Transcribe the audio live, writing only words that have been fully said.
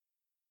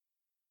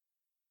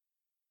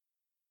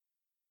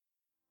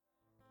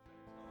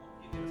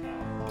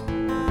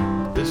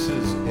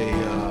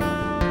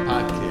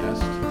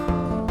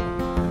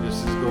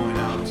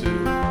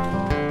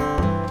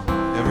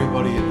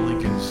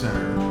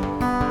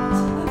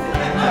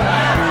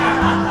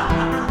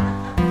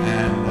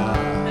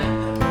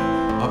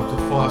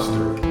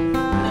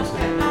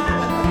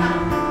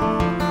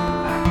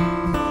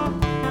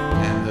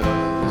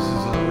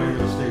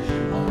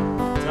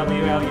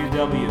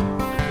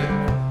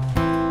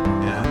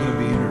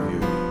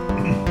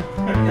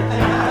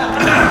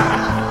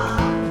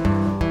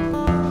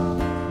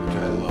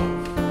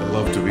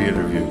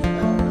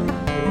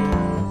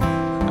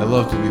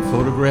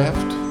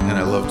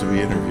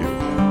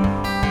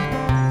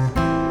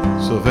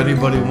So if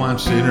anybody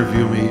wants to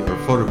interview me or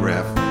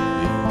photograph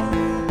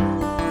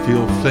me,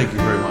 thank you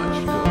very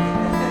much.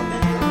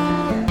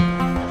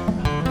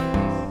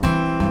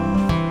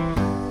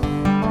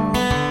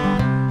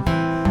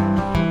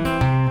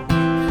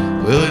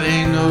 Well, it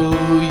ain't no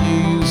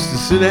use to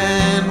sit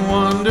and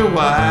wonder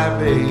why,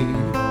 babe.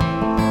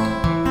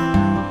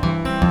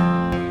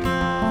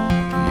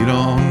 You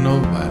don't know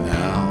by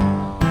now.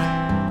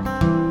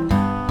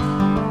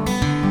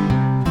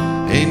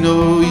 Ain't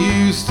no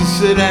use to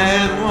sit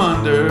and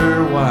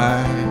wonder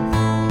why.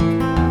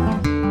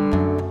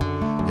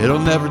 It'll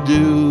never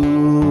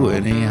do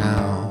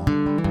anyhow.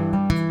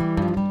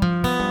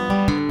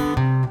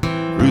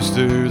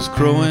 Roosters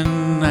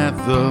crowing at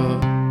the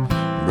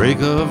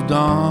break of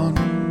dawn.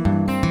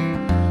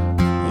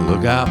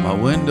 Look out my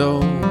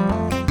window,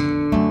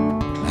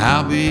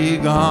 I'll be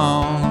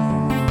gone.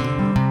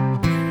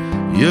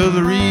 You're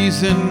the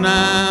reason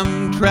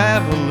I'm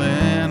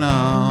traveling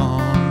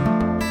on.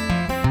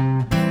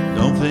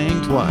 Don't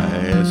think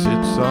twice,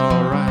 it's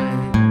alright.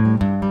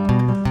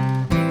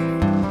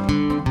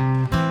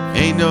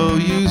 Ain't no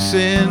use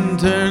in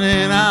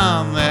turning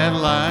on that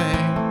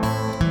light.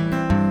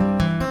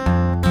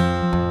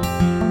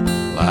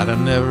 Light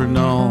I've never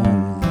known.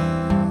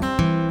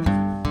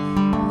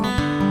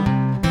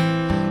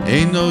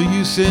 Ain't no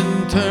use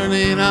in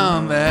turning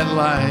on that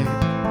light.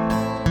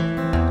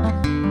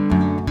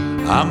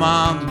 I'm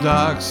on the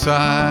dark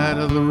side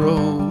of the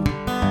road,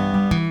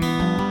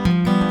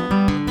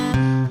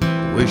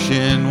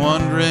 wishing,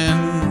 wondering,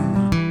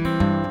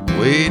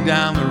 way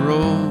down the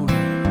road.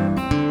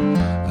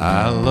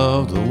 I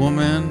loved a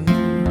woman,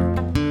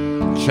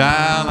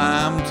 child,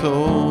 I'm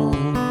told.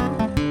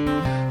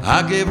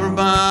 I gave her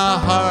my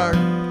heart,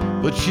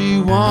 but she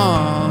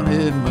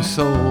wanted my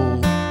soul.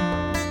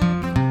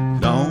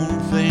 Don't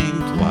think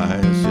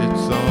twice,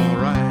 it's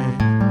alright.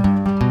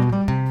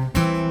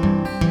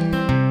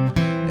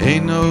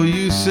 Ain't no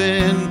use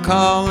in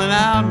calling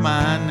out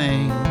my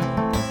name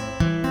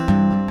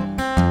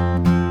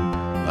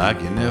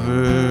like you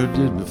never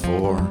did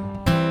before.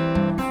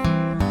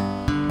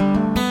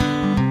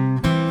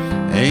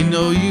 Ain't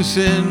no use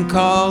in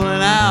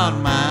calling out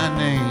my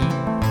name.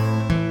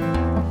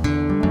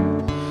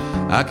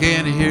 I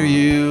can't hear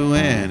you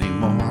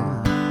anymore.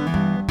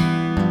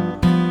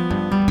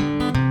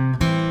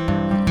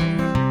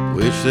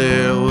 Wish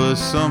there was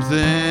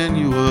something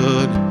you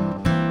would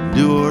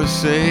do or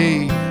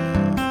say,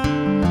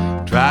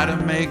 try to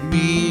make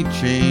me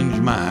change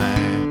my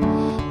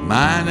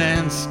mind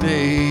and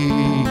stay.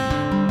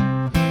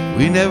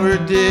 We never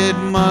did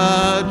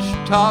much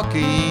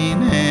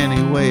talking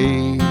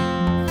anyway.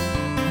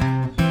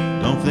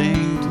 Don't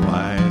think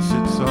twice,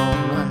 it's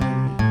alright.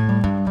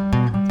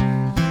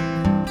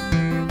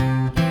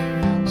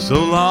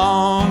 So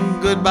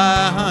long,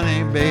 goodbye,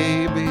 honey,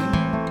 baby.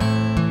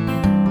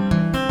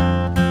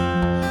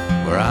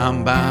 Where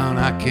I'm bound,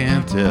 I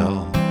can't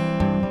tell.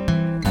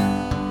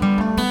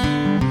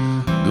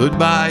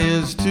 Goodbye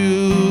is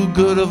too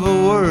good of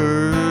a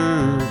word.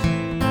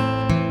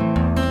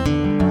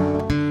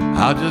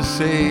 I'll just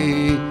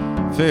say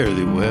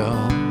fairly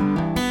well.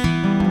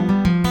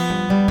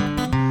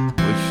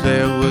 Wish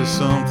there was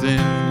something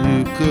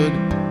you could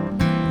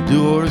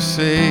do or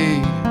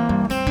say,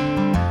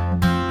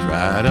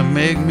 try to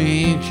make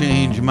me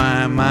change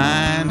my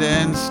mind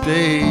and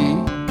stay.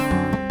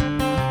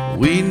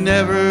 We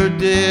never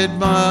did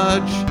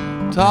much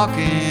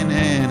talking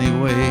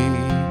anyway.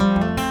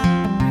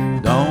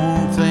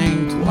 Don't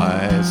think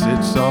twice,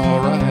 it's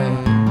alright.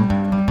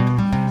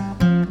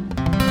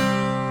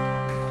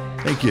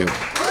 Thank you.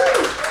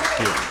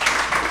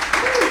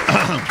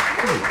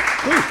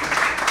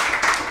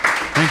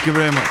 Thank you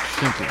very much.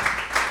 Thank you.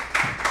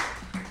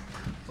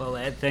 Well,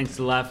 Ed, thanks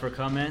a lot for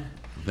coming.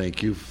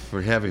 Thank you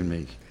for having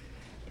me.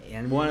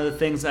 And one of the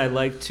things I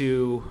like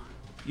to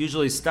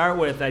usually start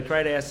with, I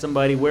try to ask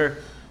somebody where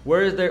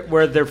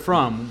they're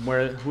from,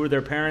 who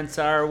their parents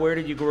are. Where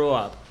did you grow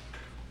up?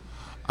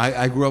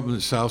 I grew up in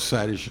the south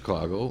side of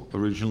Chicago,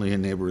 originally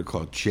in a neighborhood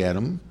called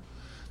Chatham.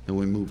 Then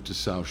we moved to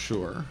South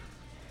Shore.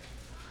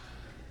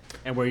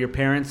 And were your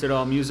parents at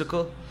all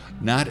musical?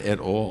 Not at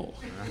all.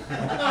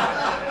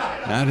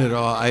 Not at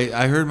all.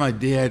 I heard my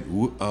dad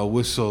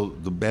whistle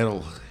the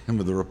Battle Hymn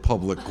of the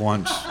Republic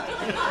once.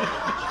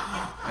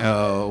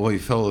 Well, he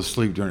fell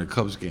asleep during a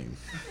Cubs game.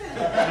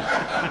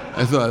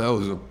 I thought that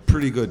was a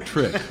pretty good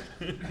trick.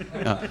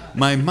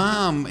 My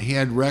mom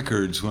had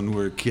records when we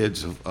were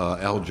kids of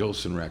Al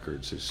Jolson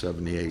records, his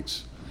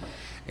 78s.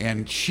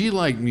 And she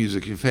liked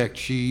music. In fact,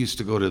 she used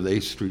to go to the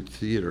 8th Street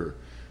Theater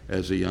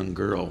as a young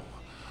girl,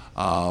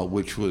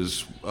 which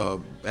was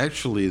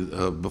actually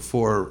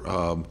before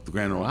the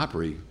Grand Ole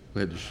Opry.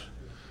 We had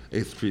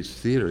 8th Street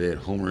Theater. They had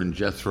Homer and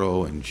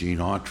Jethro and Gene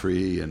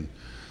Autry and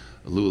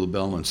Lou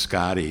LaBelle and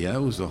Scotty.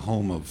 That was the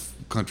home of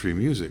country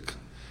music,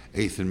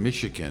 8th and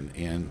Michigan.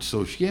 And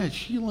so, she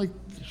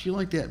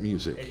liked that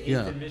music. At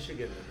 8th and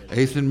Michigan?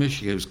 8th and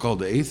Michigan. It was called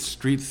the 8th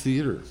Street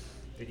Theater.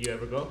 Did you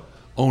ever go?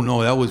 Oh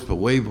no, that was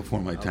way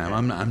before my time.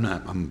 Okay.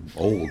 I'm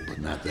old, but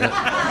not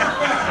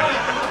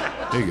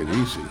that. Take it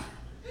easy.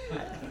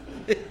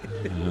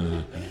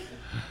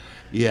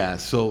 Yeah.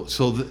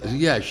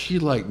 She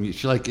liked me.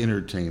 She liked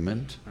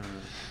entertainment.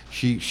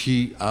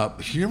 She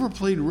never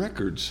played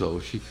records,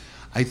 so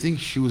I think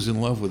she was in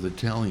love with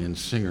Italian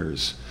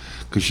singers,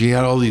 because she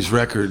had all these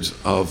records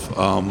of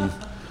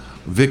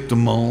Vic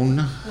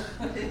Damone,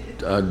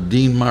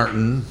 Dean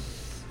Martin,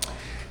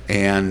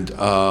 and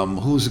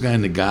who was the guy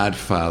in The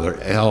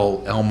Godfather?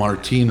 Al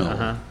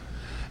Martino.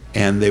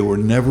 And they were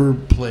never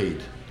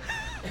played.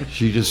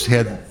 She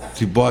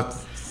bought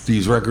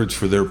these records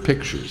for their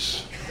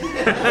pictures.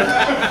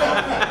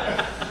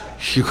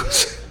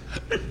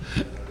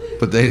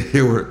 But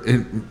they were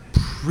in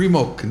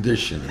primo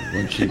condition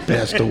when she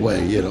passed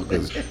away,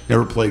 because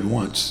never played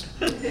once.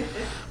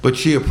 But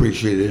she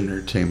appreciated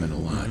entertainment a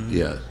lot,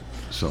 yeah.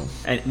 So.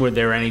 And were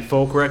there any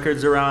folk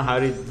records around? How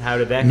did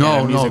that kind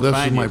of music No, this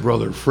find was my you?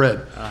 brother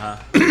Fred.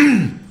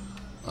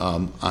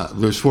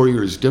 There's 4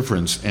 years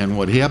difference, and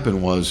what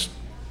happened was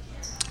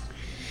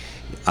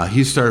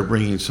he started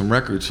bringing some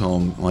records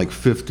home, like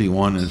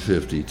 51 and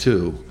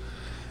 52,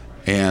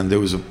 and there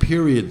was a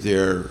period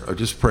there,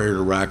 just prior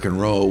to rock and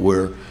roll,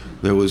 where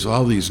there was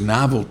all these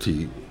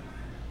novelty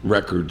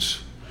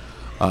records,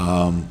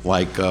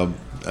 like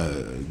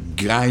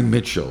Guy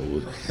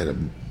Mitchell had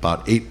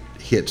about 8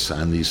 hits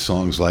on these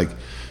songs, like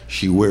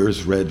She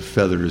Wears Red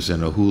Feathers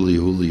in a Hooly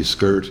Hooly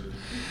Skirt,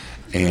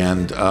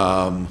 and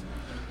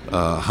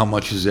How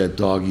Much Is That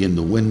Doggy in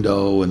the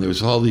Window, and there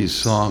was all these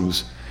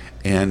songs,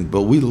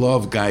 but we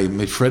loved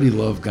Freddie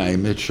loved Guy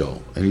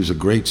Mitchell, and he was a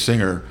great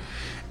singer,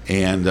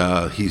 and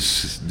he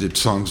did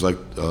songs like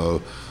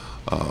The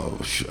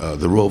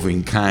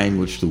Roving Kind,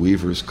 which the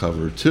Weavers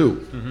covered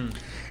too.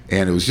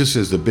 And it was just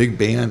as the big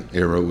band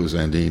era was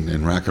ending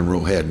and rock and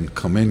roll hadn't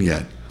come in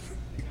yet,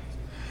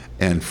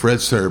 and Fred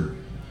started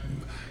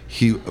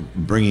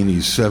bringing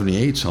these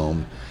 78s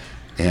home,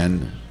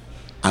 and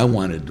I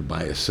wanted to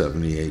buy a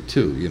 78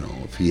 too.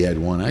 If he had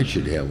one, I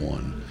should have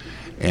one.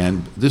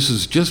 And this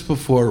is just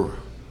before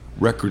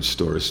record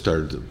stores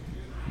started to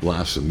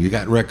blossom. You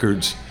got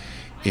records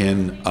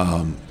in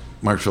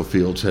Marshall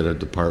Fields had a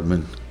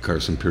department,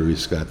 Carson Peary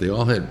Scott, they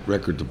all had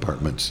record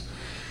departments.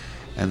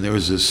 And there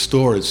was this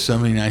store at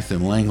 79th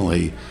and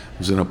Langley. It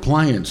was an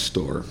appliance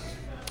store,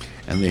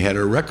 and they had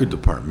a record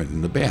department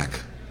in the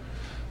back.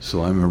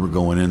 So I remember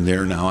going in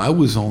there. Now, I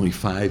was only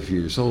 5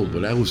 years old,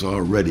 but I was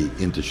already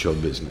into show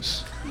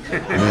business.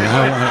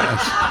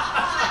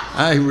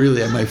 I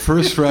really, my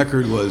first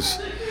record was,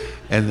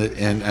 and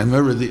I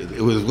remember it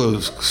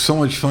was so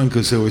much fun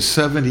because there were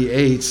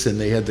 78s, and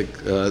they had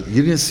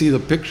you didn't see the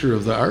picture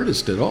of the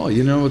artist at all.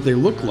 You know what they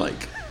looked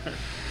like.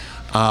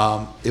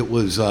 It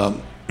was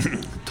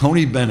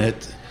Tony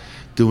Bennett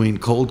doing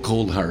Cold,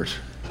 Cold Heart,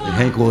 a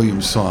Hank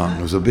Williams song.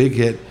 It was a big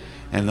hit,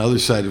 and the other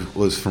side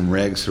was From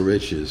Rags to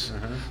Riches.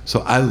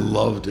 So I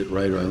loved it,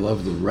 right? I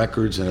loved the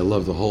records, and I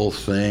loved the whole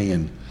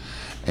thing,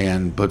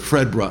 but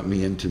Fred brought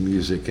me into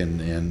music,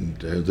 and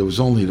there was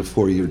only the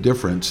 4-year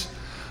difference.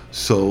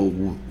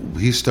 So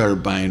he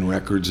started buying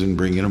records and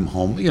bringing them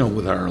home,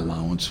 with our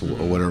allowance or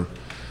whatever.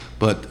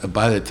 But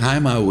by the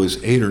time I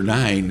was 8 or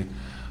 9,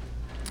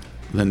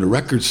 then the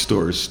record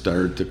stores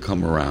started to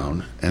come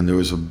around, and there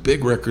was a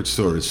big record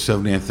store at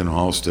 70th and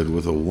Halstead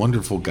with a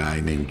wonderful guy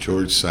named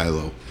George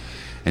Silo,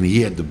 and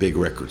he had the big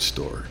record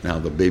store. Now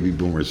the baby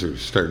boomers are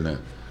starting to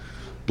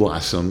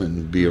blossom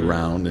and be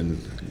around,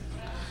 and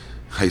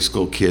high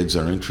school kids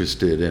are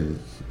interested, and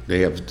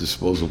they have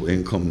disposable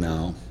income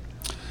now.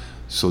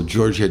 So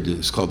George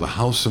it's called the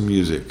House of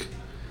Music,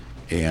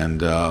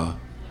 and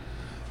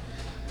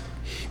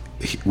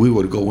we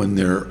would go in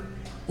there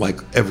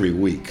like every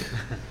week,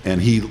 and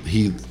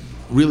he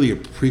really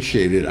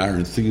appreciated our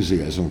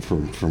enthusiasm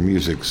for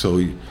music, so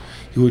he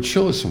would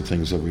show us some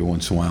things every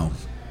once in a while.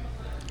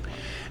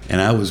 And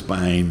I was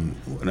buying,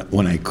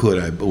 when I could,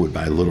 I would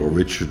buy Little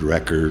Richard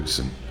records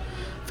and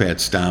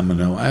Fats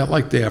Domino. I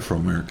liked the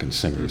Afro-American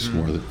singers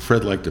more.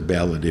 Fred liked the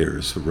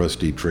balladeers,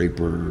 Rusty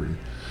Draper and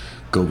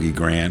Gogi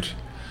Grant.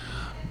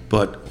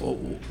 But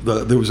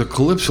there was a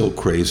calypso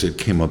craze that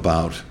came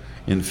about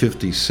in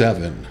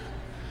 '57,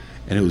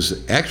 and it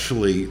was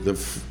actually the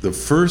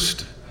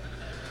first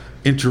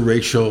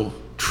interracial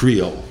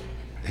trio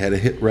had a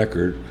hit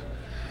record,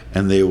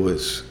 and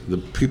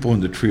the people in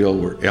the trio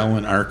were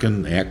Alan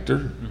Arkin, the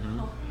actor,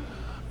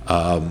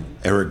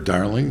 Eric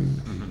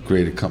Darling,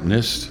 great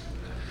accompanist,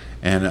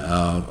 and an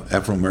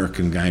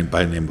Afro-American guy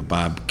by the name of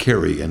Bob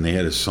Carey, and they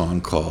had a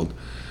song called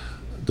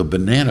the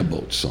Banana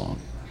Boat Song,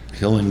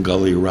 Hill and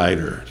Gully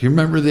Rider. Do you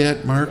remember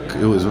that, Mark?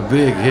 It was a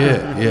big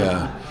hit,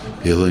 yeah.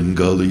 Hill and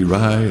Gully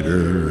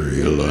Rider,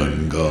 Hill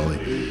and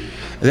Gully.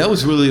 And that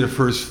was really the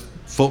first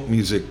folk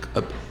music.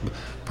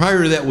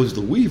 Prior to that was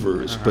the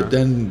Weavers, but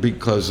then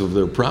because of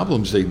their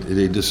problems, they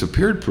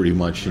disappeared pretty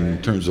much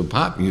in terms of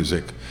pop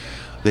music.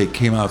 They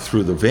came out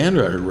through the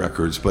Vanguard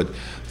records, but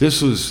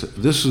this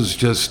was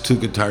just two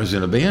guitars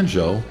and a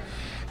banjo,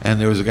 and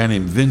there was a guy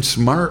named Vince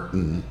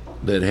Martin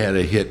that had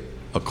a hit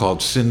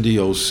called Cindy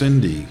Oh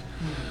Cindy.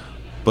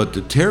 But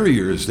the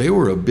Terriers, they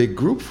were a big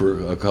group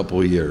for a couple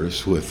of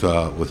years with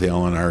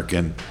Alan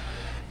Arkin,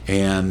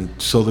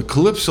 And so the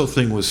calypso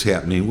thing was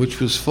happening, which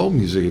was folk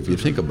music if you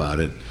think about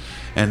it,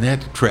 and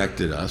that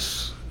attracted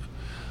us.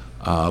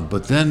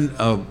 But then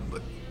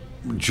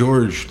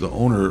George, the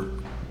owner,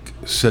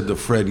 said to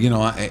Fred, you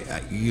know,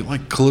 you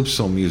like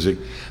calypso music.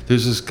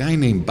 There's this guy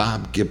named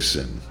Bob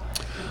Gibson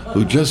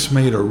who just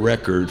made a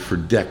record for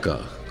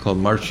Decca called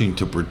Marching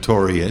to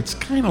Pretoria. It's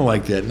kind of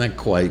like that, not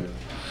quite.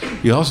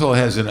 He also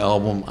has an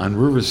album on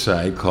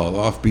Riverside called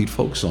Offbeat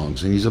Folk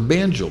Songs, and he's a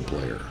banjo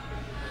player.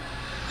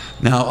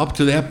 Now, up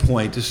to that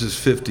point, this is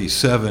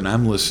 57,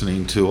 I'm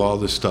listening to all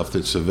the stuff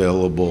that's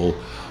available,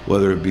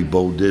 whether it be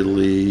Bo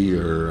Diddley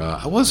or...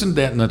 I wasn't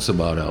that nuts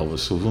about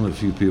Elvis. There was only a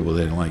few people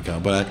that didn't like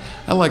Elvis, but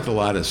I liked a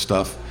lot of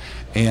stuff.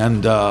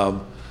 And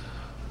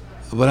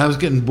but I was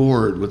getting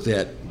bored with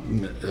that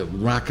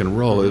rock and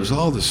roll. It was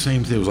all the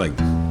same thing. It was like...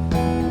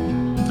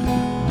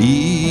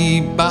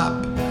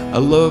 Bebop, I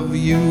love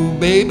you,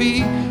 baby.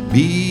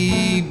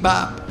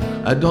 Bebop,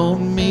 I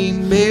don't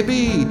mean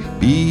baby.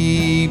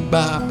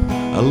 Bebop,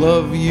 I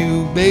love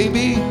you,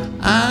 baby.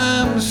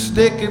 I'm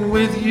sticking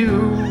with you.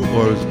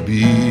 Or it's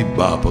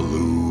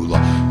bebop-a-loo,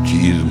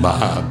 she's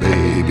my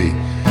baby.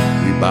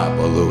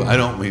 Bebop-a-loo. I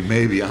don't mean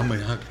maybe. I mean,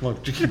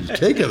 what do you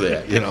take of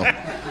that, you know?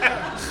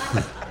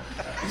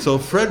 So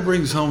Fred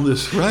brings home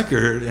this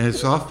record, and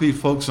it's offbeat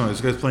folk song.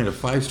 This guy's playing a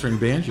 5-string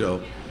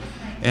banjo.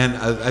 And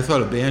I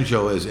thought of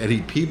banjo as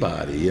Eddie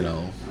Peabody, you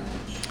know.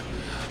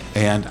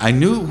 And I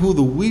knew who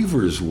the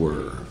Weavers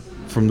were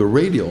from the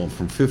radio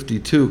from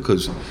 52,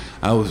 because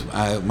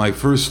my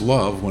first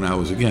love when I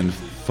was, again,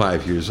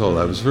 5 years old,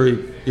 I was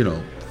very, you know,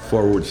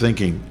 forward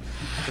thinking.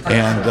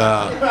 And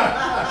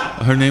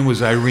her name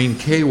was Irene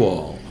K.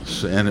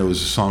 Walls, and it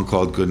was a song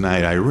called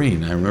Goodnight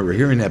Irene. I remember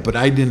hearing that, but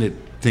I didn't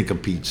think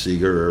of Pete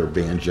Seeger or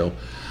banjo.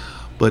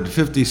 But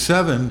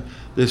 57,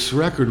 this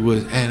record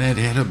was, and it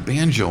had a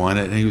banjo on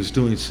it, and he was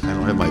doing, I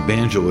don't have my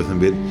banjo with him,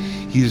 but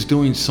he was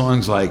doing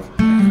songs like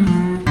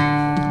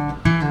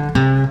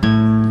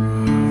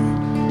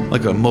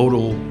a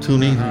modal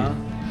tuning.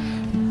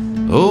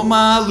 Oh,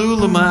 my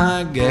Lula,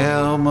 my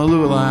gal, my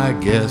Lula, I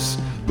guess,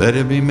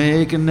 better be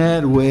making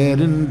that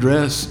wedding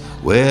dress,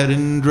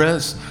 wedding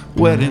dress,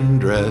 wedding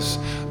dress,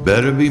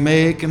 better be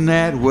making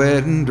that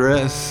wedding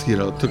dress. You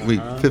know, it took me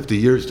 50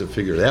 years to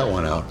figure that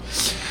one out.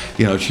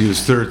 You know, she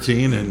was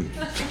 13, and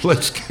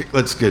let's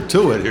get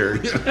to it here.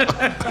 You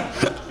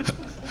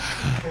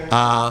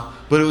know?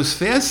 But it was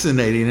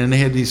fascinating, and they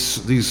had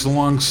these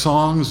long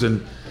songs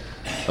and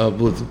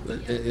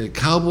with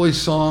cowboy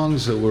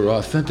songs that were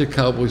authentic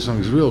cowboy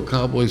songs, real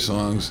cowboy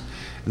songs.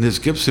 And this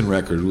Gibson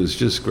record was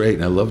just great,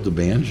 and I loved the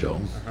banjo,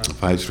 the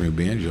 5-string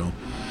banjo.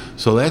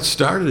 So that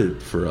started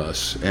it for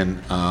us, and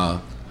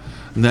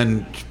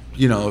then,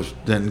 you know,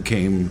 then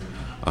came.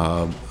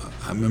 I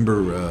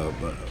remember.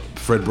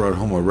 Fred brought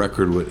home a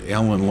record with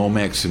Alan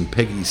Lomax and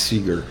Peggy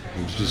Seeger.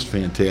 It was just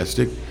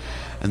fantastic.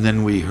 And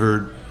then we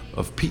heard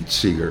of Pete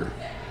Seeger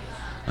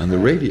on the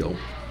radio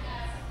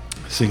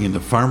singing The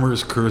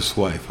Farmer's Cursed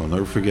Wife. I'll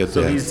never forget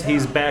that. So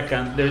he's back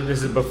on.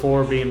 This is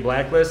before being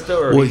blacklisted,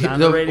 or he's on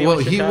the radio. Well,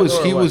 in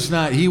Chicago, he was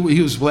not. He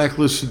was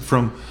blacklisted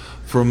from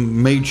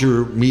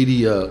major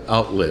media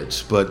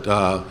outlets,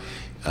 but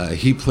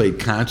he played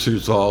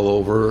concerts all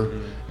over.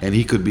 And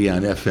he could be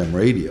on FM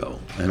radio,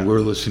 and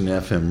we're listening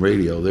to FM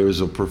radio. There was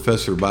a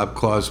professor, Bob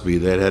Cosby,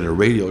 that had a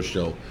radio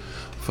show.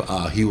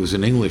 He was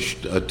an English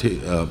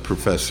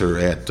professor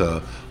at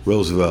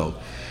Roosevelt,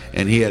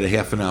 and he had a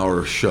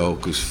half-an-hour show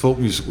because folk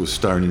music was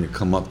starting to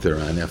come up there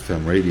on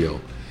FM radio,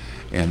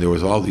 and there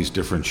was all these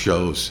different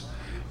shows.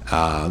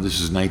 This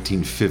is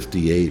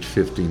 1958,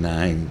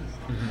 59,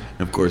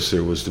 and of course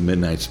there was the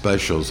Midnight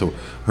Special. So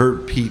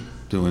heard Pete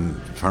doing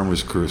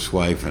Farmer's Cursed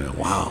Wife, and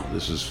wow,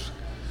 this is,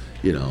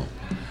 you know.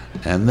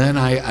 And then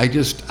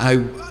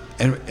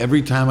and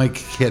every time I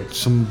had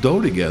some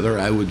dough together,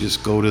 I would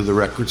just go to the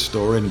record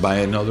store and buy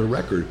another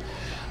record.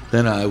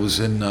 Then I was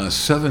in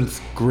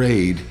 7th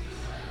grade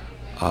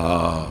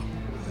at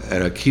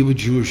Akiba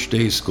Jewish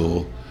Day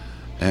School,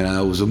 and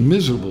I was a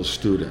miserable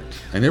student.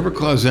 I never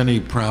caused any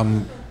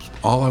problem.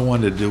 All I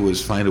wanted to do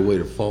was find a way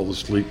to fall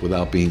asleep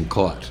without being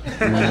caught.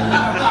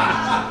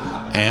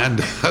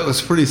 And I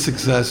was pretty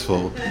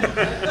successful.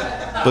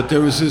 But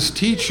there was this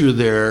teacher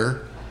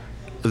there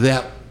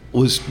that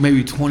was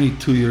maybe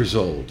 22 years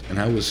old, and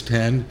I was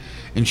 10,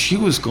 and she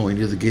was going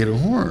to the Gator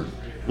Horn,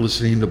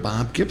 listening to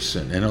Bob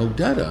Gibson and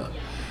Odetta.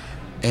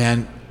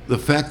 And the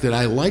fact that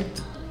I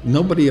liked,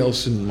 nobody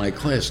else in my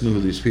class knew who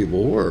these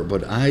people were,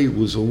 but I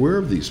was aware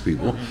of these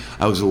people.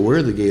 I was aware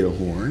of the Gator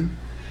Horn,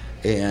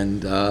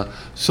 and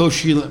so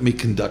she let me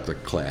conduct the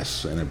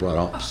class, and I brought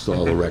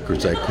all the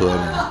records I could.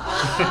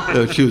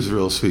 And, she was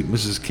real sweet,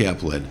 Mrs.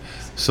 Kaplan.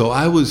 So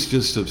I was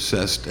just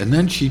obsessed, and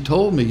then she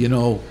told me, you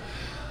know,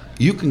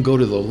 you can go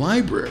to the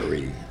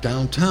library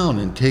downtown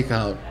and take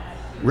out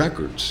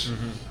records.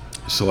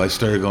 So I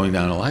started going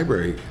down to the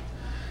library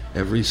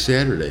every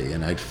Saturday,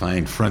 and I'd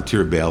find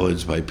Frontier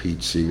Ballads by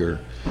Pete Seeger.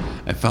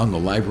 I found the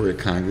Library of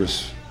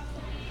Congress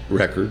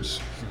records.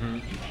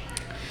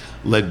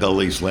 led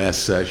Dudley's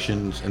Last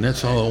Sessions, and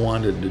that's all I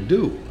wanted to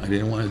do. I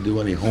didn't want to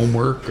do any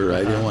homework, or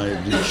I didn't want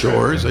to do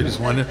chores. I just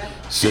wanted to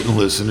sit and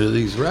listen to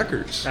these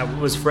records.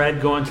 Was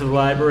Fred going to the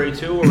library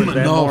too, or was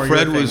that No, more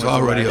Fred your thing was with the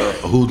already a library?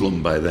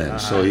 hoodlum by then,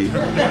 so he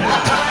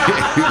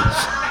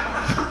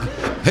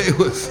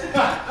was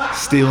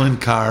stealing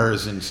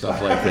cars and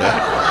stuff like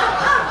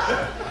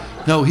that.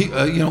 No, he,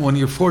 when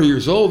you're 4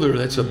 years older,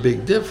 that's a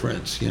big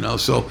difference,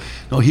 So,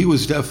 no, he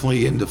was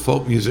definitely into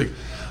folk music,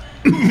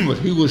 but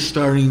he was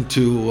starting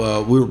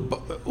to.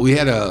 We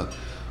had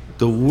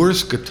the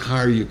worst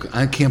guitar you could.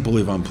 I can't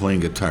believe I'm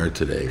playing guitar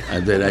today.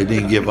 That I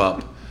didn't give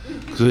up,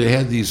 because they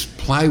had these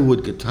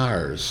plywood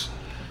guitars.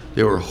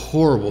 They were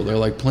horrible. They're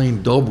like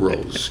playing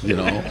dobros,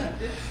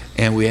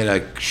 And we had a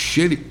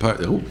shitty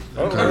part. Just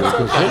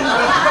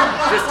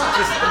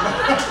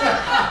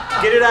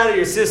get it out of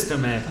your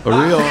system, man. A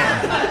real.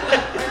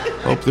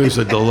 Hope there's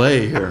a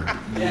delay here.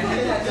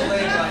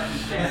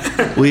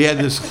 We had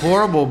this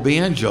horrible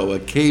banjo, a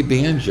K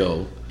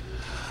banjo.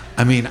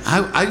 I mean,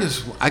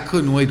 I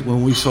couldn't wait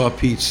when we saw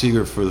Pete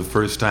Seeger for the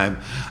first time.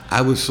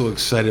 I was so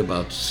excited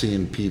about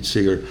seeing Pete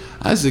Seeger.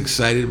 I was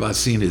excited about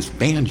seeing his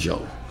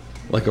banjo,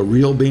 like a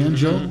real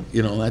banjo,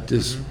 not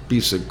this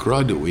piece of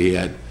crud that we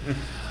had.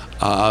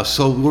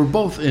 So we're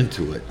both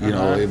into it,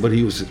 but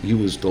he was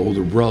the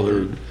older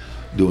brother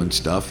doing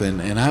stuff,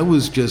 and I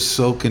was just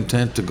so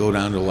content to go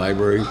down to the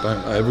library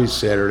every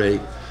Saturday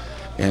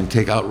and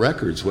take out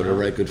records,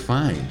 whatever I could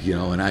find,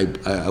 and I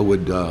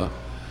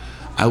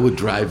would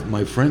drive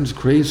my friends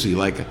crazy.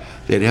 Like,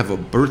 they'd have a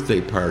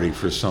birthday party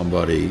for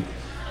somebody,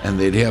 and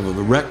they'd have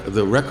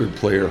the record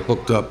player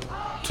hooked up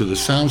to the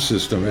sound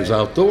system as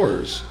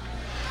outdoors,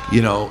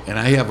 and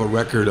I have a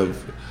record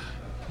of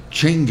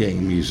chain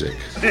gang music.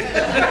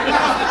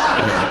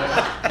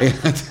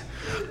 And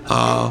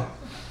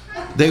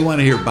they want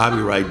to hear Bobby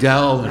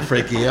Rydell and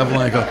Frankie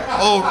Evelyn. I go,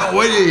 oh,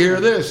 wait till you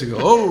hear this. You go,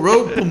 oh,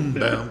 rope, boom,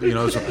 bam.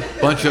 So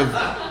a bunch of,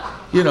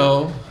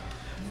 Well,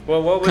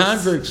 what was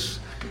convicts.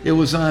 It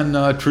was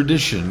on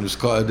Tradition. It was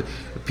called,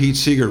 Pete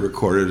Seeger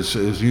recorded. It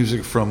was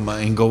music from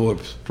Angola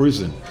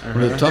prison.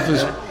 One of the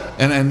toughest.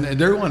 And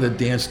they want to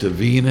dance to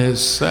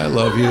Venus. I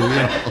love you.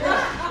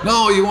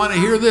 No, you want to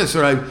hear this?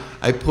 Or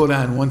I put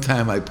on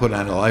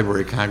a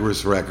Library of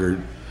Congress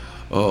record.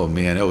 Oh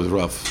man, that was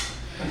rough.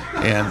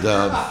 And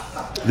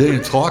they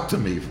didn't talk to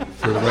me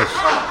for the rest.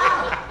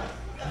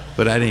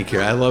 But I didn't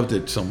care. I loved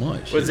it so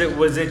much. Was it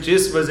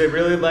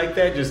really like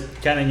that? Just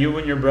kind of you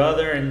and your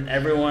brother, and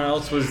everyone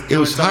else was doing It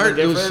was hard.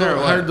 It was different,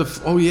 so or hard what?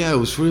 to. Oh yeah, it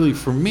was really,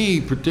 for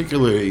me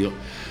particularly.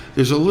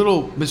 There's a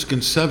little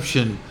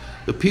misconception.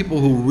 The people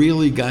who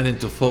really got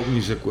into folk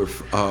music were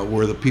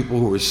the people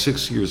who were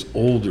 6 years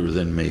older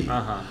than me,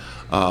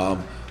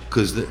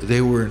 because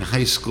they were in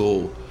high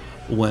school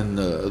when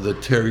the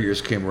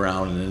Terriers came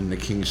around, and then the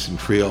Kingston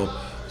Trio.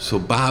 So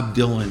Bob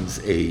Dylan's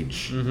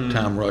age,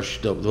 Tom Rush,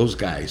 those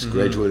guys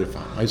graduated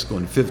from high school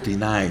in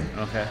 '59.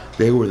 Okay.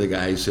 They were the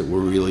guys that were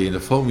really into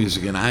folk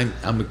music, and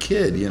I'm a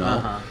kid,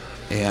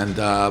 And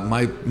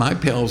my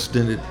pals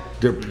did it.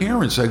 Their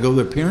parents, I go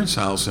to their parents'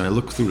 house and I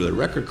look through their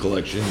record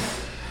collection,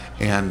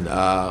 and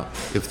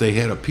if they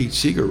had a Pete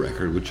Seeger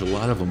record, which a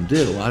lot of them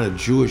did, a lot of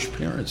Jewish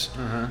parents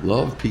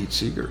loved Pete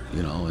Seeger,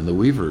 and the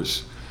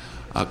Weavers,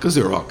 because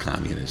they were all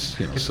communists,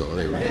 so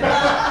they were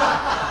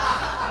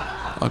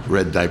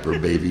red diaper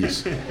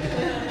babies.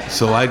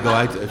 So I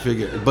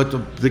figured, but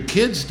the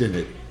kids did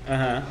it,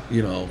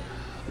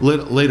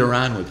 later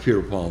on with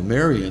Peter, Paul, and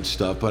Mary and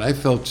stuff. But I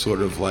felt sort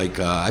of like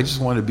I just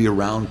wanted to be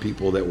around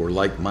people that were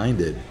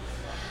like-minded.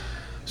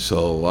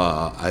 So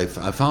I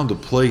found a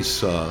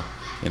place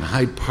in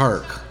Hyde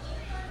Park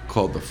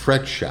called the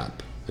Fret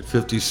Shop at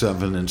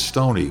 57 and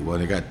Stony when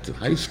I got to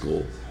high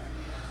school.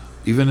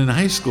 Even in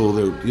high school,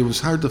 it was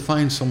hard to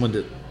find someone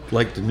that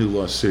liked the New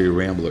Lost City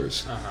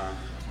Ramblers.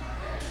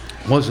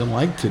 It wasn't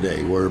like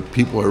today, where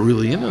people are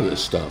really into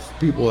this stuff.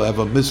 People have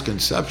a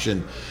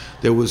misconception.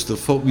 There was the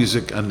folk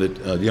music on the,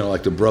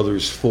 like the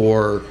Brothers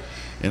Four,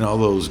 and all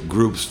those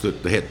groups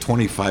that they had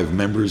 25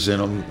 members in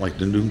them, like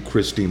the New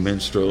Christie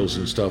Minstrels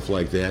and stuff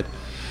like that.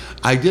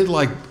 I did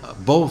like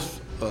both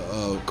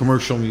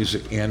commercial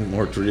music and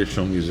more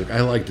traditional music.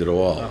 I liked it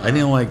all. I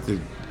didn't like the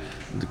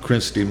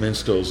Christie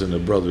Minstrels and the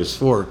Brothers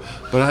Four,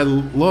 but I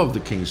loved the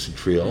Kingston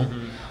Trio.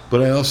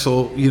 But I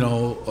also,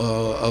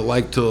 I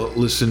like to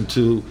listen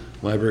to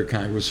Library of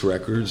Congress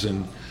records,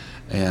 and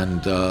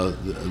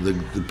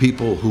the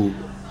people who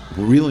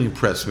really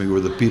impressed me were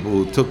the people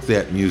who took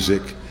that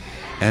music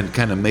and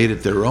kind of made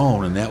it their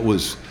own, and that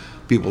was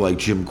people like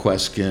Jim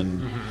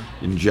Kweskin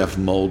and Jeff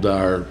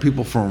Moldar,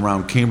 people from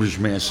around Cambridge,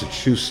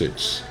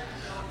 Massachusetts,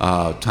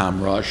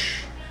 Tom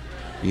Rush,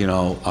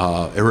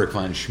 Eric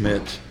Von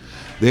Schmidt.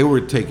 They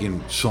were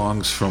taking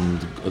songs from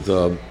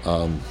the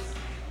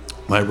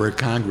Library of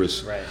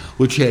Congress,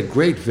 which had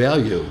great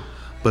value,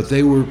 but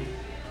they were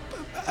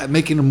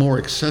making them more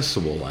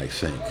accessible, I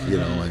think,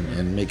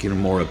 and making them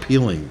more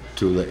appealing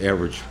to the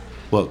average,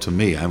 well, to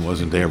me. I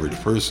wasn't the average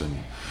person.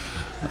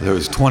 There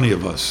was 20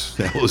 of us.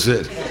 That was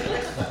it.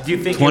 Do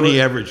you think 20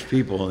 average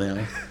people.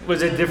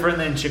 Was it different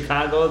than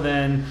Chicago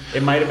than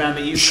it might have been on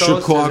the East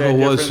Coast? Chicago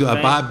was,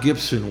 Bob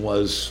Gibson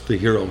was the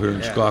hero here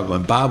in Chicago,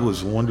 and Bob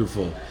was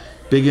wonderful,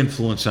 big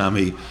influence on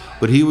me,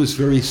 but he was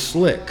very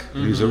slick.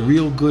 Mm-hmm. He was a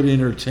real good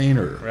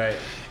entertainer. Right.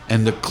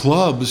 And the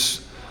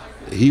clubs,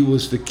 he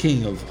was the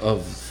king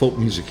of folk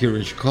music here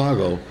in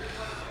Chicago.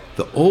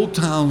 The Old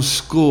Town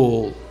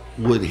School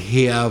would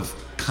have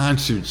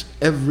concerts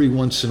every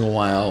once in a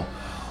while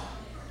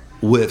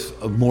with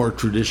more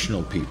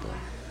traditional people.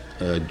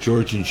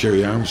 George and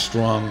Jerry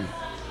Armstrong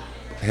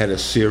had a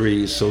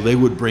series, so they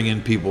would bring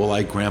in people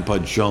like Grandpa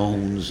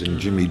Jones and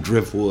Jimmy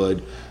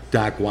Driftwood,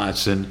 Doc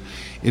Watson.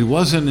 It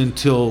wasn't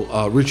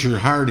until Richard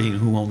Harding,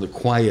 who owned the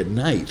Quiet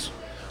Night,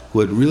 who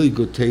had really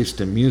good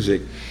taste in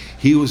music,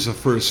 he was the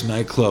first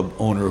nightclub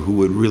owner who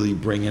would really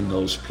bring in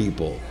those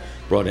people.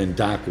 Brought in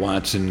Doc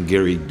Watson,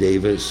 Gary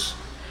Davis.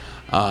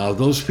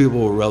 Those people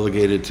were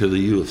relegated to the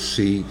U of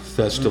C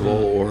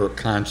festival or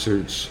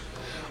concerts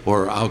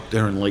or out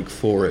there in Lake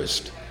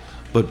Forest.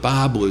 But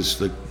Bob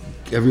was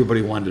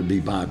everybody wanted to be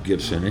Bob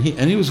Gibson.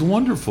 And he was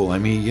wonderful. I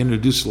mean, he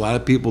introduced a lot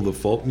of people to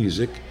folk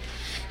music.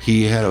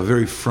 He had a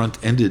very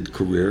front-ended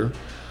career.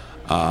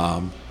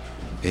 And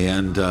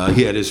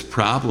he had his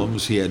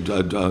problems. He had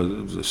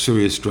a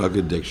serious drug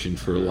addiction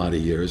for a lot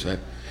of years.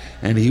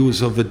 And he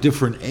was of a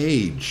different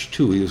age,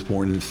 too. He was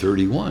born in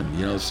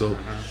 31, so...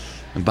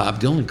 And Bob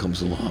Dylan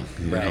comes along,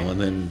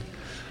 and then,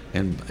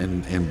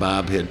 and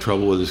Bob had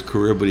trouble with his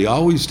career, but he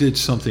always did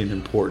something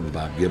important,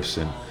 Bob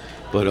Gibson.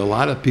 But a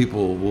lot of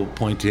people will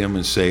point to him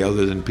and say,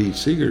 other than Pete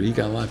Seeger, he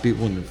got a lot of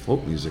people into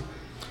folk music.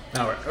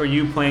 Now, are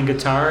you playing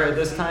guitar at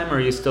this time, or are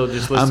you still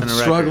just listening to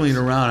records? I'm struggling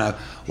around.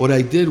 What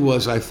I did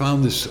was I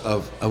found this.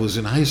 I was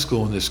in high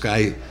school, and this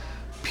guy,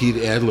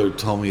 Pete Adler,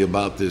 told me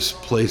about this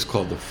place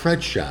called the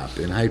Fred Shop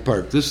in Hyde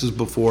Park. This is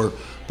before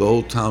the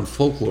Old Town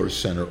Folklore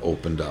Center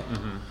opened up.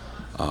 Mm-hmm.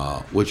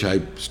 Which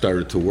I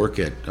started to work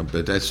at,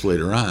 but that's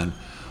later on.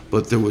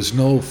 But there was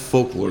no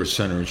folklore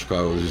center in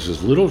Chicago. There was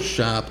this little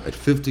shop at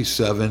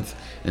 57th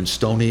and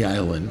Stony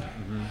Island.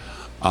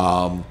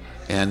 Mm-hmm.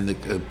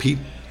 And Pete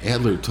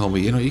Adler told me,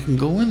 you can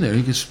go in there,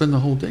 you can spend the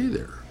whole day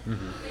there.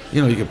 Mm-hmm.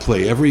 You can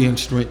play every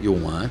instrument you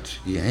want.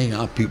 You hang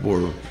out, there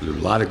are a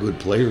lot of good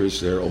players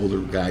there, older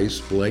guys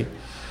play.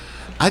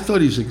 I thought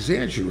he was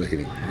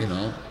exaggerating,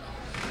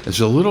 It's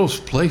a little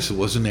place, it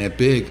wasn't that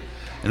big,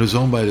 and it was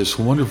owned by this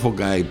wonderful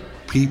guy,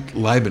 Pete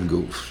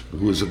Leibengoof,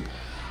 who was a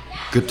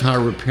guitar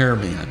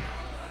repairman.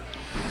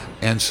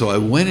 And so I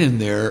went in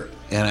there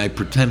and I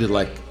pretended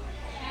like,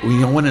 when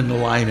you went in the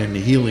line in the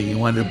Healy, you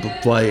wanted to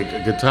play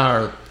a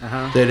guitar,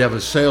 they'd have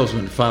a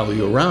salesman follow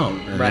you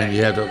around. And then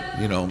you had to,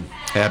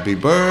 happy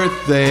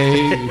birthday.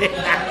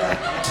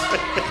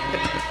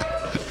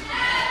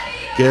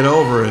 Get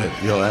over it,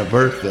 happy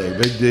birthday,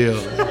 big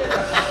deal.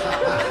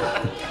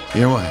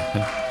 You know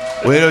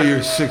what? Wait till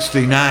you're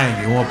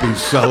 69, you won't be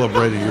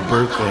celebrating your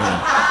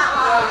birthday.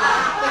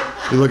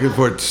 You're looking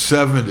for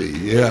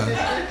 70,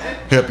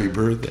 happy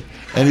birthday.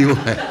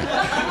 Anyway,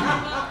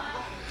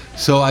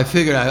 so I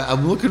figured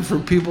I'm looking for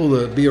people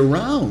to be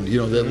around,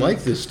 that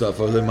like this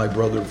stuff, other than my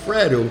brother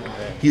Fred, who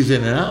he's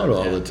in and out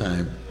all the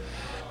time.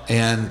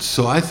 And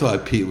so I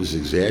thought Pete was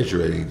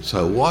exaggerating.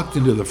 So I walked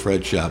into the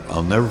Fred Shop.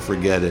 I'll never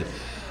forget it.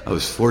 I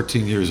was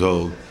 14 years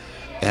old,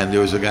 and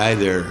there was a guy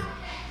there,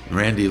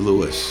 Randy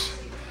Lewis.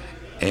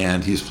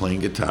 And he's playing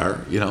guitar,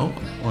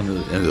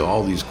 and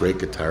all these great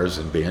guitars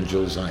and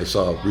banjos. And I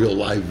saw a real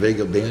live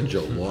Vega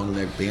banjo, long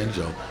neck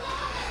banjo.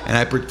 And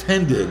I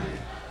pretended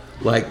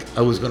like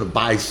I was going to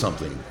buy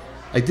something.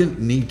 I didn't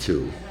need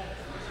to.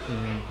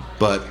 Mm-hmm.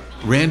 But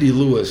Randy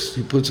Lewis,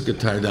 he puts a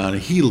guitar down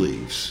and he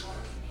leaves.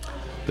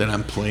 Then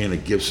I'm playing a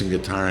Gibson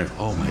guitar and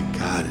oh my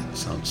God, it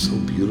sounds so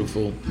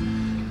beautiful.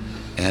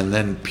 And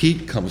then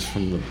Pete comes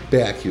from the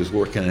back. He was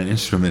working on an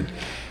instrument.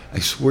 I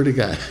swear to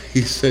God,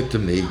 he said to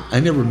me, I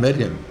never met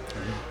him.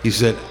 He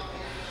said,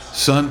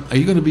 son, are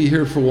you going to be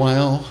here for a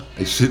while?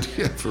 I said,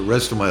 yeah, for the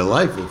rest of my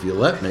life, if you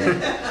let me.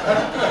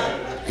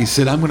 He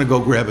said, I'm going to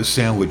go grab a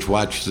sandwich,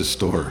 watch the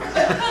store.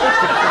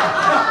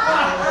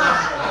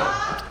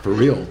 For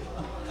real.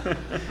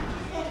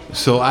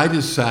 So I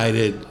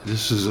decided,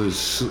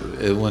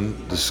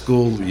 when the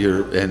school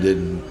year ended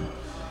and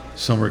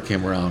summer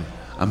came around,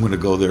 I'm going to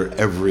go there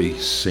every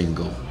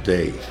single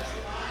day.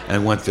 I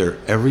went there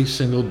every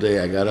single day.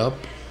 I got up,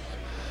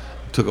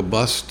 took a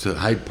bus to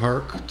Hyde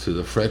Park, to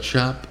the Fred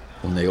Shop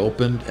when they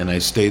opened, and I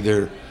stayed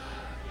there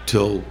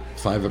till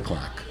 5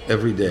 o'clock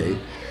every day.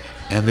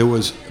 And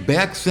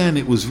back then,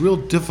 it was real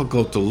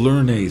difficult to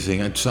learn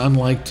anything. It's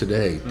unlike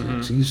today. Mm-hmm.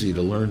 It's easy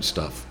to learn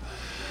stuff.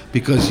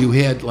 Because you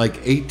had like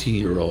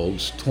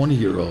 18-year-olds,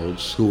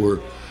 20-year-olds who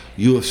were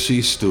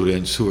UFC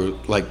students who were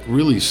like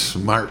really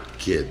smart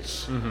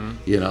kids,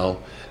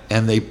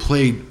 and they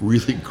played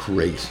really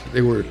great.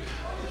 They were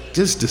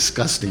just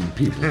disgusting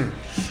people.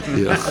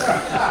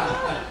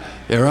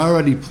 They're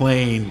already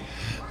playing,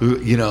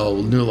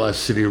 New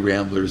Lost City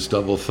Ramblers,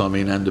 double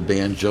thumbing on the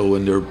banjo,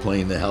 and they're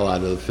playing the hell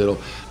out of the fiddle.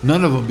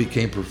 None of them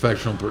became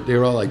professional. They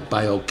were all like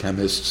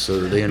biochemists,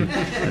 or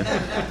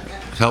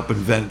help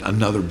invent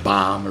another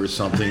bomb or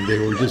something. They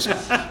were just,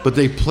 but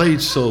they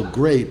played so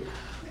great.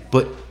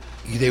 But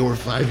they were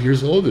 5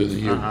 years older than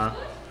you.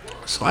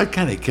 So I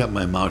kind of kept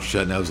my mouth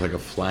shut, and I was like a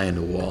fly in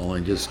the wall,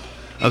 and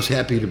I was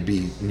happy to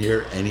be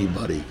near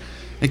anybody.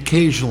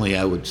 Occasionally,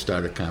 I would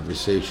start a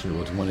conversation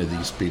with one of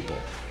these people.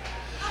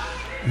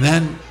 And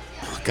then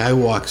a guy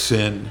walks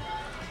in,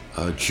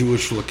 a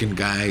Jewish-looking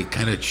guy,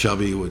 kind of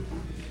chubby with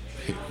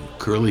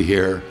curly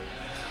hair,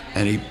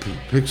 and he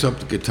picks up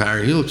the guitar.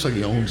 He looks like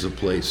he owns the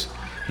place,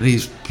 and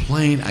he's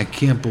playing. I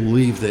can't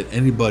believe that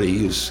anybody.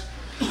 He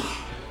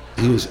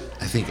was,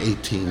 I think,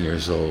 18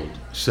 years old,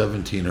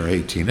 17 or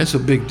 18. That's a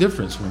big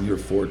difference when you're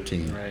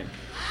 14. Right.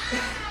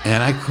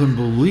 And I couldn't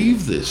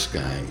believe this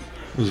guy.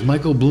 It was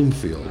Michael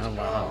Bloomfield. Oh,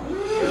 wow.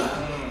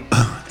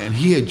 And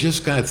he had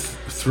just got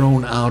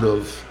thrown out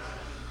of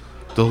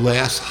the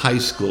last high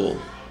school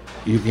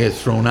you can get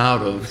thrown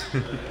out of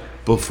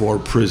before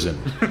prison.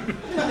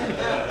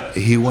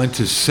 He went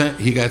to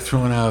he got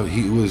thrown out.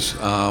 He was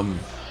a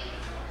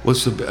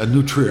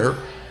New Trier,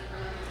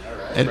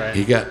 and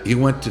he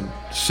went to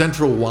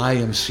Central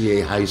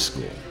YMCA High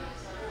School,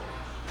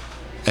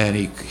 and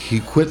he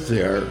quit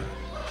there,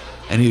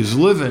 and he was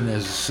living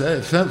as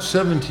a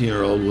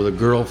 17-year-old with a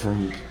girl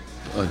from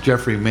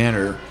Jeffrey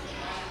Manor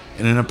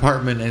in an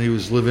apartment, and he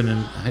was living in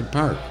Hyde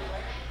Park.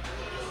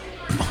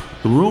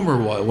 The rumor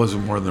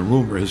wasn't more than a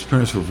rumor. His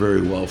parents were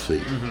very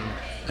wealthy,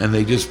 and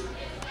they just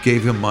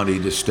gave him money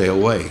to stay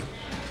away,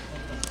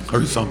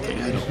 or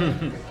something. I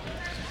don't know.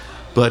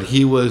 But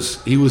he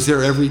was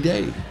there every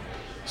day.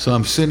 So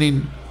I'm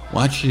sitting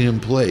watching him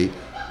play.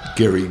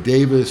 Gary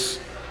Davis,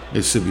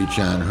 Mississippi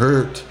John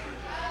Hurt,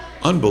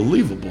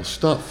 unbelievable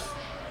stuff.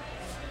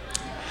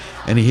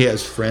 And he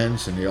has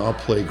friends, and they all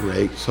play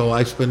great. So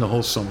I spend the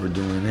whole summer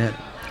doing that.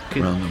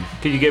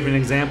 Could you give an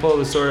example of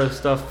the sort of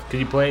stuff? Could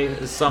you play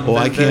something?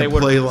 I can't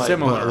play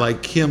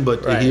like him,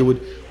 but right. he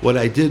would. What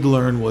I did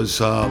learn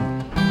was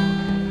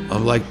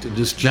like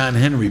this John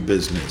Henry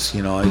business.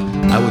 You know,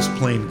 I was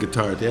playing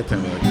guitar at that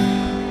time like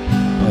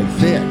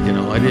that. You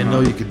know, I didn't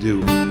know you could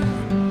do.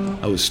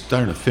 I was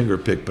starting to finger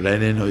pick, but I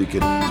didn't know you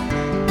could.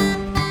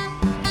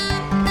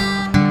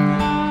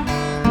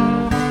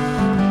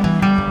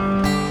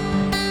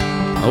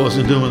 I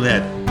wasn't doing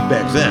that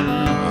back then.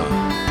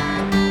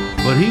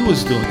 But he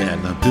was doing that.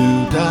 Now,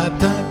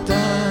 do-da-da-da.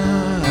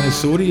 And I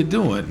said, what are you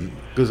doing?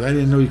 Because I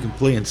didn't know you could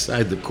play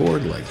inside the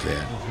chord like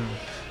that.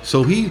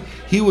 So he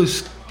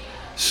was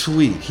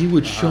sweet. He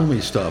would show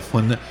me stuff.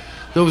 When there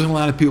wasn't a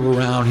lot of people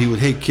around, he would,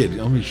 hey, kid,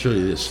 let me show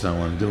you this now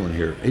what I'm doing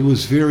here. He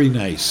was very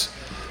nice.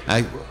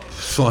 I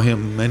saw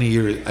him many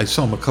years. I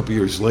saw him a couple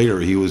years later.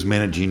 He was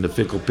managing the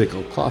Fickle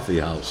Pickle Coffee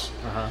House.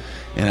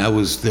 And I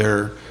was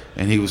there,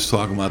 and he was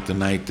talking about the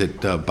night that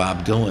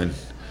Bob Dylan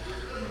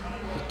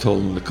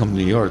told him to come to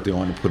New York. They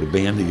wanted to put a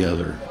band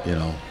together, you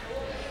know.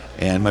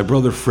 And my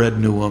brother Fred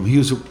knew him. He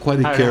was quite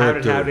a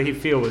character. How did he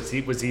feel? Was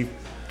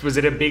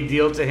it a big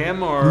deal to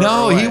him, or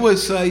no? Or he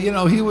was, to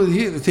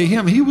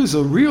him, he was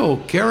a real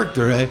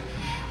character.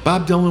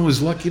 Bob Dylan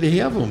was lucky to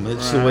have him.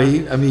 It's the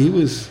way. He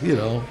was, you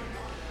know,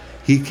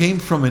 he came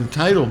from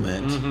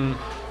entitlement,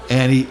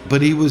 and he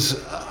was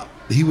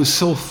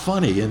so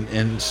funny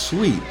and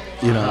sweet,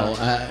 you know.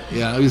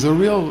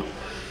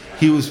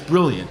 He was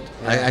brilliant.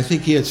 Yeah. I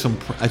think he had some.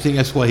 I think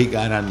that's why he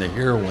got on the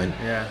heroin.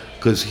 Yeah.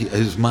 Because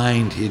his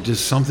mind,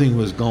 something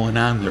was going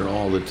on there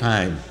all the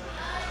time.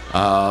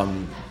 I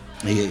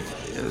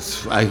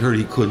heard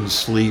he couldn't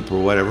sleep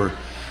or whatever.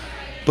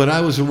 But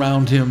I was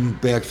around him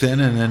back then,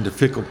 and then the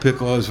Fickle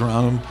Pickle, I was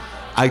around him.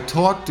 I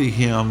talked to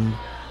him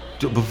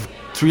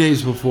 3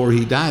 days before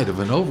he died of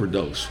an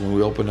overdose when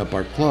we opened up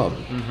our club.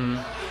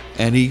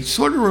 And he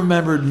sort of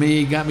remembered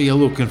me, got me a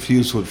little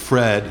confused with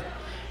Fred.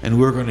 And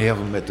we were going to have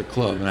him at the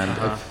club,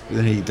 and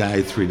then he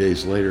died 3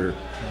 days later.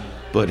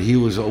 But he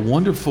was a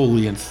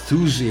wonderfully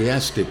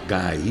enthusiastic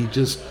guy.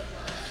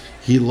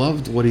 He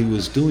loved what he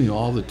was doing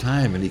all the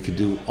time, and he could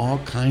do all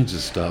kinds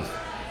of stuff.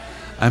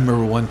 I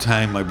remember one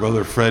time my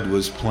brother Fred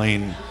was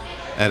playing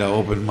at an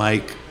open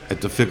mic at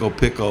the Fickle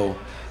Pickle,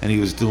 and he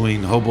was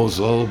doing Hobo's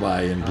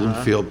Lullaby, and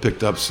Bloomfield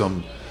picked up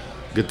some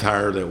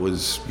guitar that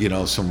was, you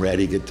know, some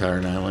ratty guitar,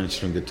 an island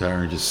string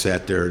guitar, and just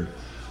sat there and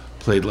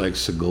played like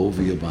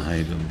Segovia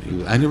behind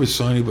him. I never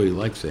saw anybody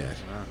like that.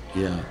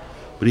 Yeah,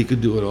 but he could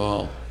do it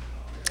all.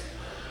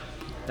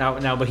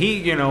 Now, but he,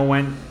 you know,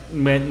 went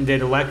and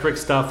did electric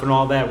stuff and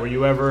all that. Were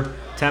you ever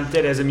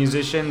tempted as a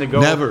musician to go?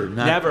 Never.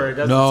 Never. It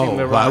doesn't seem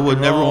to No, I would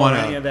never want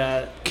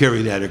to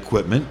carry that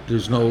equipment.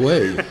 There's no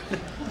way.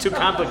 Too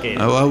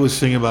complicated. I was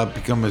thinking about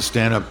becoming a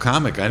stand-up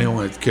comic. I didn't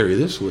want to carry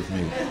this with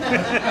me.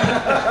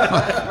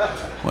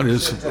 What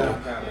is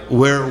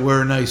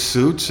wear nice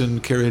suits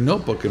and carry a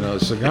notebook and a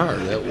cigar.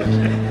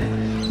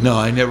 No,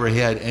 I never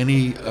had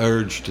any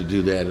urge to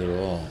do that at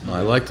all. No,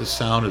 I like the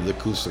sound of the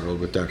acoustical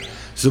guitar.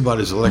 It's about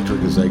as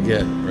electric as I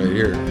get right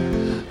here.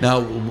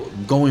 Now,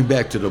 going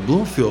back to the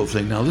Bloomfield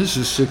thing, now this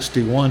is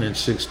 61 and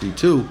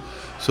 62,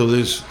 so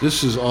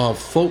this is all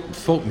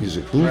folk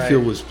music.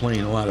 Bloomfield was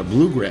playing a lot of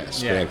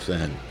bluegrass back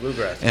then.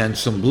 Bluegrass. And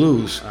some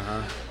blues.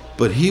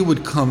 But he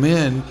would come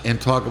in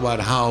and talk about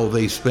how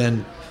they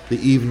spend the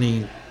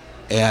evening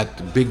at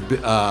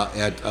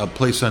at a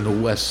place on the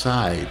west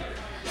side,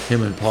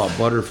 him and Paul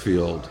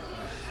Butterfield.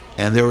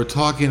 And they were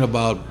talking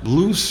about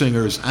blues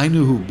singers. I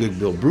knew who Big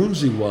Bill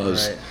Broonzy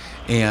was, Right.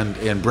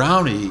 and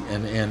Brownie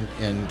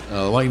and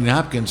Lightning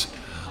Hopkins,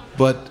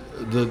 but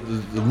the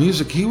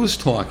music he was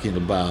talking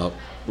about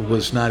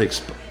was not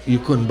you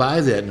couldn't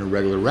buy that in a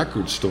regular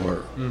record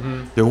store.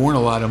 Mm-hmm. There weren't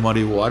a lot of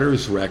Muddy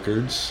Waters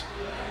records,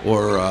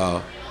 or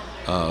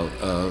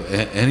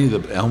any of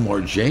the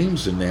Elmore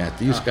James and that.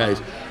 These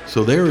guys,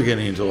 so they were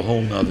getting into a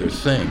whole nother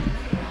thing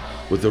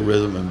with the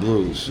rhythm and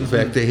blues. In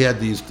fact, they had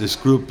this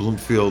group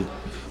Bloomfield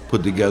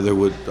put together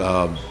with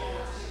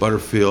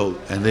Butterfield,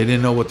 and they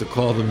didn't know what to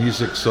call the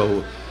music,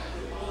 so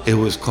it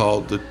was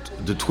called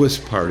the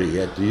Twist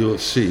Party at the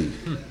UFC,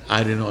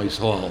 Idenoise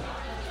Hall.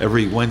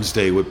 Every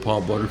Wednesday with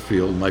Paul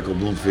Butterfield, Michael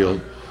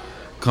Bloomfield,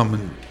 come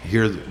and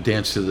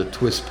dance to the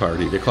Twist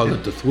Party. They called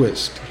it the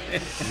Twist.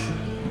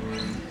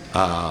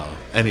 So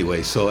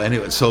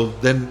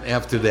then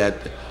after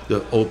that,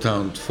 the Old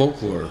Town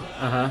Folklore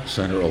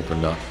Center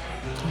opened up.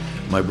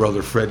 My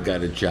brother Fred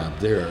got a job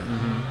there.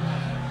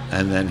 Mm-hmm.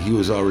 And then he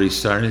was already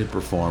starting to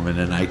perform, and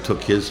then I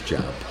took his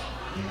job.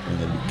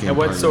 And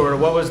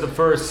what was the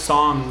first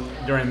song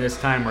during this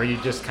time where you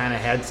just kind of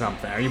had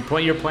something?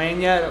 You're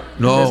playing yet?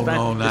 No,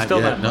 not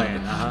still yet. Not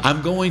playing. Uh-huh.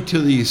 I'm going to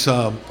these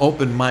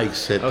open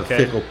mics at the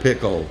Fickle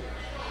Pickle.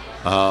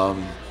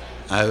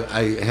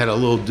 I had a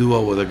little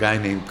duo with a guy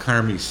named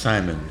Carmi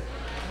Simon,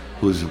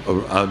 who's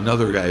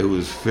another guy who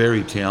was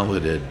very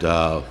talented.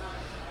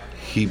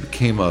 He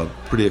became a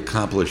pretty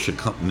accomplished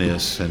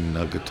accompanist and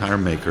a guitar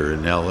maker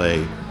in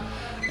L.A.,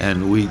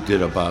 and we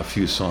did about a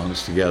few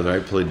songs together. I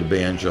played the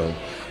banjo.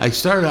 I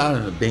started out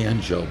in the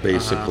banjo,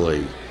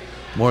 basically,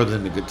 more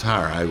than the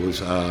guitar. I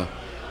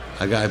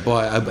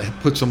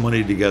put some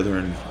money together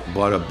and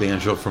bought a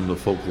banjo from the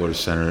Folklore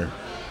Center,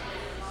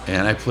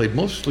 and I played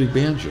mostly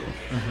banjo.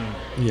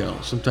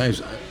 Mm-hmm.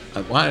 Sometimes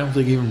I don't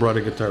think I even brought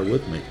a guitar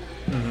with me.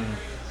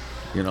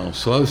 Mm-hmm.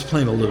 So I was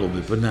playing a little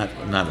bit, but not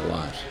a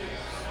lot.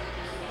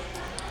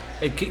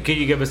 Can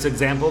you give us an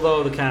example,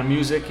 though, of the kind of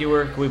music you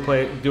were? Can we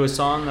do a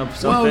song of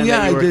something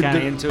that you were kind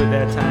of into at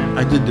that time?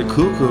 I did the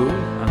cuckoo.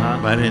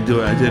 But I didn't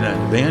do it. I did it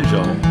on the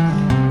banjo.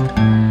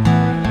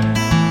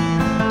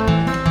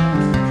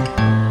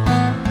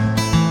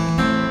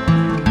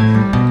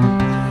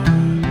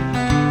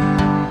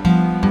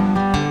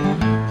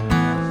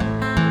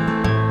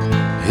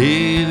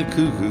 Hey, the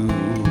cuckoo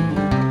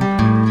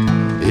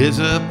is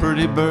a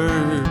pretty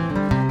bird.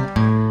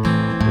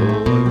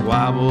 Oh, it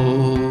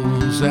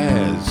wobbles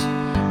as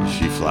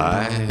she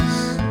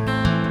flies,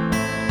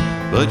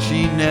 but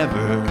she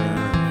never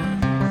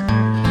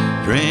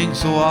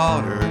drinks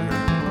water,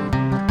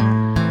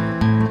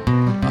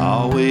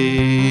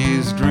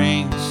 always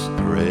drinks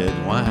red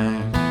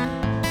wine.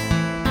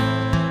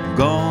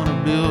 Gonna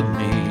build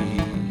me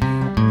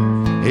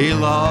a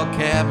log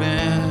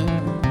cabin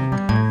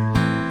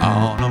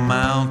on a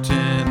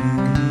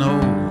mountain,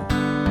 oh,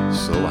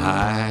 so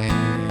high,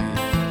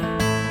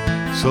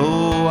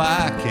 so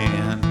I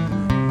can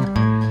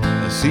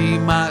see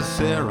my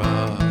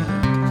Sarah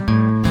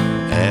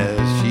as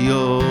she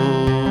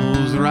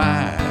goes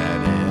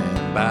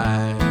riding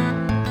by.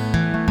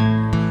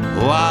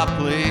 Oh, I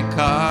play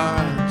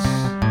cards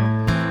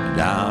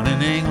down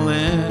in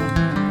England,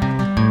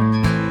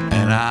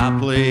 and I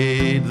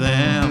played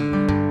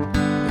them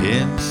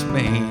in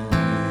Spain,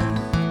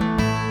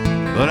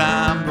 but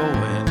I'm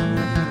going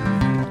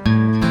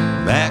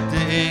back to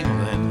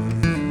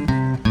England.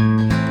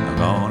 I'm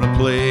gonna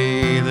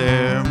play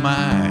there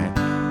my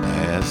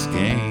last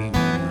game.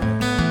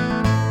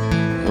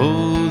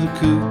 Oh, the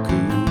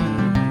cuckoo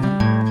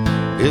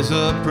is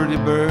a pretty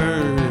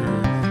bird.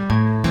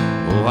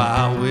 Oh,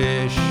 I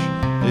wish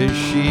that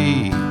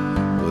she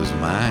was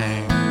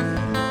mine.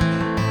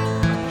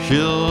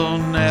 She'll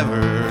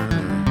never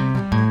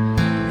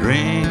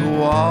drink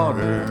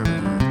water.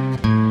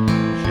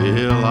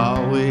 She'll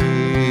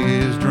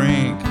always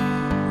drink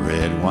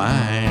red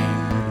wine.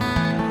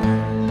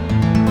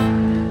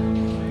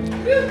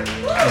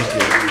 Thank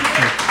you.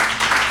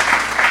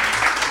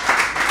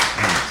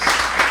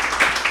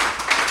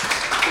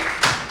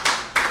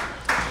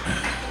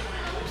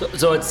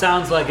 So it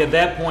sounds like at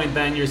that point,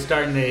 then you're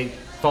starting to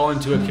fall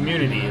into a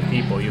community of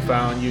people.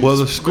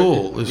 The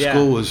school was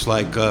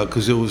like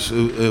because it was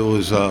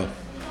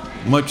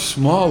much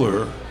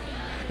smaller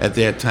at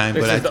that time.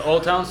 This is the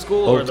Old Town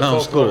School or the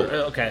Folklore?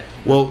 Okay.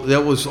 Well,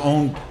 that was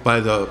owned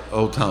by the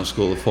Old Town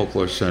School, the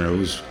Folklore Center. It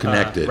was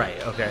connected. Right.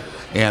 Okay.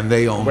 And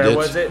they owned it. Where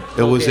was it?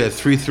 It was at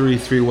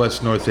 333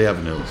 West North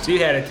Avenue. So you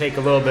had to take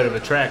a little bit of a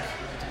trek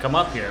to come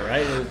up here,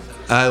 right?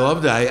 I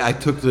loved it. I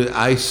took the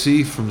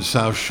IC from the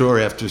South Shore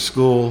after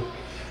school,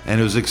 and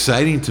it was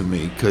exciting to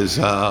me because,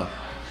 I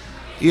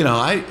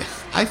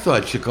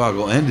thought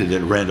Chicago ended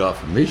at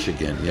Randolph,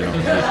 Michigan,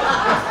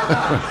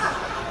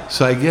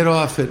 So I get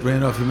off at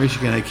Randolph,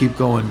 Michigan. I keep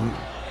going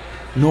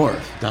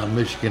north down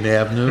Michigan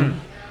Avenue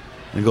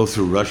and go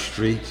through Rush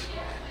Street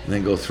and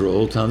then go through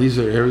Old Town. These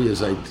are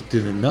areas I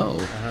didn't know.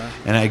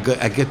 And I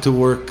get to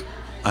work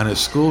on a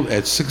school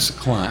at 6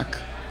 o'clock,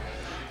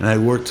 and I'd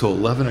work till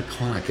 11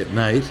 o'clock at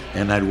night,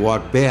 and I'd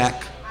walk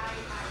back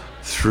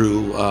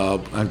through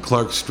on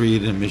Clark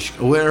Street in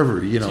Michigan,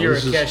 wherever, you know. So you're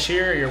a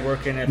cashier, or you're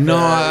working at No,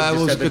 the, I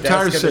just was at the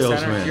guitar desk at the center?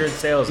 salesman. You're in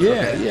sales. Yeah,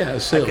 okay. yeah,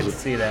 sales. I can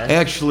see that.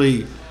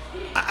 Actually,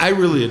 I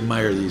really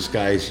admire these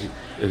guys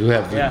who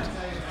have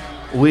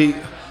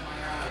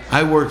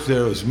I worked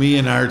there. It was me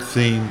and Art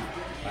Theme,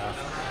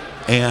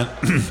 and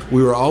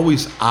we were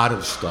always out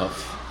of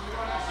stuff.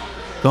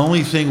 The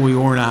only thing we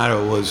weren't out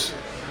of was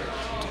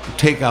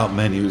takeout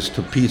menus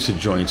to pizza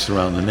joints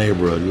around the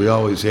neighborhood. We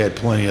always had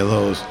plenty of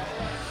those.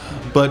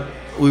 But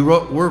we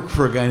worked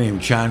for a guy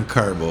named John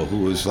Carbo, who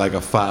was like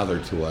a father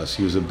to us.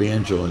 He was a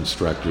banjo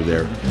instructor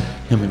there,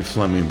 him and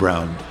Fleming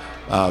Brown.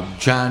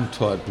 John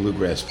taught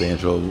bluegrass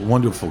banjo,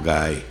 wonderful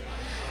guy.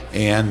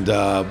 And,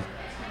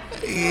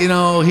 you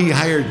know, he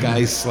hired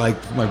guys like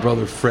my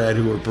brother Fred,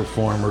 who were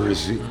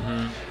performers.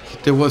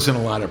 There wasn't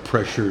a lot of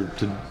pressure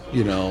to,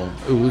 you know,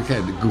 we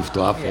kind of goofed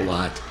off a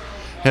lot.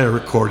 Had a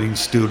recording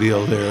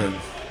studio there.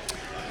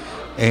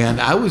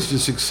 And I was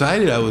just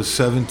excited. I was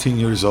 17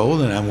 years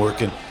old, and I'm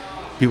working.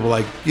 People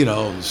like, you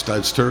know,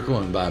 Studs Terkel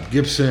and Bob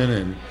Gibson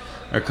and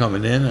are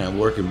coming in, and I'm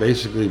working.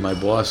 Basically, my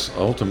boss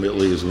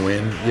ultimately is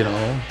Win, you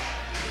know.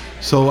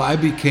 So I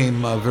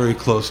became very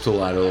close to a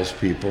lot of those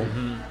people.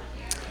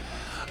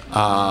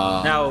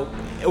 Now,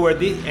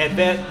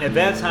 at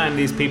that time,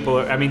 these people,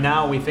 I mean,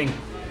 now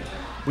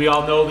we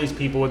all know these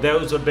people.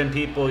 Those would have been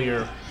people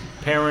your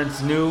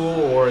parents knew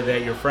or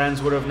that your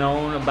friends would have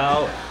known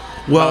about?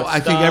 Well, I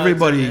think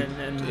everybody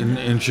and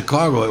in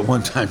Chicago at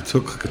one time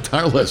took a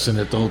guitar lesson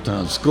at the Old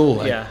Town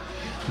School. Yeah.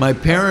 My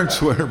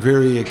parents were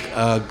very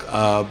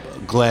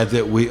glad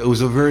that it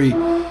was a very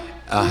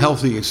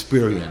healthy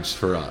experience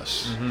for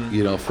us,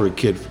 you know, for a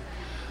kid.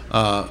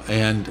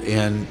 And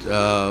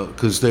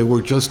because they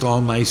were just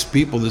all nice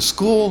people. The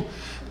school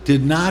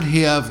did not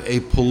have a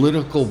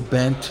political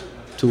bent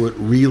to it,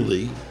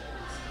 really.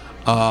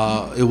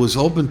 It was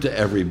open to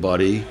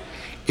everybody.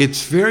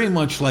 It's very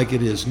much like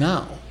it is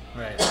now.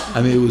 Right.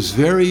 I mean, it was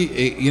very,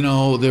 you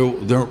know,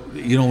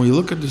 you know, when you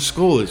look at the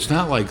school, it's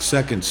not like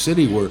Second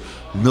City where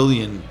a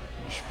million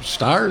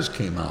stars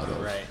came out of.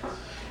 Right.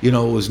 You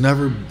know, it was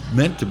never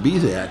meant to be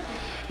that.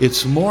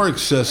 It's more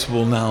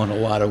accessible now in a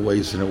lot of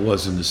ways than it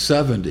was in the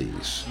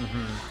 70s.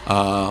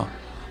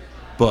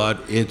 But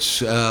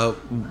it's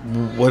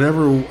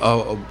whatever.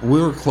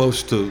 We were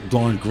close to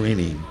Dawn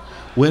Greening.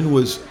 Wynn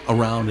was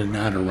around and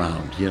not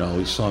around. You know,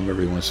 we saw him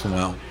every once in a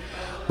while.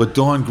 But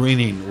Dawn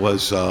Greening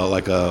was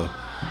like a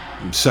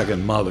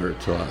second mother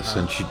to us,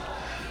 and she,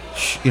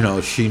 you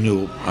know, she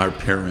knew our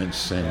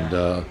parents,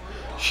 and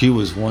she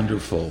was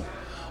wonderful.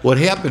 What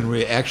happened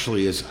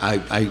actually is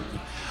I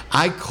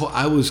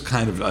was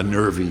kind of a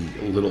nervy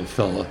little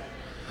fella,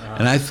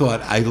 and I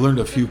thought I learned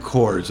a few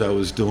chords. I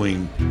was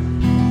doing,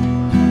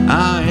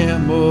 I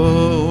am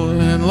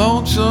a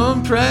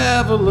lonesome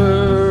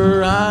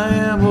traveler, I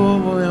am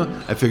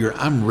a, I figure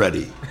I'm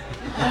ready.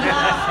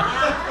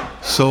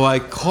 So I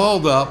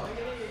called up,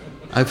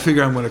 I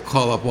figure I'm going to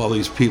call up all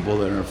these people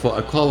that are,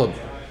 I call up,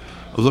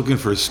 looking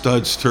for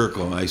Studs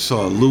Terkel. I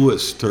saw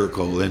Louis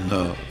Terkel in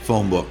the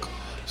phone book.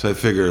 So I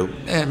figured,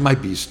 it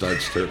might be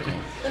Studs Terkel.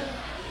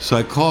 So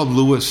I called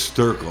Louis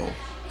Terkel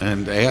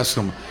and I asked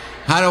him,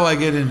 how do I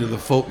get into the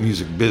folk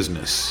music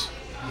business?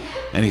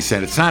 And he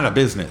said, it's not a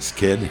business,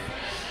 kid.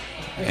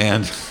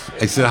 And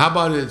I said, how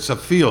about it's a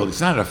field?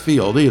 It's not a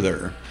field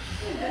either.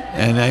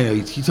 And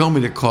he told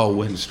me to call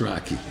Win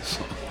Strachey.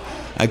 So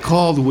I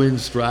called Win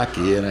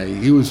Strachey,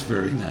 and he was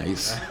very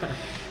nice.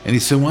 And he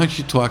said, why don't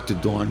you talk to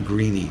Dawn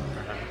Greening?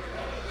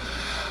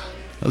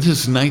 Well, this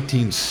is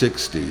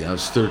 1960. I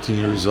was 13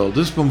 years old.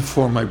 This was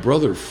before my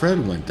brother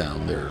Fred went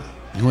down there.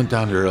 He went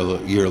down there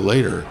a year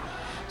later.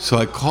 So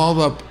I called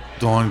up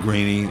Dawn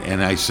Greening,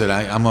 and I said,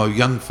 I'm a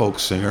young folk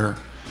singer,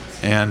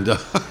 and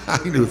I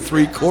knew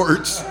 3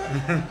 chords.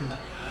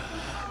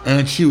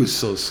 And she was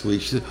so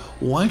sweet. She said,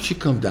 why don't you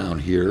come down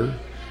here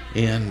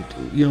and,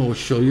 you know,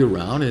 show you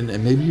around, and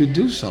maybe you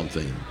do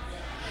something.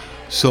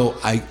 So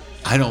I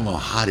don't know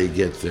how to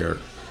get there.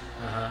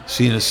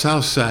 See, in the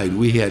South Side,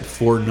 we had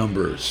 4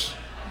 numbers,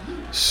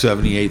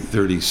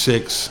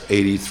 7836,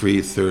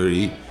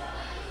 8330.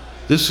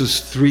 This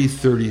is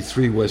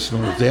 333 West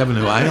North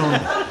Avenue.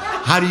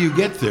 How do you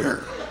get there?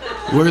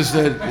 Where's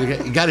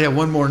that? You got to have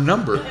one more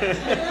number.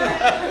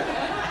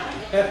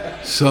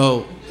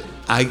 So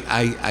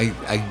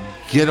I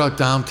get out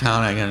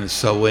downtown, I get in the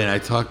subway, and I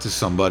talk to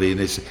somebody, and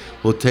they say,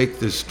 we'll take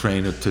this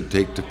train to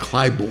take to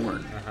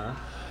Clybourne.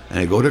 And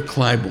I go to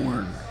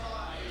Clybourne,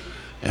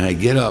 and I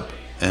get up,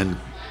 and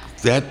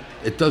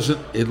it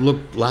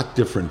looked a lot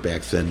different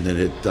back then than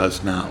it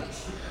does now.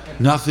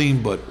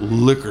 Nothing but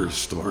liquor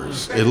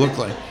stores. It looked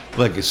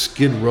like a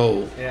Skid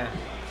Row. Yeah.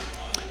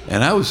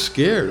 And I was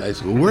scared. I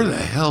said, well, where the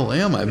hell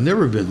am I? I've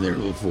never been there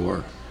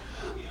before.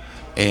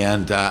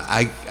 And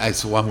I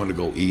said, well, I'm going to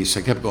go east.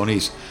 I kept going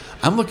east.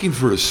 I'm looking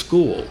for a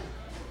school.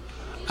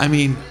 I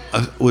mean,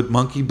 with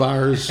monkey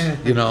bars, and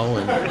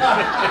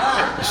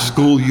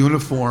school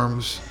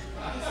uniforms.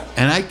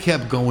 And I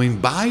kept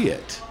going by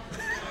it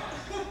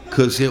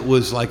because it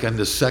was like on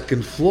the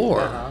second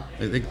floor.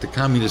 I think the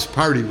Communist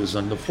Party was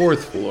on the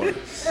fourth floor.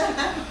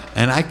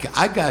 And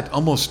I got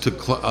almost to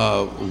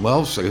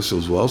Wells, I guess it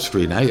was Wells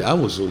Street, and I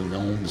was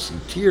almost in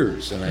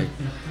tears. And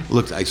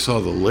I saw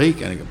the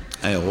lake, and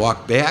I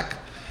walked back,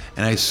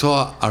 and I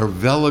saw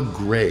Arvella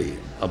Gray,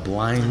 a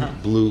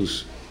blind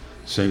blues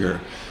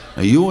singer.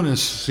 Now, you wouldn't have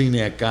seen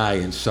that guy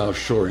in South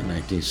Shore in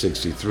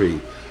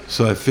 1963,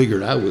 so I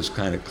figured I was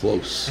kind of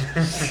close.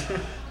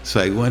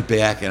 So I went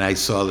back, and I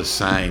saw the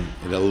sign,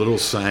 the little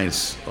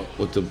signs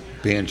with the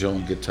banjo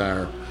and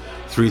guitar,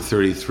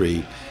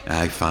 333, and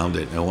I found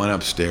it, and I went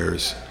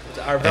upstairs.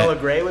 Arvella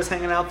Gray was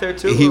hanging out there,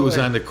 too? He was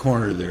on the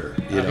corner there.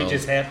 He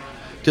just had...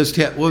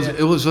 It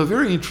was a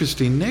very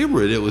interesting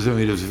neighborhood. It was a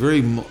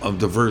very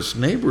diverse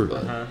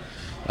neighborhood.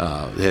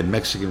 They had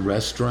Mexican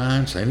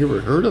restaurants. I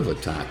never heard of a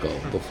taco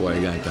before I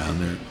got down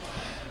there.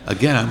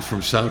 Again, I'm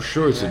from South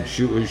Shore. It's a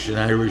Jewish and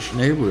Irish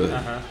neighborhood.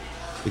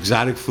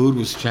 Exotic food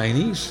was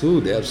Chinese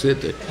food. That's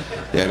it.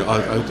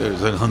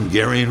 There's a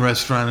Hungarian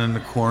restaurant in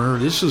the corner.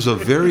 This was a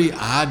very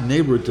odd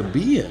neighborhood to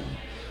be in.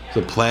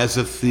 The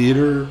Plaza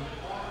Theater,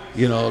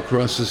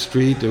 across the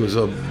street. There was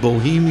a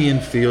bohemian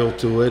feel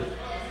to it.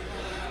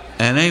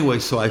 And anyway,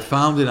 so I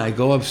found it. I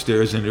go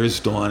upstairs, and there's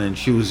Dawn, and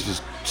she was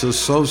just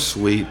so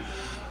sweet.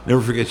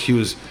 Never forget, she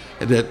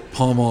had that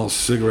Pall Mall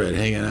cigarette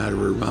hanging out of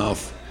her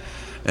mouth,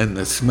 and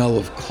the smell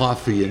of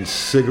coffee and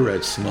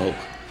cigarette smoke,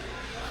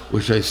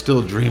 which I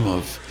still dream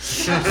of.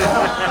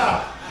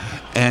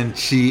 And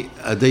she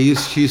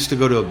used to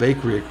go to a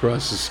bakery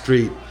across the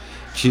street.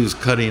 She was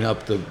cutting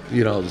up the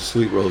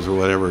sweet rolls or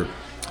whatever.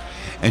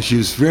 And she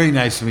was very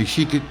nice to me.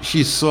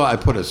 She saw I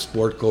put a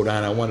sport coat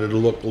on. I wanted to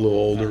look a little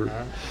older.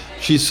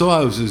 She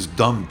saw I was this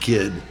dumb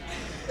kid,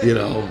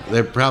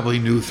 that probably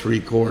knew 3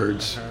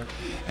 chords.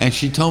 And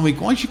she told me,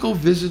 why don't you go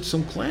visit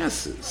some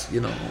classes,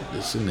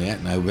 this and that.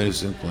 And I visited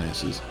some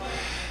classes.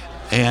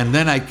 And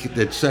then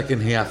that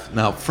second half.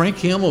 Now, Frank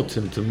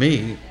Hamilton, to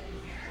me,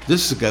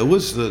 this guy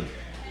was the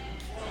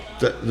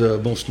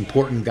most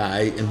important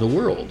guy in the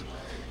world.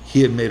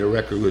 He had made a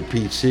record with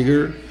Pete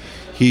Seeger.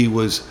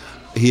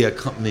 He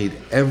accompanied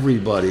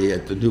everybody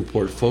at the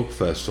Newport Folk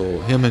Festival.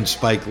 Him and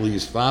Spike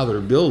Lee's father,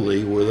 Bill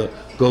Lee, were the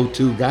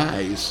go-to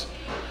guys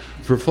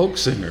for folk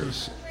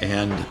singers.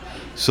 And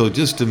so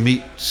just to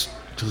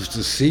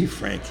see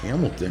Frank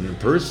Hamilton in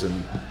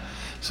person.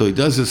 So he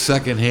does his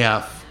second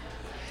half,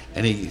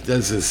 and he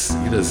does this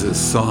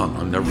song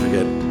I'll never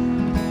forget.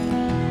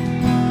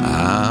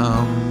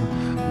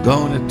 I'm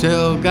gonna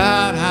tell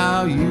God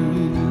how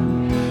you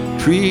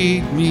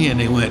treat me. And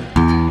he went,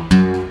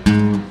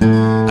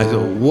 I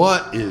said,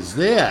 what is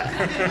that?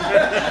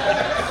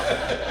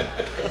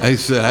 I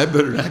said, I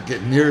better not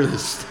get near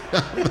this.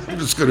 I'm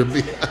just going to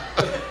be...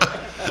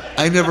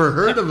 I never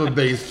heard of a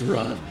bass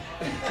run.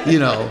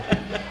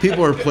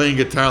 People are playing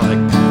guitar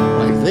like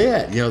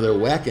that. They're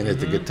whacking at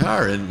the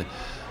guitar. And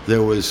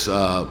there was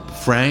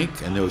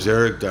Frank, and there was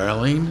Eric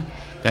Darling,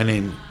 a guy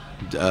named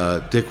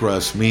Dick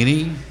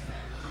Rossmini.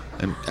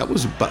 And that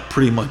was about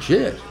pretty much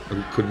it.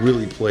 Who could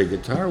really play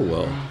guitar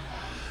well.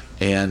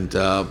 And...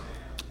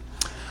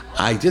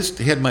 I just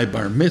had my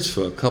bar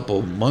mitzvah a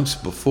couple months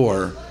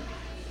before,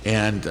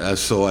 and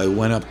so I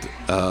went up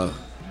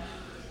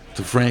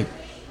to Frank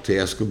to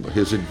ask him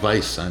his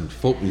advice on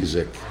folk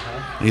music.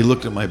 And he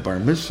looked at my bar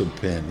mitzvah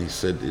pen. He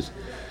said,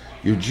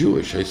 you're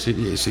Jewish? I said,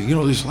 yeah. He said,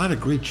 there's a lot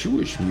of great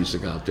Jewish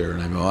music out there.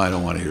 And I go, I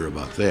don't want to hear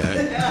about that.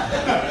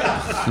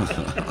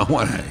 I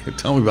want to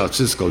tell me about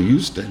Cisco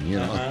Houston,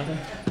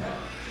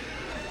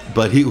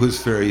 But he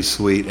was very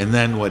sweet. And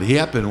then what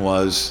happened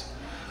was,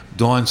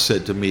 Dawn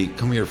said to me,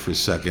 come here for a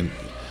second.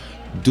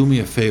 Do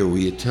me a favor. Will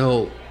you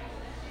tell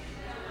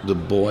the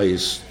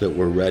boys that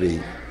we're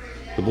ready?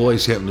 The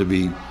boys happen to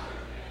be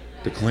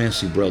the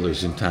Clancy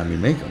brothers and Tommy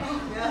Makem.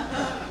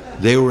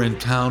 They were in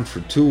town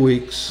for 2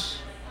 weeks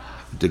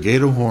to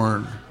Gator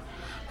Horn.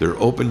 Their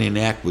opening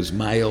act was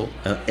Maya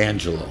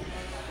Angelou.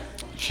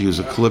 She was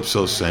a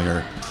calypso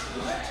singer.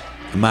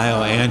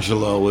 Maya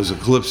Angelou was a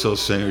calypso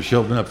singer. She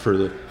opened up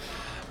for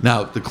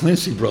Now, the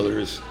Clancy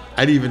brothers...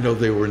 I didn't even know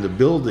they were in the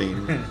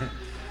building,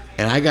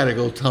 and I got to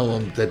go tell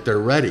them that they're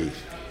ready,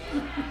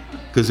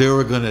 because they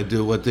were going to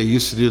do what they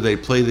used to do. They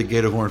play the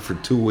Gator Horn for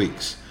 2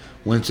 weeks,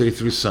 Wednesday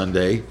through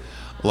Sunday.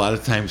 A lot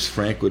of times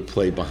Frank would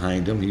play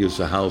behind them. He was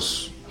a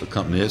house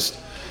accompanist,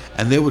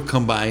 and they would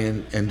come by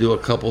and do a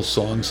couple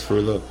songs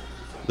for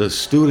the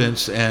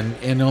students and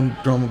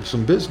drum up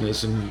some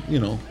business, and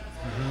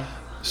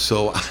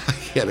So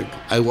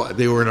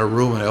they were in a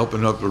room, and I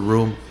opened up a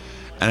room.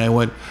 And I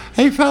went,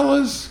 hey,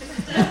 fellas,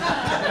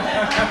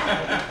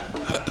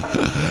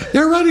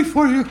 they're ready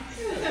for you.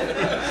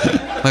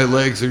 My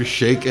legs are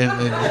shaking.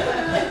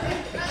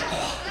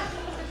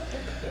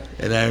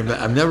 And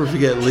I'll never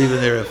forget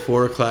leaving there at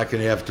 4 o'clock in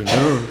the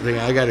afternoon, thinking,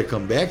 I got to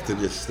come back to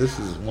this. This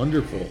is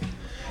wonderful.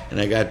 And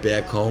I got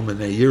back home,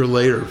 and a year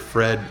later,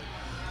 Fred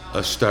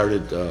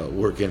started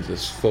working at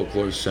this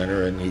folklore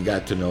center, and he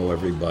got to know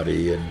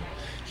everybody. And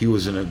he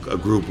was in a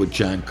group with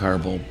John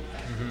Carmel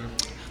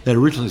that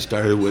originally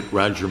started with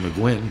Roger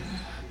McGuinn,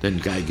 then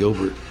Guy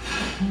Gilbert.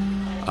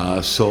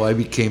 So I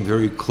became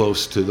very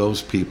close to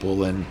those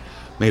people and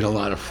made a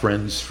lot of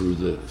friends through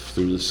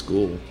the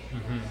school.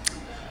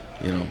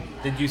 You know.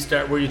 Did you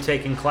start? Were you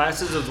taking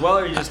classes as well,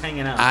 or were you just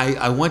hanging out?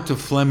 I went to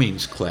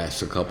Fleming's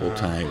class a couple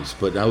times,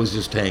 but I was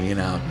just hanging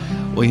out.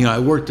 Well, you know, I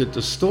worked at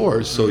the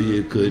store, so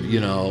you could, you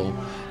know.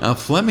 Now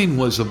Fleming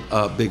was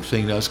a big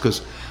thing to us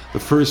because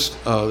the first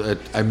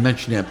I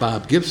mentioned that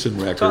Bob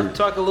Gibson record.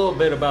 Talk a little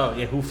bit about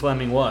who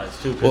Fleming was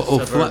too.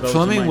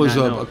 Fleming was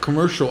a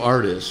commercial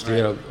artist. Right. He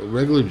had a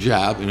regular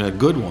job and a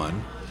good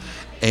one,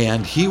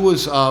 and he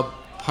was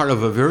part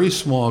of a very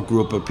small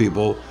group of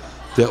people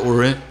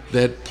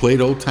that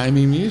played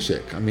old-timey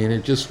music. I mean,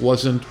 it just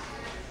wasn't.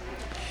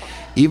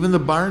 Even the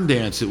barn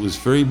dance, it was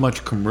very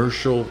much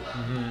commercial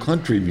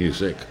country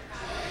music.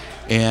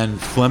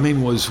 And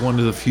Fleming was one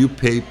of the few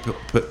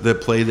that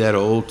played that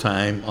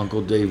old-time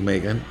Uncle Dave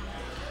Macon,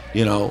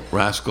 you know,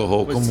 Roscoe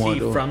Holcomb. Was he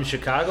from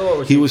Chicago? Or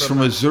was he was from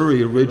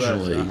Missouri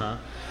originally,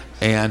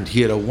 and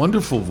he had a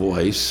wonderful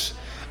voice.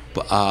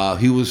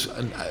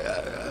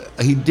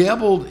 He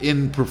dabbled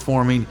in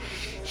performing.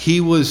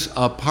 He was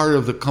a part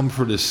of the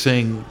Comfort to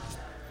Sing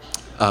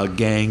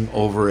gang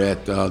over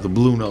at the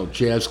Blue Note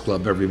Jazz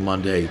Club every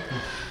Monday.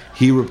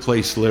 He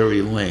replaced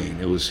Larry Lane.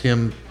 It was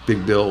him,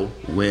 Big Bill,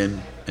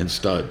 Wynn, and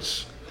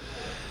Studs.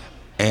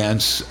 And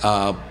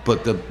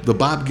but the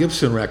Bob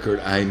Gibson record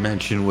I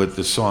mentioned with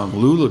the song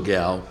Lula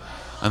Gal,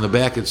 on the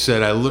back it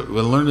said, I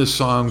learned this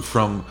song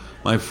from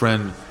my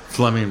friend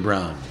Fleming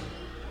Brown,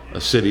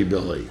 a city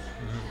Billy.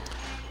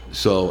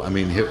 So, I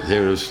mean,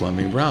 there's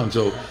Fleming Brown.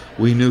 So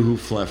we knew who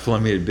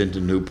Fleming had been to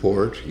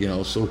Newport, you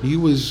know, so he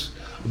was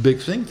a big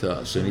thing to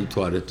us, and he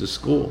taught at the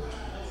school.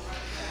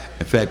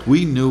 In fact,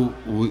 we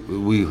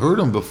heard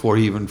him before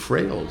he even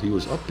frailed. He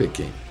was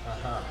up-picking.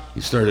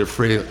 He started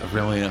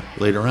frailing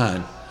later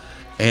on.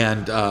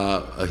 And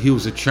he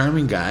was a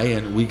charming guy,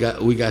 and we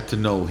got to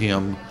know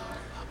him.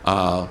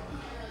 So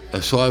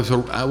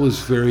I was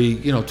very,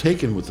 you know,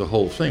 taken with the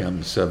whole thing.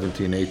 I'm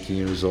 17, 18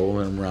 years old,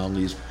 and I'm around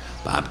these.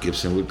 Bob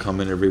Gibson would come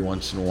in every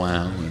once in a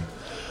while. And,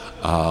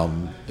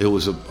 it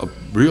was a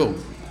real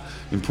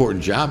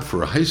important job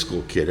for a high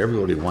school kid.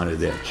 Everybody wanted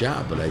that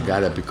job, but I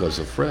got it because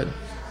of Fred.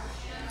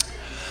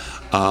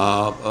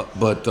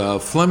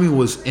 But Fleming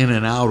was in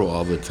and out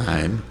all the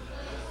time.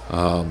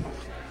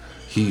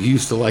 He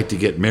used to like to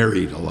get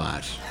married a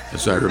lot,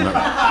 as I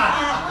remember.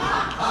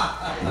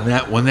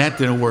 When that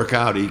didn't work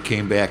out, he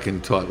came back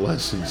and taught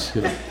lessons.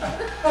 You know.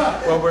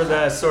 What were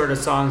the sort of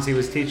songs he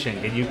was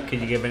teaching? Can you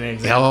give an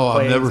example?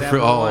 I'll never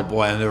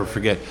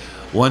forget.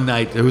 One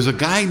night there was a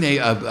guy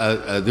named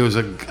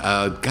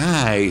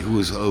guy who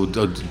was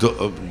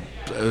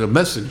a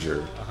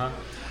messenger,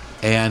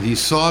 and he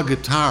saw a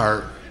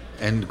guitar,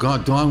 and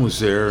Dawn was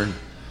there, and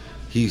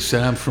he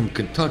said, "I'm from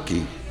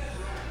Kentucky,"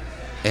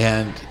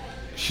 and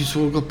she said,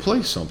 "Well, go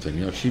play something."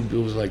 You know, it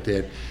was like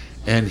that,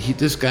 and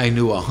this guy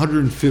knew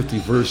 150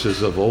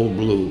 verses of Old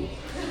Blue.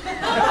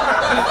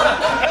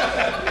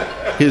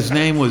 His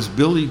name was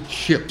Billy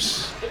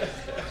Chipman,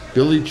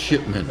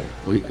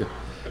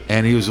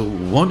 and he was a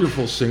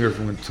wonderful singer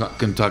from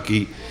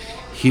Kentucky.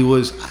 He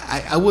was,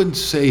 I wouldn't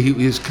say he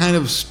was kind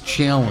of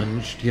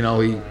challenged, you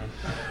know, he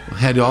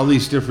had all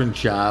these different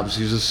jobs.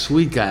 He was a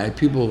sweet guy.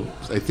 People,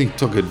 I think,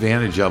 took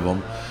advantage of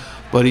him,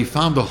 but he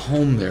found a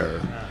home there.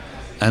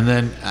 And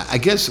then, I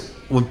guess,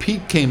 when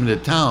Pete came into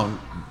town,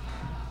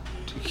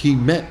 he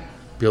met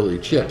Billy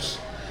Chips,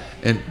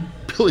 and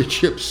Billy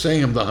Chips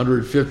sang him the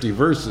 150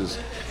 verses.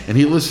 And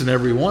he listened to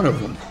every one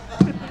of them.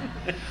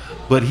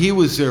 But he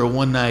was there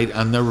one night,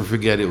 I'll never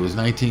forget, it was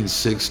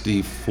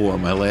 1964,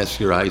 my last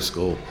year of high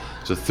school. It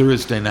was a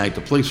Thursday night.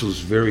 The place was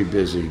very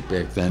busy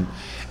back then.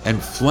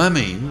 And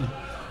Fleming,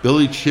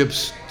 Billy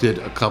Chips did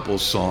a couple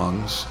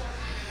songs,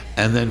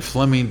 and then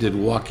Fleming did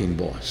Walking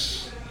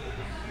Boss.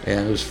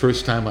 And it was the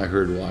first time I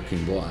heard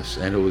Walking Boss,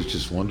 and it was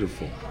just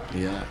wonderful.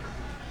 Yeah.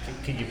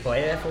 Could you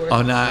play that for us?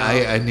 Oh, no,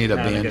 I need a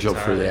banjo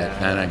for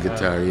that. Not a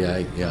guitar,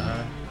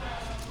 yeah.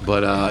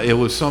 But it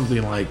was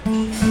something like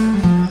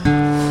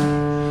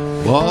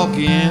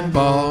walking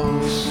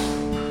boss,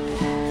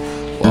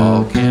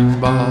 walking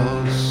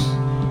boss,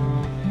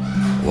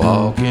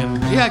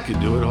 walking. Yeah, I could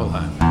do it. Hold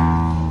on.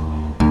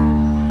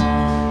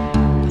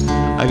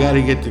 I got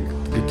to get the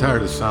guitar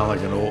to sound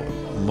like an old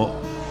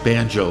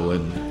banjo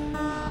and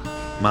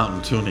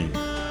mountain tuning.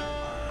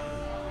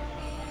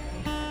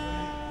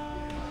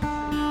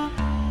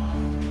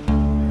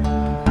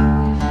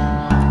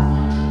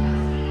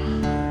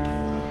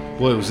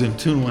 Boy, it was in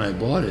tune when I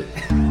bought it.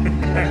 What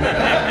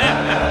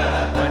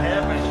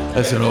happened?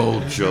 That's an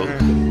old joke.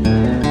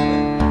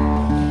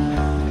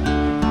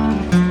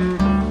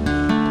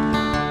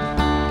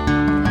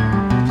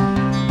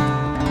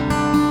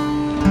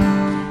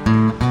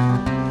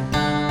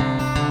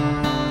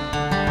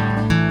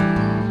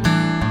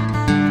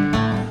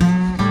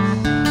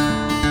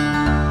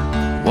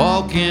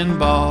 Walking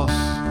boss,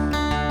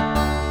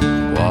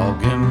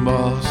 walking boss.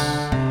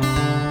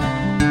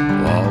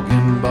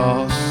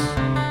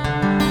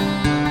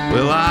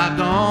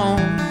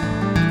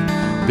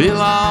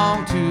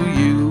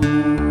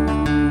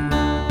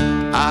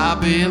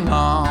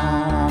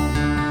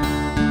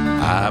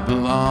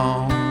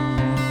 belong.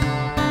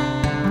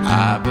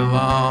 I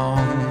belong.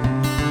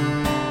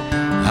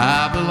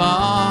 I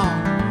belong.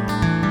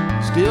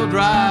 Still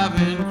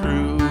driving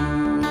crew.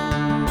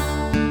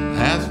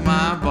 As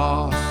my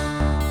boss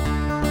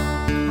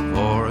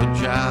for a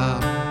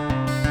job.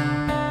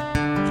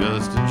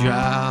 Just a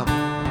job.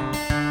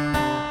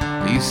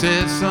 He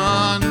said,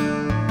 son,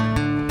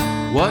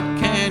 what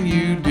can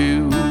you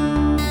do?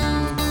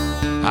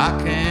 I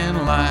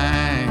can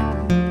line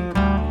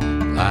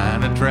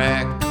a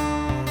track,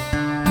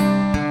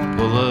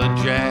 pull a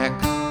jack.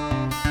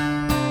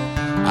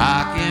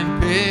 I can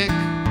pick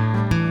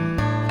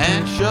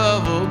and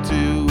shovel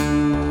too.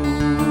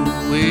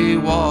 We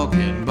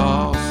walking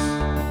boss,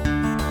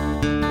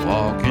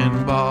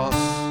 walking boss,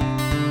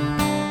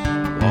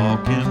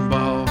 walking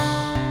boss.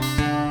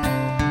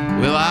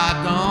 Well, I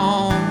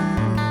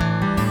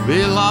don't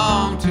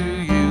belong to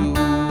you.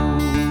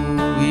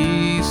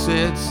 He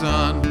said,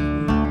 son.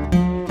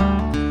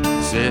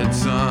 Said,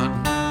 son.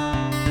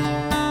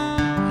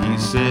 He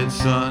said,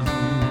 son.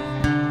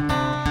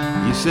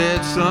 He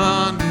said,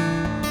 son,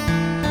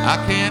 I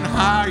can't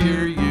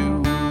hire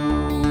you.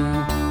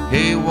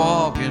 Hey,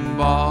 walking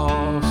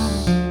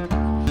boss,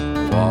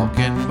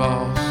 walking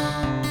boss,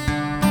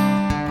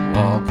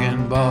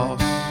 walking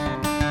boss.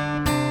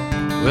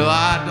 Well,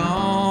 I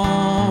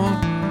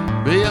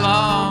don't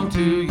belong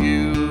to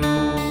you.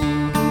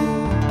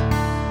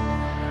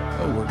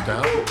 That worked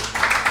out.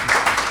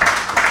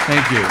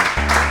 Thank you.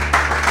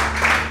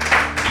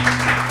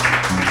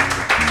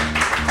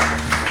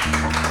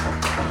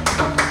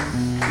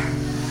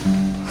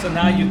 So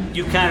now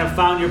you kind of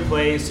found your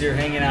place. You're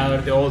hanging out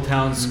at the Old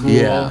Town School.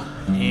 Yeah.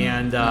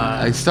 And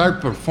I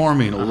started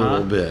performing a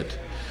little bit.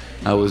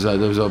 There was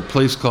a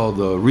place called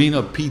the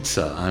Arena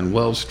Pizza on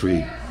Wells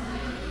Street,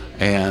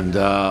 and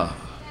I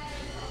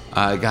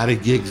got a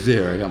gig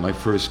there. I got my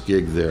first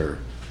gig there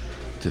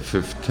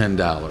for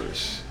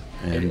 $10.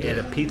 And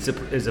a pizza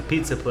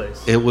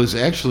place. It was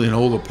actually an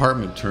old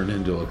apartment turned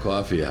into a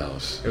coffee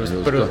house.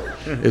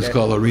 It's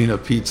called Arena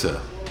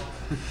Pizza.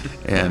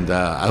 And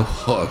I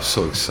was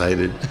so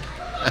excited.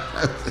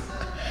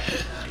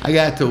 I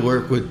got to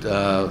work with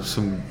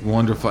some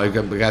wonderful. I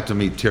got to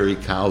meet Terry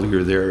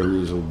Collier there,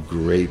 who was a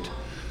great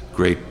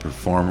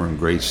performer and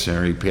great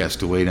singer. He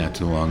passed away not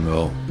too long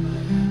ago.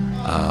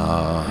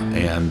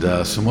 And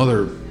some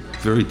other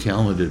very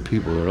talented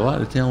people. There were a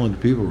lot of talented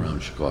people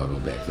around Chicago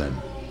back then.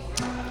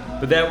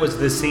 But that was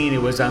the scene.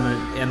 It was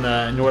in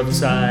the north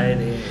side.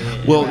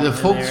 Well, the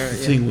folk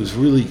thing was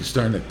really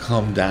starting to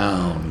come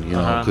down, you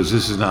know, because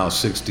this is now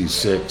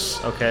 '66.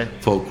 Okay.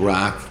 Folk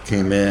rock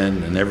came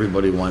in, and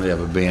everybody wanted to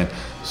have a band.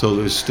 So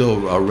there's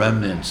still a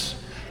remnants.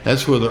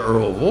 That's where the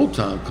Earl of Old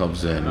Town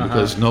comes in,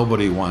 because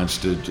nobody wants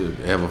to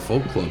have a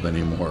folk club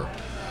anymore.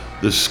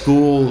 The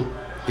school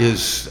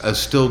is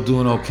still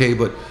doing okay,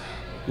 but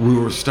we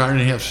were starting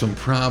to have some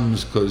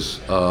problems because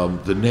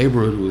the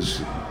neighborhood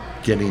was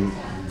getting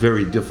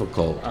very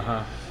difficult.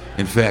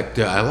 In fact,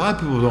 a lot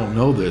of people don't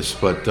know this,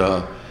 but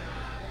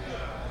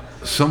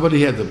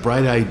somebody had the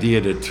bright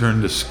idea to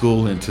turn the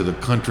school into the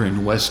Country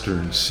and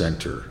Western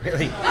Center.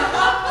 Really?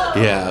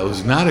 Yeah, it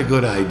was not a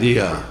good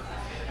idea.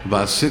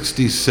 About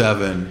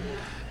 '67,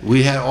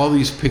 we had all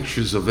these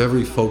pictures of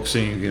every folk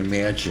singer you can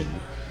imagine.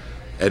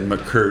 Ed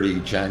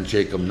McCurdy, John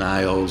Jacob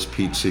Niles,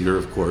 Pete Seeger,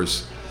 of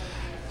course.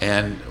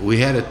 And we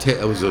had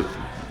it was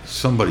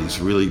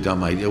somebody's really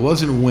dumb idea. It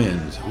wasn't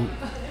Wind.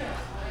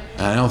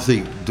 I don't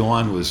think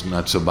Dawn was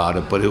nuts about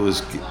it, but it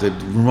was, the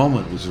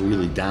moment was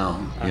really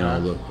down. You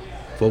know, the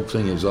folk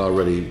thing is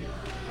already.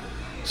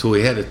 So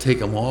we had to take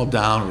them all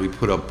down, and we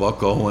put up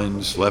Buck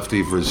Owens,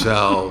 Lefty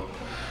Frizzell,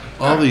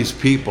 all these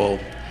people,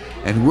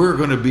 and we're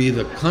going to be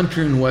the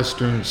Country and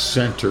Western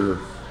Center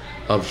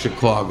of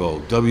Chicago.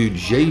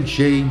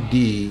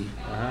 WJJD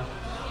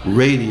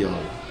radio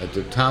at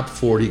the top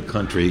 40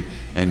 country,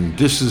 and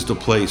this is the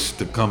place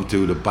to come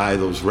to buy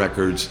those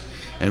records.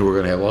 And we're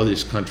going to have all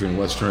these country and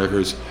western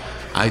records.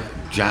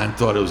 John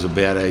thought it was a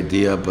bad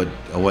idea, but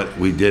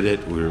we did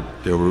it.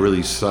 They were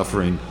really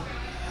suffering,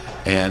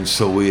 and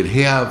so we'd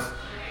have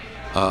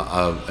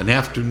an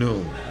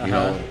afternoon, you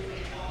know,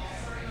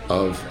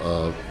 of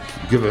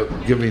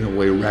giving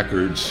away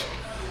records,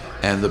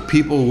 and the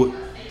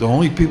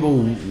only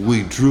people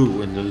we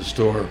drew into the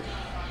store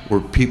were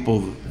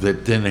people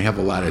that didn't have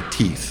a lot of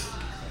teeth.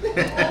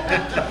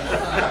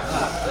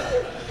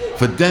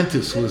 If a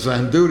dentist was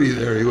on duty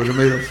there, he would have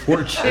made a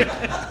fortune.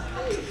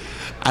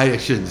 I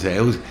shouldn't say.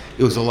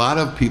 It was a lot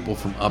of people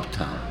from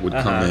uptown would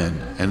come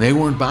in, and they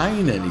weren't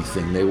buying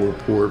anything. They were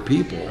poor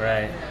people.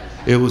 Right.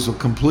 It was a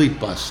complete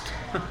bust.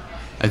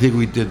 I think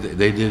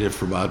they did it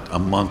for about a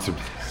month.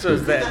 So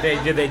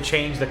did they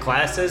change the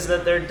classes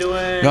that they're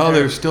doing? No,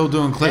 they're still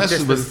doing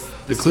classes, but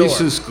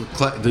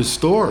the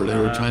store. They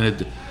were trying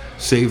to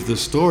save the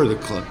store, the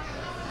club.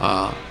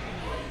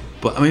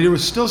 But I mean, there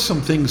was still some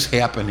things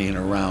happening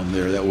around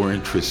there that were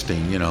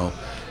interesting. You know,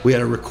 we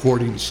had a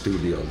recording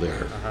studio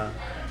there,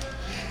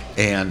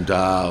 and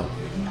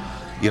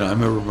you know, I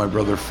remember my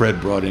brother Fred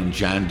brought in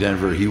John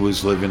Denver. He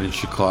was living in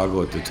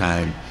Chicago at the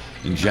time,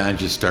 and John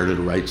just started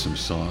to write some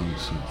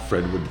songs, and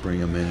Fred would bring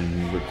them in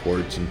and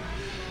record some.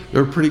 They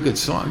were pretty good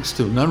songs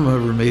too. None of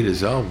them ever made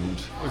his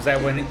albums. Was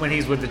that when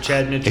he's with the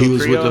Chad Mitchell Trio? He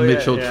was with the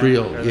Mitchell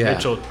Trio, yeah.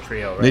 Mitchell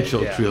Trio, right?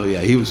 Mitchell Trio, yeah.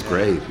 He was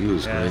great. He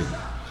was great.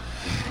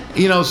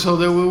 You know, so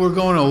we were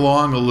going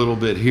along a little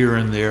bit here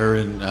and there,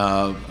 and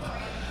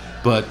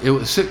but it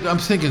was. I'm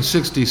thinking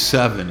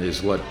 '67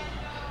 is what.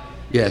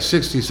 Yeah,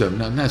 '67.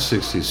 No, not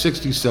 '60.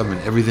 '67.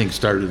 Everything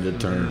started to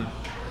turn.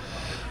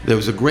 There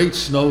was a great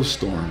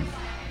snowstorm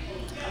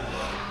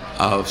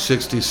of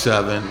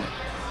 '67,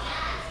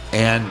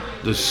 and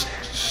the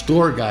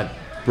store got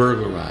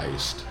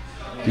burglarized.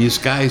 These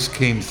guys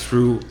came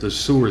through the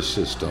sewer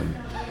system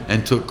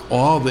and took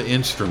all the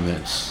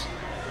instruments.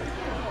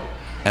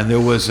 And there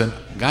was a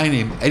guy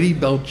named Eddie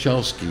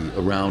Belchelski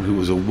around who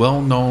was a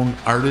well-known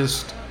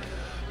artist,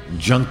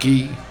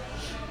 junkie.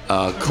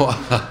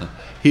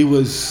 He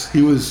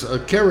was a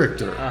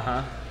character.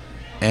 Uh-huh.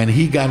 And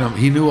he got him.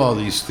 He knew all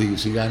these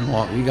thieves. He got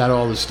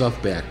all the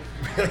stuff back.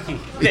 Really?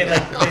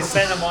 They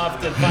sent him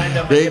off to find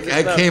him.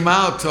 I came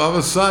out. All of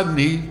a sudden,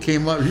 he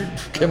came up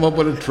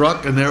with a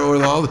truck, and there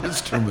were all the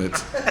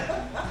instruments.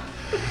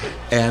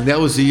 And that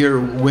was the year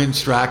Win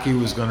Strachey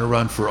was going to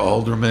run for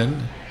alderman,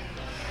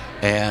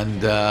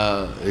 and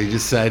he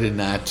decided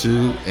not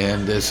to.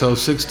 And so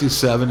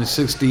 '67 and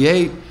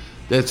 '68,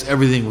 that's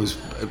everything was.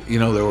 You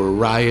know, there were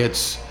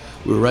riots.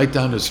 We were right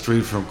down the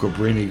street from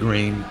Cabrini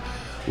Green.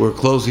 We were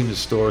closing the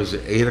stores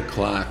at 8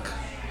 o'clock.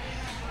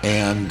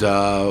 And,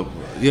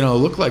 you know, it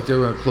looked like they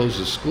were going to close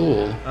the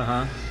school.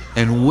 Uh-huh.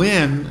 And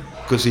Wynn,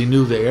 because he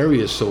knew the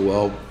area so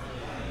well,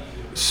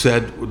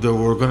 said that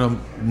we're going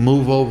to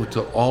move over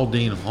to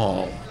Aldine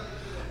Hall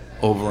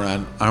over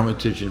on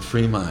Armitage and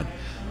Fremont.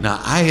 Now,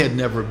 I had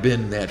never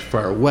been that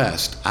far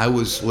west. I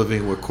was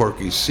living with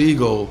Corky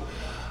Siegel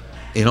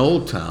in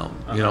Old Town.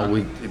 Uh-huh. You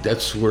know,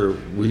 that's where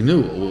we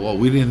knew. Well,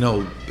 we didn't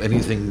know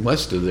anything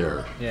west of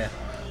there. Yeah.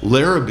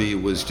 Larrabee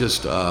was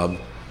just...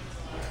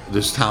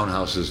 There's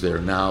townhouses there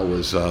now.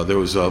 There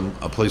was a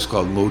place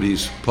called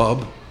Moody's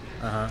Pub,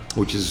 uh-huh.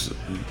 which is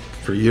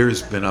for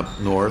years been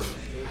up north.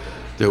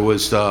 There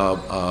was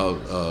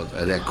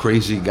that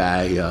crazy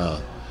guy.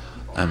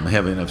 I'm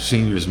having a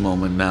senior's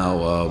moment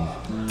now.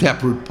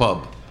 Taproot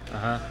Pub,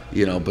 uh-huh.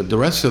 you know. But the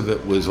rest of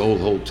it was old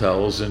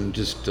hotels and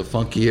just a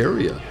funky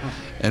area. Huh.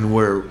 And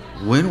where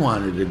Wynn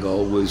wanted to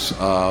go was,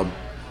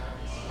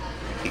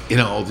 you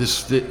know,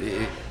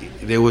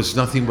 there was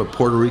nothing but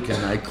Puerto Rican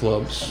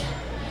nightclubs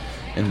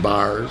and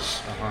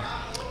bars,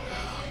 uh-huh.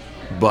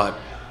 but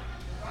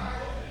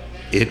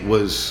it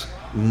was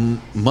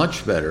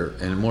much better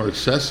and more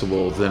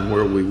accessible than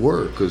where we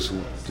were because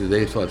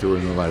they thought they were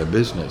going to go out of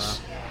business.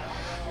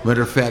 Uh-huh.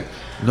 Matter of fact,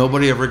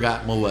 nobody ever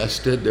got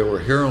molested. There were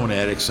heroin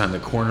addicts on the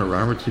corner of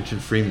Armitage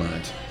and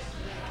Fremont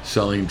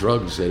selling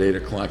drugs at 8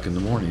 o'clock in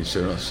the morning,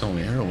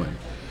 selling heroin.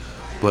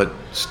 But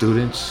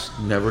students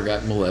never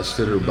got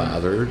molested or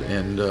bothered,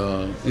 and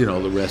you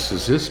know, the rest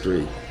is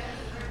history.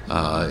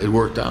 It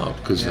worked out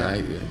because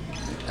I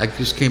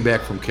just came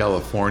back from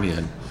California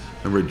and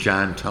remember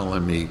John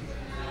telling me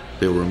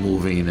they were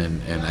moving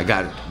and I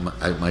got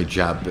my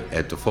job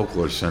at the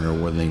Folklore Center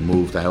when they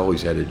moved. I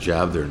always had a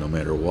job there no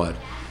matter what.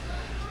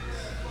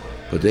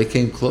 But they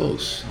came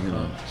close, you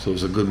know, so it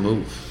was a good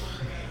move.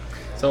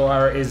 So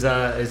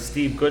is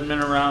Steve Goodman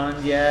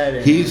around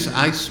yet?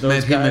 I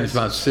met him in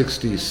about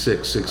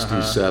 66,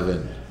 67.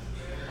 Uh-huh.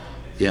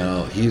 You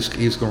know,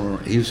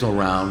 he's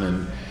around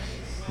and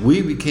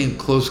we became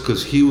close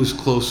because he was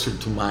closer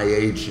to my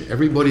age.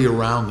 Everybody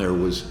around there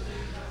was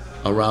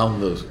around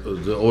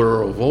the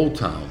order of Old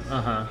Town.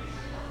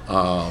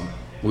 Uh-huh.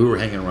 We were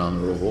hanging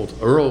around the Old Town.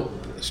 Earl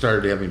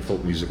started having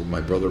folk music with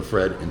my brother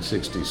Fred in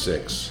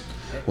 '66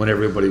 when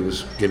everybody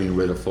was getting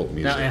rid of folk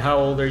music. Now, and how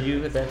old are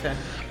you at that time?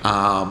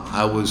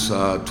 I was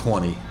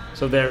 20.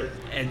 So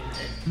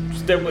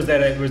was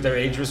there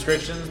age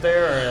restrictions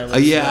there? Or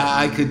yeah,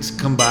 I could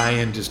come by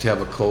and just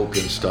have a Coke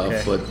and stuff.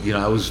 Okay. But you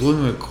know, I was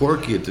living with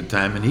Corky at the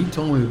time, and he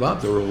told me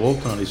about the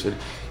Old Town. He said,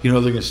 you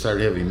know, they're going to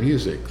start having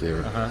music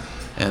there. Uh-huh.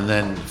 And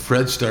then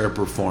Fred started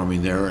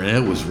performing there, and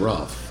it was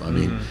rough. I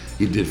mean,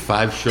 he did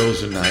 5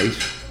 shows a night.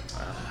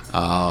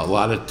 Wow. A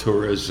lot of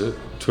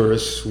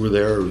tourists were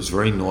there. It was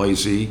very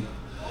noisy,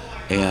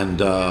 and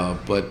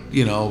but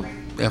you know,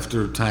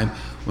 after a time.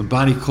 When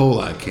Bonnie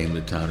Koloc came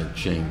to town, it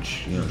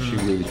changed. You know, she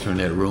really turned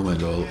that room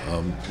into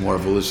more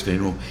of a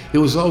listening room. It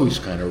was always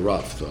kind of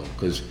rough, though,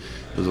 because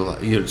there was a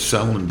lot, you know,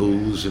 selling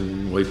booze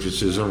and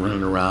waitresses are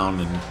running around,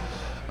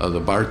 and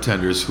the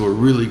bartenders, who were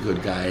really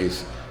good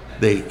guys,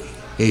 they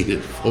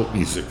hated folk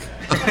music.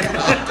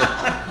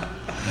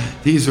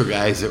 These were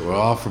guys that were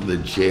all from the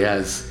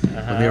jazz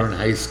when they were in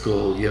high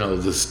school. You know,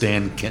 the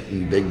Stan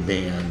Kenton big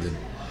band,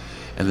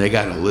 and they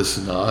got to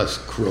listen to us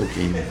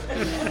croaking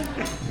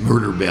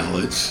murder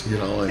ballads, you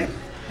know.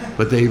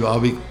 But they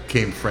all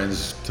became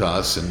friends to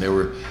us, and they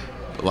were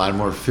a lot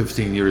more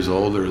 15 years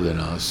older than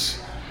us.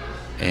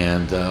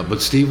 And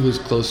but Steve was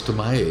close to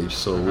my age,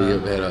 so we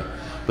have had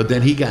But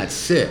then he got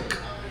sick,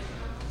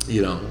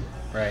 you know.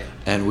 Right.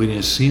 And we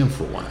didn't see him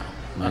for a while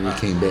when he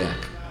came back.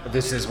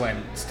 This is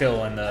when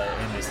still in the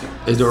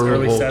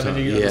early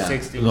 70s, yeah. the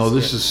 60s. No,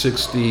 this is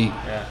 60.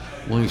 Yeah.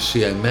 Let me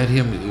see. I met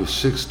him. It was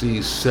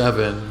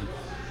 67.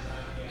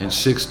 In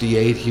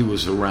 68, he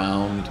was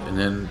around, and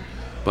then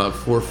about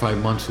 4 or 5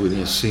 months we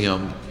didn't see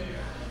him.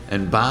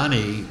 And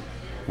Bonnie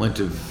went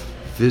to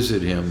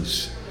visit him,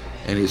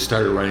 and he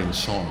started writing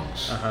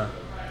songs.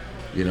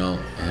 You know,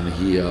 and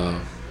he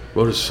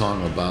wrote a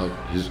song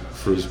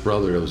for his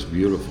brother. It was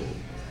beautiful.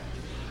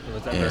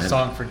 Was that a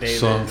song for David?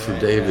 Song for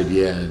David,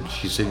 yeah. And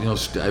she said, you know,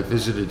 I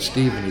visited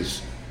Steve, and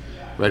he's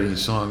writing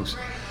songs.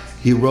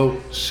 He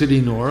wrote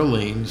City, New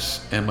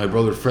Orleans, and my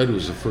brother Fred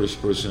was the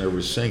first person to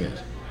ever sing it.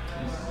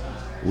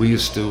 We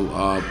used to,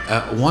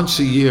 once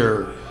a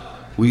year,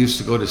 we used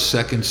to go to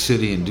Second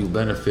City and do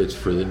benefits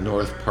for the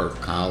North Park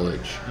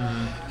College.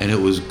 And it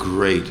was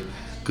great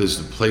because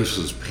the place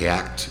was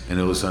packed, and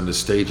it was on the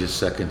stage at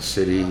Second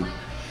City.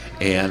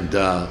 And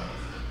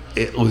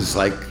it was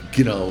like,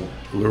 you know,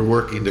 we're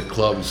working the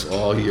clubs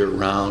all year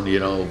round, you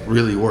know,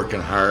 really working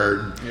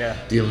hard,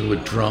 dealing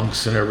with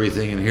drunks and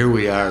everything. And here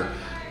we are,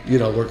 you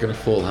know, working a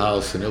full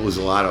house, and it was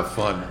a lot of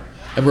fun.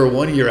 I remember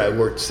one year I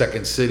worked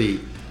Second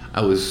City.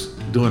 I was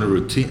doing a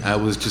routine. I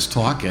was just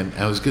talking.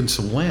 I was getting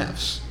some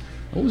laughs.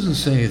 I wasn't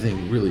saying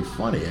anything really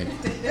funny. I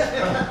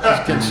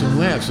was getting some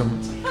laughs.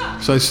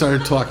 So I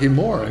started talking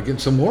more. I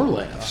get some more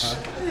laughs.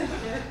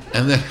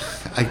 And then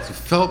I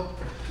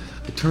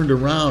turned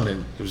around,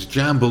 and it was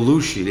John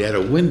Belushi. He had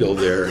a window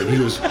there, and he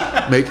was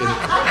making.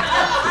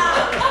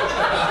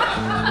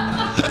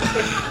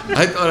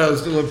 I thought I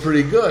was doing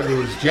pretty good. It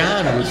was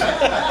John.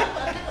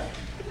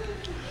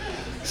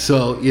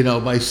 So, you know,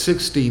 by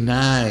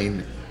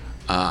 69,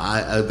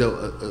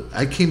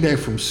 I came back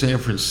from San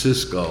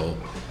Francisco.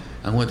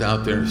 I went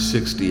out there in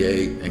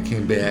 68. I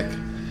came back,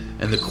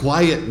 and the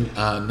Quiet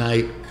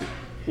Night,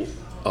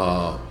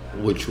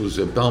 which was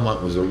at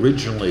Belmont, was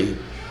originally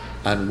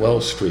on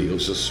Wells Street. It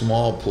was a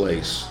small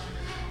place.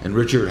 And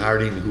Richard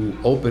Harding, who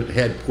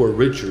had Poor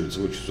Richards,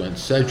 which was on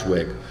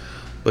Sedgwick,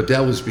 but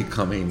that was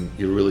becoming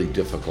really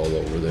difficult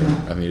over there.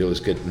 I mean, it was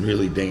getting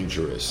really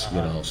dangerous,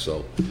 you know,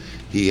 so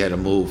he had to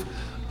move.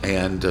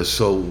 And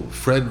so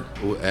Fred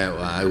and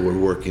I were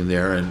working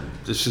there, and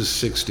this is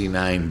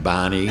 69,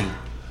 Bonnie.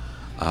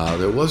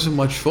 There wasn't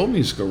much folk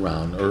music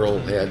around. Earl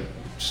had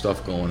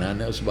stuff going on,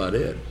 that was about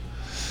it.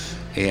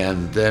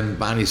 And then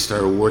Bonnie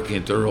started working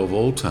at the Earl of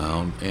Old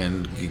Town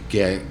and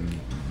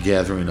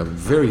gathering a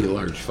very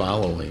large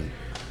following.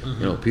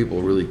 You know,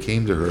 people really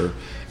came to her.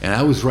 And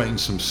I was writing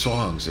some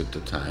songs at the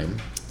time,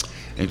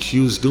 and she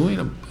was doing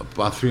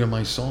about 3 of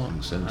my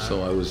songs. And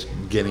so I was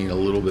getting a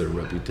little bit of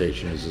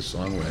reputation as a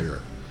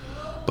songwriter.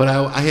 But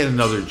I had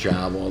another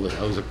job.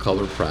 I was a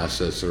color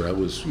processor. I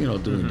was, you know,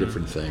 doing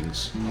different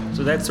things.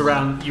 So that's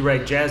around, you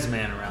write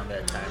Jazzman around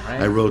that time,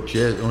 right? I wrote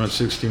Jazz around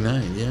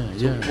 69,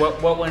 yeah.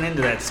 What went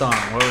into that song?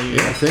 What were you?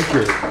 Yeah, thank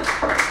you.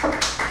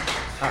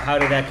 How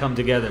did that come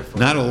together for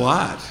Not you? a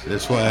lot.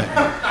 That's why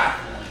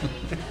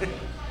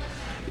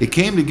it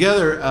came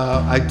together.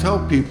 I tell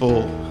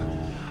people,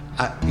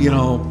 you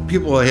know,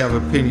 people have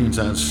opinions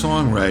on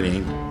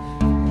songwriting,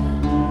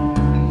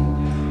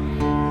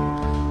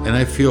 and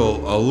I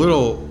feel a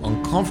little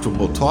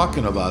uncomfortable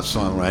talking about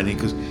songwriting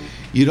because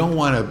you don't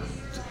want to.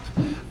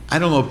 I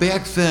don't know.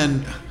 Back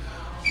then,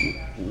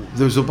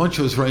 there's a bunch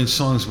of us writing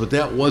songs, but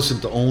that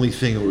wasn't the only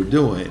thing we were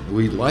doing.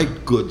 We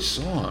liked good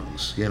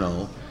songs, you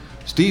know.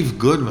 Steve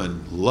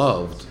Goodman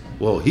loved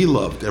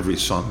every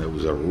song that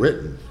was ever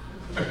written.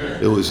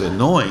 It was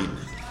annoying.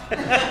 You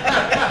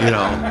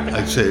know,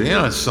 I'd say, you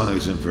know, that song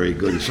isn't very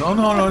good. He'd say, oh,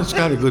 no, it's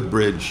got a good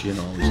bridge, you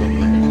know,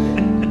 something.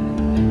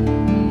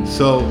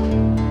 So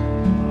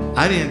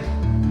I didn't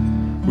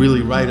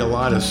really write a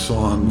lot of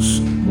songs.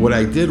 What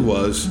I did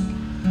was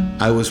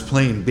I was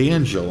playing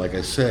banjo, like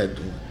I said,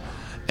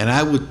 and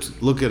I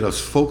would look at a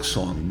folk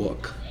song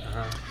book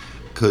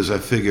because I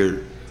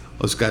figured,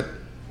 well, it's got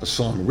a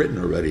song written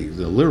already,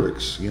 the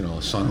lyrics, you know,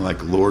 a song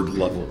like Lord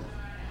Lovell.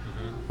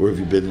 Where have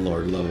you been,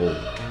 Lord Lovell?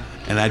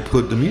 And I'd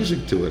put the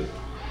music to it,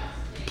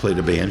 play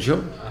the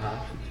banjo.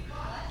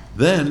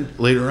 Then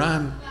later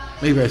on,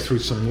 maybe I threw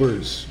some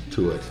words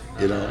to it,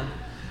 you know.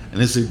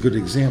 And this is a good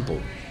example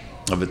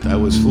of it. I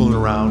was fooling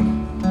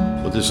around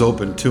with this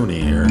open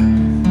tuning here.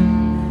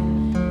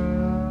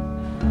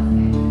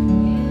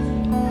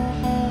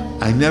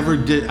 I never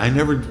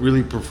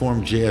really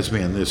performed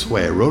Jazzman this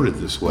way. I wrote it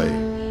this way.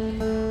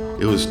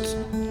 It was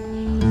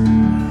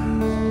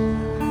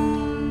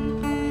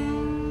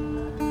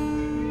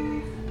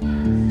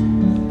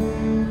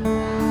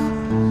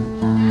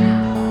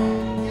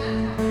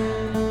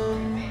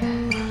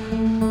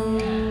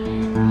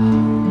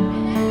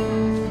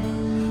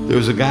there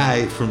was a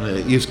guy from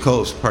the East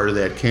Coast, part of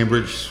that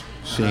Cambridge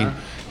scene.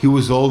 He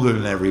was older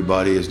than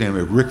everybody. His name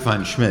was Eric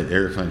von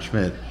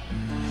Schmidt.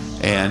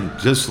 And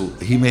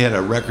he made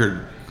a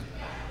record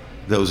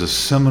that was a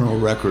seminal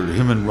record,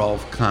 him and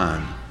Rolf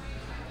Kahn.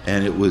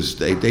 And it was,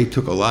 they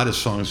took a lot of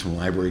songs from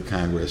Library of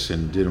Congress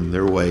and did them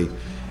their way.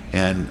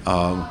 And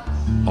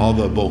all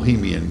the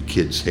Bohemian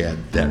kids had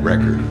that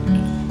record.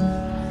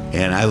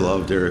 And I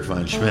loved Eric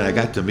von Schmidt. I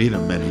got to meet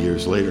him many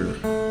years later.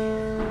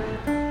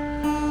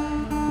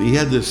 He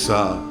had this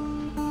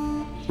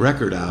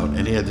record out,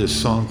 and he had this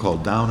song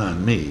called Down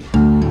on Me.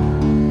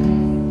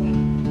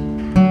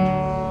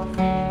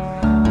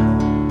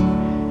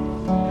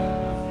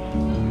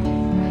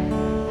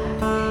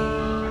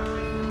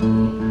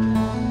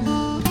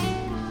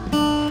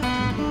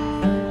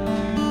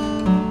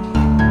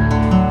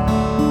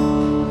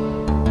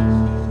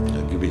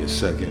 I'll give you a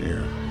second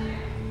here.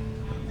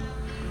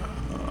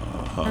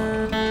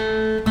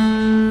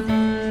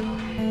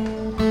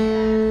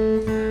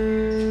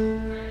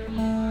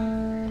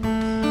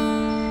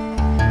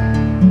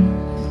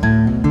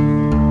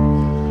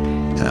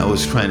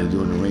 Trying to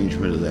do an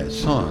arrangement of that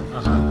song.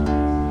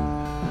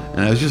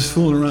 And I was just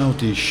fooling around with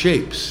these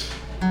shapes.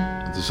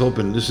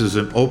 This is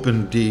an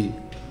open D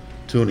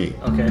tuning.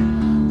 Okay.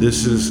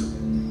 This is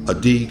a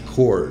D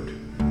chord.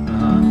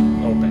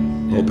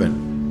 Open. Yeah.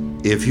 Open.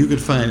 If you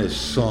could find a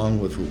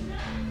song with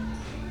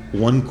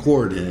one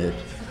chord in it,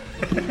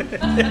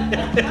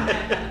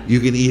 you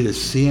can eat a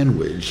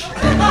sandwich and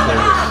play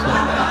a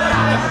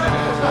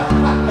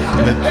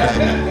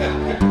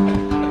song.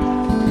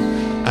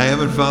 I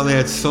haven't found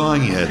that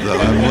song yet, though.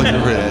 I'm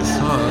looking for that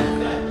song.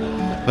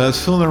 But I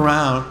was fooling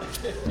around.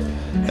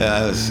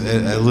 I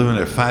live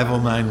in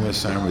 509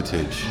 West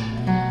Armitage.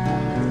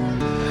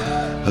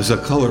 I was a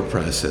color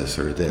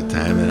processor at that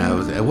time, and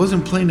I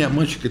wasn't playing that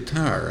much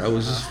guitar. I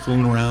was just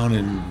fooling around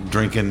and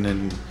drinking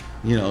and,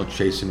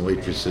 chasing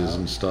waitresses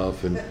and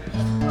stuff. And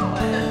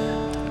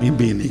me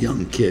being a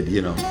young kid,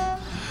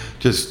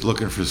 just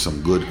looking for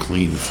some good,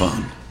 clean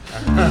fun.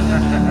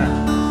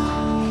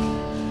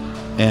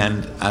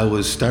 And I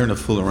was starting to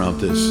fool around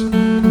with this.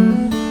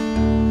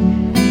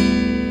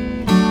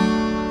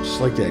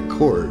 Just like that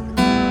chord.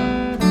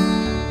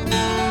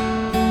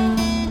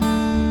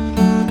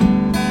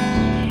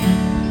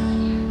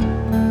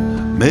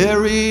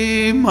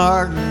 Mary,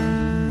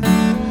 Martin,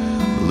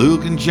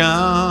 Luke, and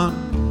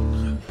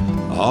John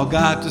all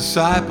got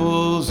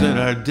disciples that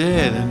are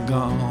dead and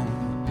gone.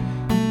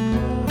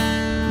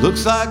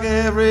 Looks like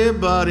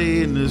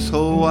everybody in this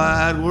whole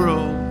wide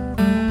world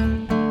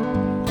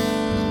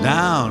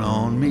down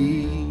on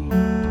me,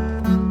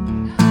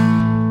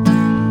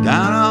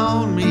 down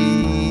on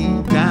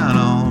me, down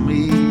on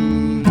me.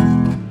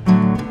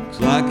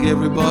 It's like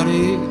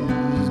everybody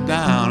is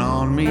down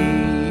on me.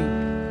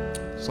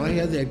 So I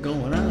had that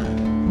going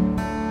on.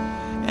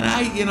 And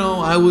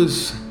I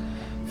was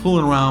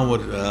fooling around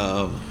with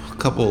a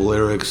couple of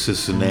lyrics,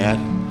 this and that.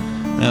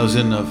 And I was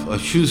in a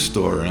shoe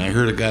store, and I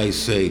heard a guy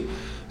say,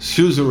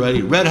 "Shoes are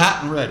ready, red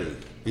hot and ready."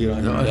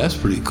 I thought, that's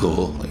pretty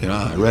cool.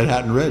 Red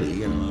hot and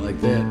ready, like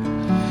that.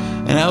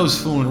 And I was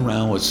fooling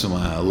around with some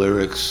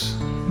lyrics,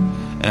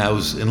 and I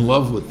was in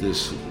love with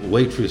this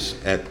waitress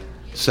at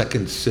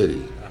Second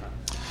City.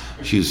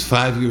 She was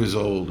 5 years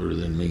older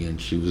than me,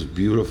 and she was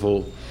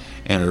beautiful,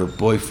 and her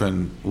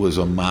boyfriend was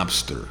a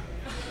mobster.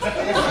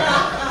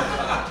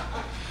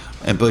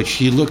 But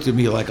she looked at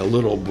me like a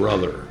little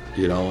brother,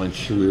 and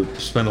she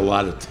would spend a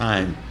lot of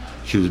time.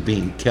 She was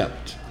being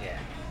kept.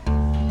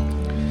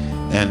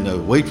 And the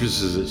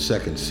waitresses at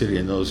Second City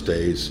in those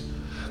days,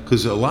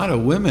 because a lot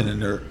of women in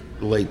their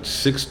late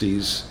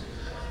 60s,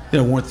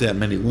 there weren't that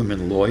many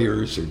women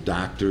lawyers or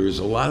doctors.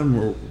 A lot of them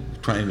were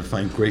trying to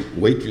find great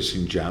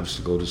waitressing jobs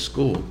to go to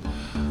school.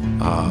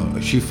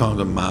 She found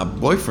a mob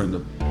boyfriend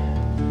to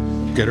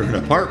get her an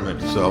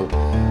apartment.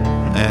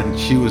 And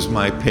she was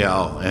my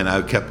pal, and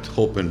I kept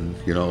hoping,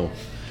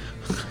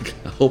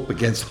 hope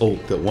against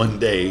hope that one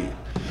day,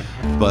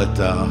 but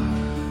I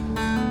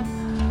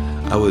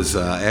was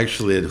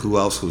actually at Who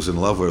Else Was in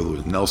Love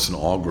with Nelson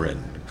Algren,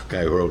 the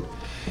guy who wrote,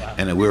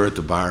 and we were at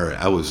the bar.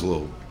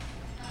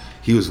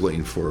 He was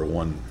waiting for her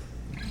one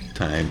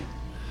time,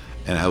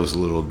 and I was a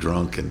little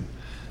drunk, and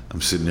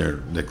I'm sitting there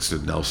next to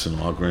Nelson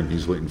Algren.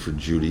 He's waiting for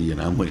Judy, and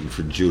I'm waiting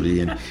for Judy,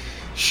 and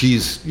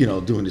she's,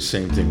 doing the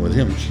same thing with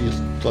him. She'd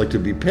like to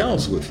be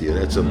pals with you.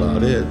 That's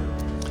about it.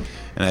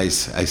 And I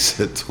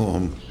said to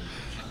him,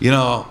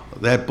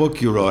 that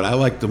book you wrote, I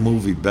like the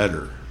movie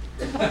better.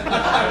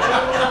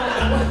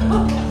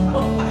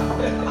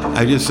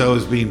 I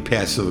was being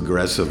passive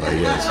aggressive, I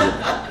guess.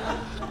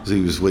 Because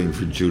he was waiting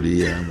for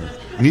Judy.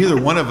 Neither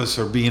one of us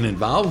are being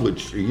involved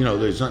with,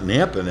 there's nothing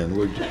happening.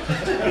 We're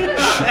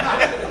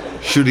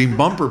shooting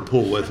bumper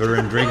pool with her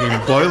and drinking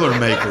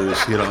Boilermakers,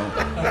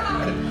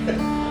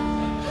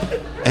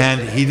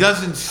 And he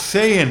doesn't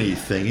say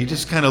anything. He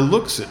just kind of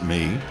looks at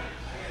me.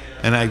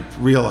 And I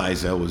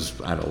realized I was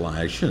out of line.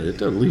 I shouldn't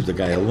have leave the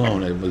guy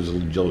alone. It was a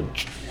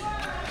joke.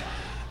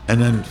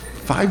 And then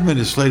 5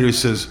 minutes later, he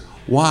says,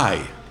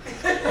 "Why?"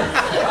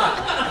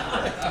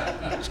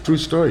 It's a true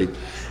story.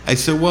 I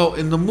said, "Well,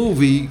 in the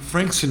movie,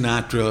 Frank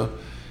Sinatra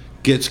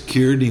gets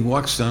cured and he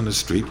walks down the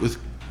street with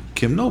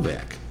Kim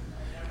Novak.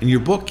 In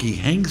your book, he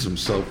hangs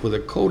himself with a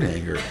coat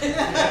hanger."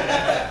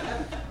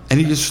 And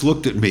he just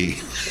looked at me.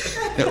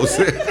 That was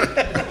it.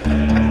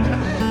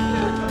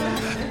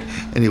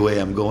 Anyway,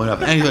 I'm going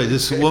up. Anyway,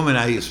 this woman,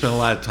 I spent a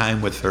lot of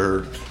time with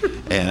her,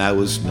 and I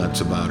was nuts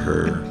about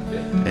her.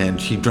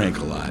 And she drank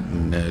a lot,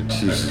 and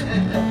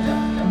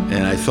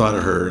And I thought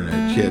of her,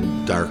 and she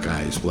had dark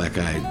eyes,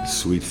 black-eyed,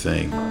 sweet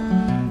thing.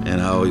 And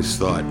I always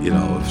thought, you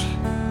know, if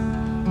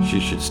she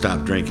should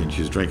stop drinking.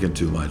 She was drinking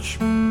too much.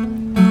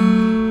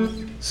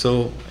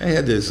 So I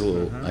had these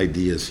little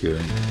ideas here.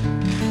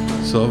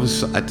 So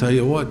I tell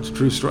you what, it's a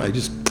true story.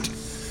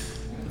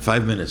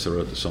 5 minutes I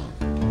wrote the song.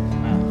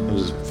 I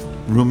was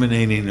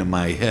ruminating in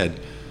my head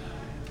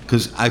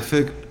because I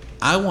figured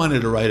I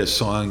wanted to write a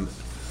song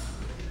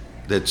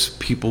that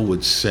people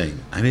would sing.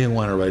 I didn't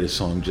want to write a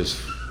song just,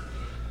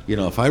 you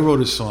know, if I wrote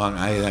a song,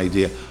 I had an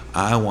idea,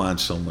 I want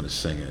someone to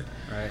sing it.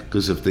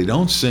 Because if they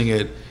don't sing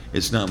it,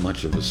 it's not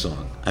much of a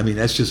song. I mean,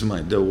 that's just what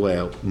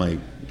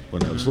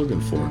I was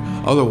looking for.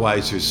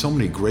 Otherwise, there's so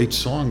many great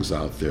songs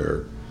out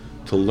there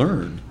to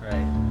learn. Right.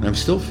 And I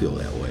still feel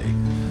that way.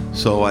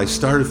 So I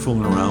started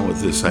fooling around with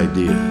this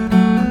idea.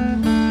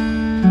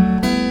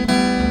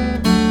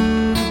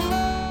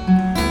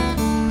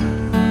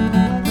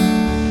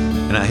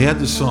 And I had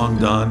the song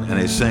done, and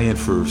I sang it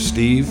for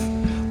Steve,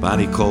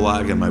 Bonnie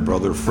Koloc, and my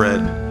brother Fred.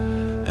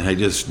 And I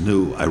just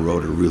knew I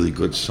wrote a really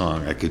good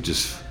song.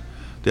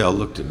 They all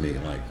looked at me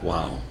like,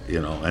 wow, you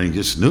know, and he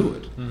just knew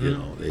it. You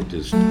know, they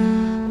just, you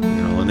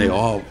know, and they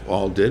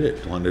all did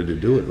it, wanted to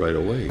do it right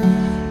away.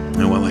 And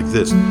it went like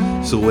this.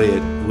 It's the way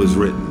it was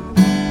written.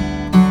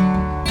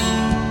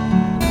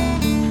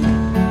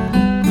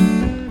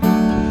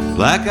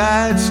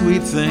 Black-eyed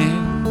sweet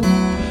thing,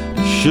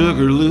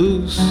 sugar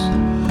loose.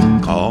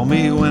 Call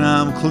me when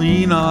I'm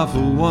clean off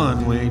of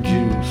one-way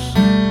juice.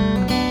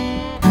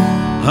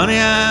 Honey,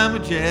 I'm a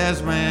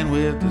jazzman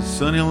with the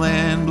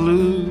Sunnyland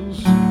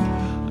blues.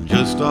 I'm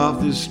just off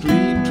the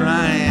street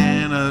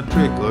trying a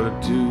trick or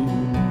two.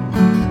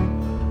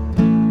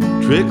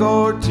 Trick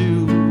or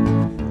two,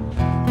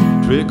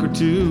 trick or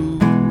two.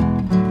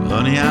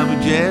 Honey, I'm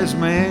a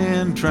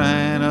jazzman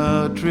trying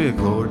a trick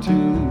or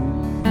two.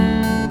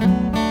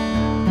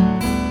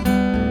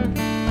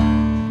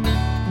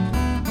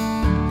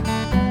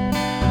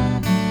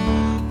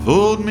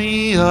 Fold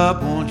me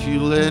up, won't you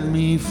let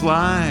me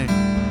fly?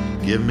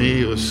 Give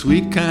me a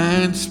sweet,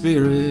 kind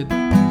spirit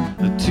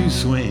to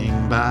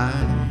swing by.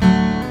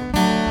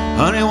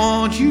 Honey,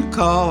 won't you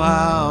call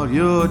out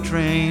your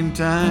train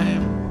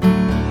time?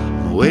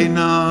 I'm waiting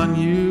on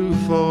you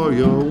for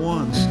your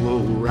one slow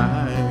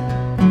ride.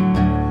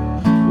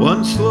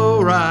 One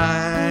slow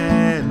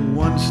ride,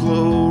 one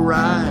slow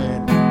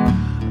ride.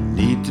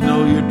 Need to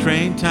know your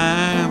train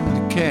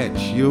time to catch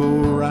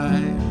your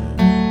ride.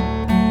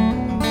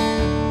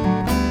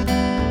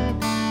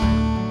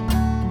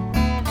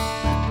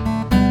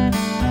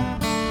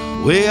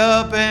 Way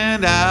up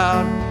and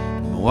out,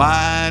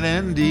 wide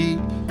and deep.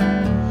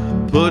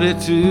 Put it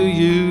to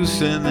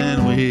use and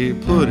then we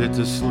put it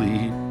to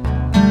sleep.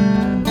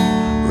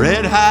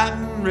 Red hot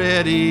and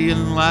ready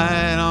and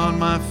light on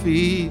my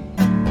feet.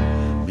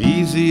 I'm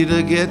easy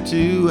to get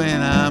to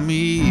and I'm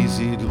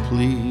easy to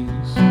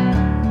please.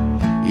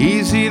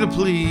 Easy to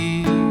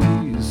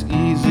please,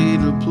 easy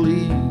to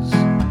please.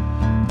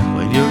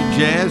 When you're a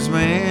jazz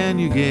man,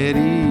 you get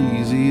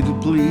easy to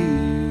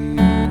please.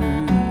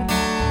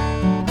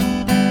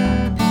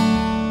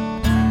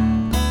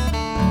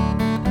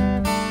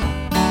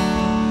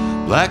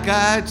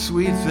 Black-eyed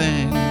sweet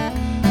thing,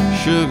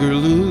 sugar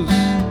loose.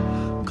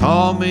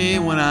 Call me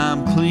when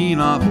I'm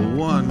clean off of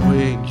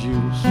one-way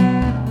juice.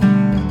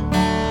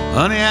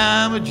 Honey,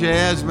 I'm a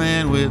jazz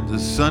man with the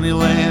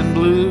Sunnyland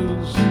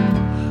blues.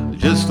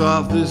 Just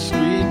off the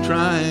street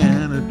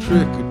trying a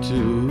trick or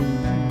two.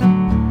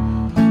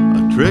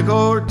 A trick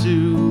or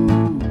two,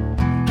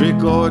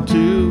 trick or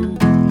two.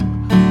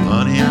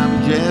 Honey,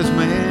 I'm a jazz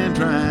man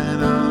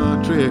trying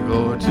a trick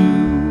or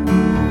two.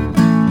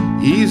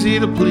 Easy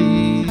to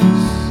please,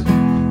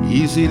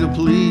 easy to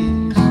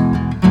please.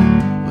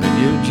 When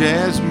you're a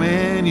jazz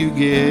man, you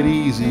get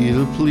easy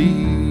to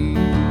please.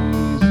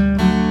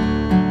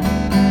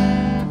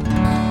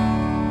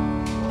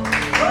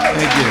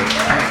 Thank you.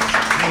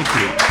 Thank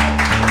you.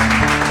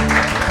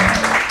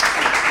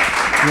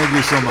 Thank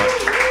you so much.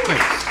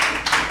 Thanks.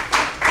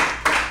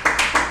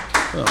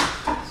 Oh.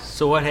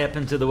 So what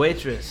happened to the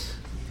waitress?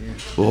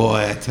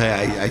 Boy, I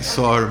tell you, I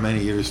saw her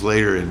many years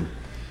later and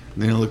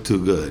didn't look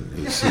too good.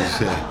 It was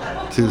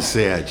too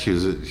sad. She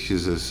was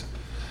just,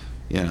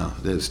 you know,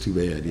 that's too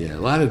bad. Yeah, a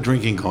lot of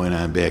drinking going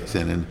on back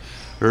then in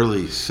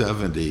early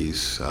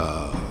 70s.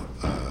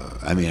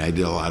 I mean, I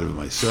did a lot of it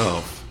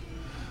myself,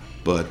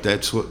 but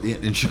that's what,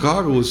 in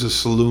Chicago was a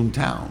saloon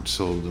town,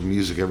 so the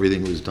music,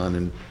 everything was done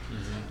in,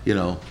 you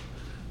know,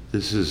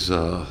 this is,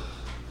 I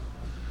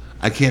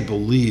can't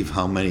believe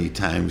how many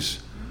times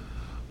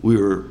we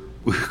would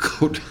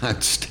go on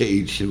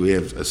stage and we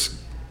have a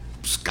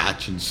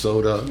scotch and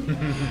soda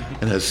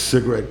and a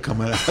cigarette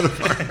coming out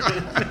of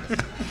our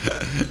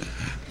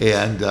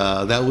and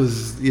that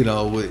was, you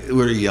know, we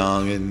were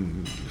young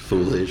and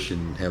foolish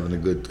and having a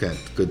good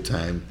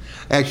time.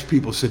 Actually,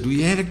 people said, well,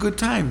 you had a good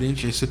time,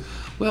 didn't you? I said,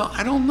 well,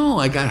 I don't know,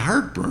 I got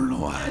heartburn a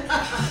lot.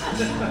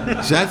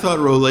 See, I thought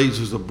Rolaids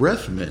was a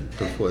breath mint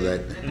before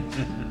that.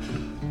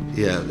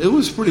 Yeah, it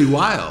was pretty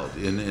wild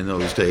in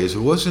those days.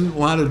 There wasn't a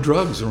lot of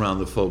drugs around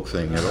the folk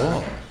thing at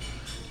all.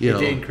 It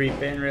didn't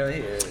creep in,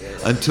 really?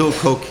 Until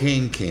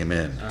cocaine came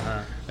in.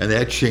 And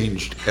that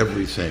changed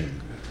everything.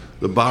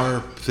 The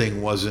bar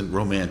thing wasn't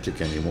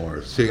romantic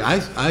anymore. See, I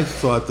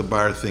thought the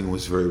bar thing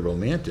was very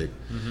romantic.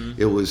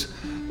 It was,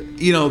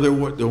 there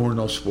were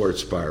no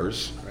sports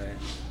bars. Right.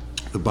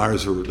 The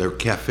bars they're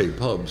cafe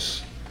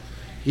pubs.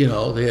 They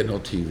had no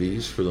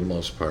TVs for the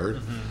most part.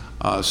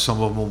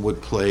 Some of them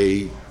would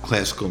play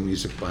classical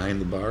music behind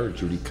the bar,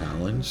 Judy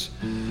Collins.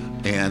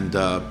 And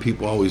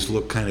people always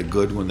looked kind of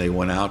good when they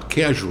went out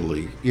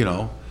casually,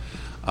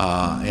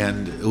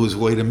 and it was a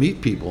way to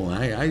meet people.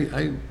 And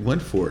I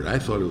went for it. I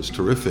thought it was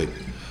terrific.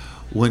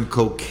 When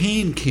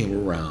cocaine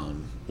came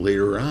around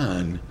later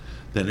on,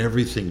 then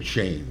everything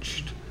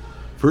changed.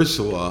 First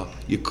of all,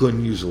 you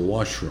couldn't use a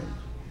washroom.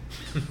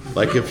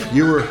 Like if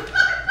you were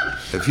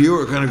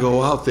going to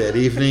go out that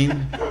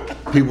evening,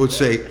 people would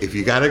say, if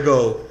you got to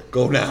go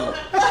now.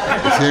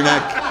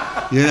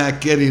 If you're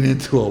not getting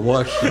into a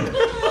washroom.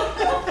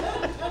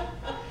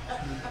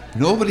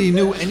 Nobody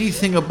knew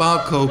anything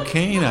about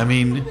cocaine. I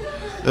mean,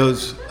 it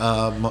was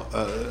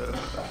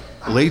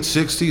late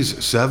 60s,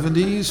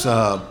 70s.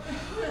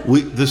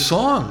 The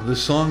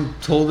song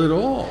told it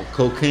all.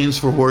 Cocaine's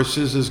for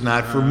horses is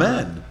not for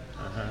men.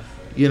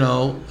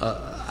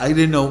 I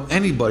didn't know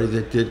anybody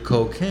that did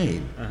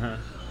cocaine.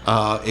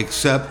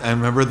 Except I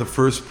remember the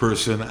first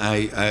person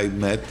I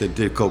met that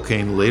did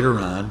cocaine later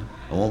on.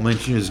 I won't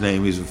mention his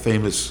name. He's a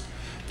famous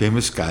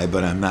guy,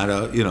 but I'm not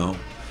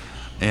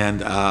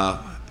and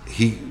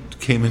he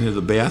came into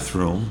the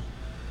bathroom.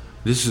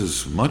 This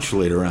is much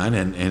later on,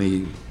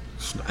 and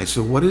I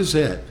said, "What is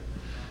that?"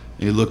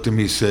 And he looked at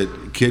me and said,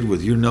 "Kid,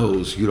 with your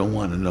nose, you don't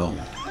want to know."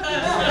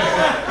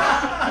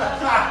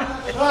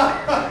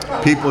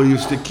 People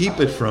used to keep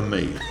it from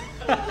me.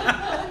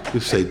 You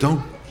say,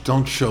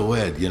 "Don't show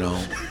Ed,"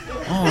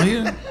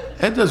 Oh,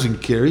 Ed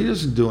doesn't care. He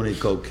doesn't do any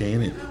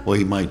cocaine. Well,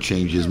 he might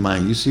change his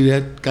mind. You see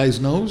that guy's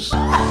nose?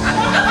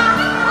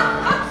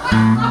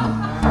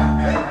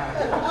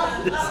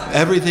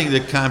 Everything, the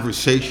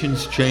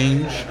conversations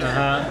changed.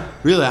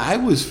 Really, I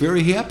was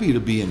very happy to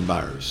be in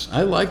bars.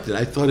 I liked it.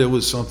 I thought it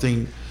was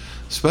something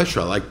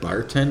special. I liked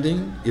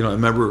bartending. I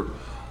remember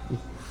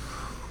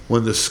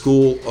when the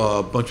school,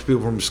 a bunch of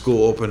people from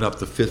school opened up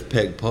the Fifth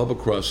Peg Pub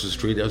across the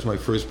street. That was my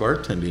first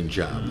bartending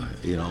job,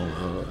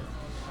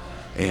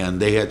 and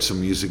they had some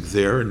music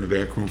there in the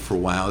back room for a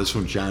while. This is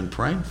when John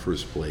Prine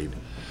first played.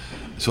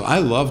 So I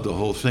loved the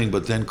whole thing,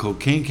 but then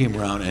cocaine came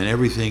around and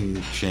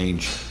everything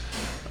changed.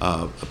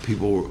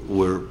 People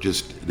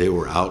they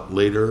were out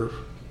later,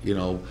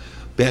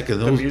 back in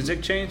those. The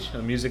music changed?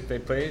 The music they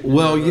played?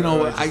 Well,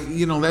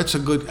 that's a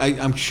good,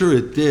 I'm sure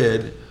it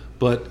did,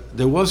 but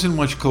there wasn't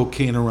much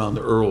cocaine around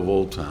the Earl of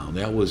Old Town.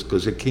 That was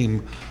because it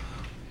came,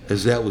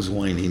 as that was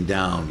winding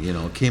down,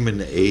 it came in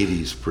the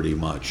 80s pretty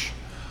much.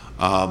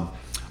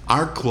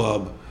 Our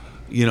club,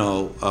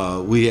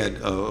 we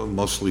had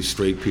mostly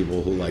straight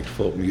people who liked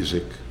folk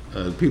music.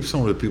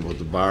 Some of the people at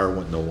the bar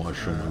went in the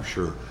washroom, I'm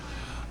sure.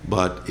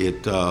 But I'm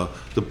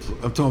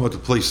talking about the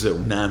places that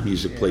were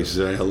non-music places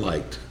that I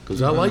liked,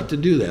 because I like to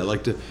do that. I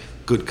like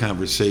good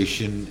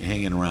conversation,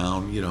 hanging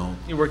around.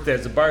 You worked there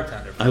as a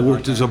bartender. I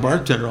worked as a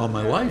bartender all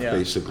my life,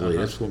 basically.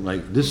 That's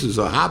what this is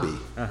a hobby.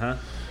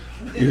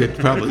 You could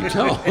probably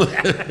tell.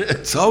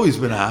 It's always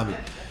been a hobby.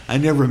 I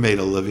never made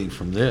a living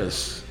from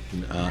this.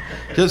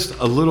 Just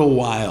a little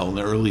while in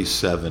the early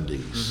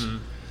 70s.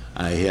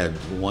 I had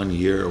 1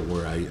 year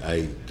where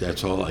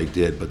that's all I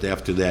did. But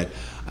after that,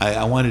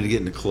 I wanted to get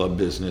in the club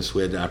business.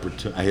 I had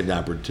the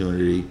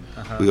opportunity.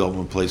 We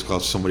opened a place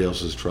called Somebody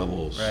Else's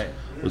Troubles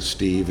with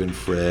Steve and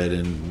Fred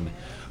and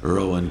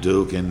Earl and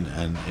Duke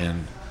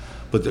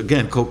but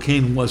again,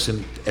 cocaine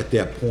wasn't at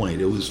that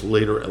point. It was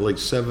later, like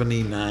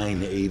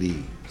 79,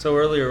 80. So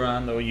earlier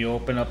on, though, you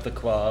opened up the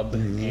club,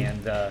 and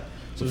did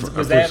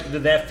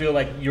that feel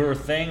like your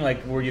thing?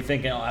 Like, were you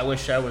thinking, I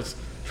wish I was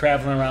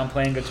traveling around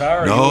playing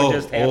guitar, or you were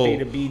just happy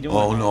to be doing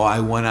it? No,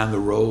 I went on the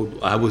road.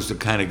 I was the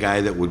kind of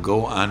guy that would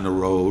go on the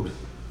road.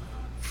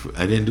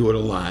 I didn't do it a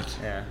lot.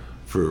 Yeah.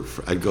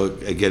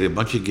 I'd get a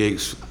bunch of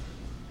gigs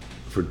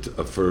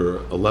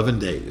for 11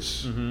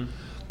 days.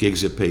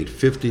 Gigs that paid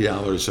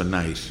 $50 a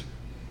night,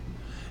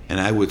 and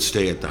I would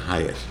stay at the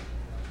Hyatt.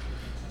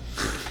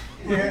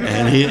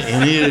 And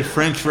he at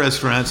French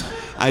restaurants.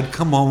 I'd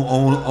come home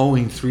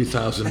owing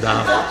 $3,000.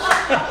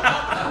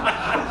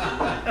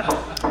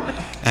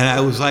 And I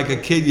was like a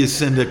kid you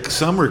send to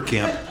summer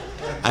camp.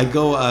 I'd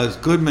go,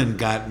 Goodman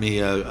got me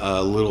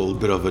a little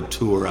bit of a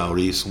tour out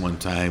east one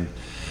time,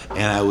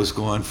 and I was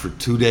gone for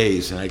 2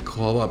 days, and I'd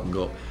call up and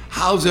go,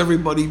 "How's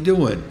everybody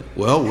doing?"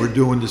 "Well, we're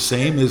doing the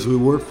same as we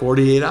were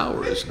 48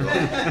 hours ago."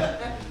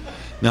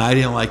 No, I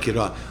didn't like it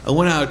all. I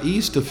went out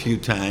east a few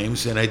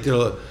times, and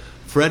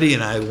Freddie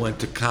and I went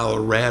to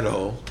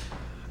Colorado,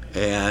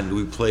 and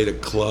we played a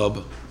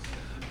club.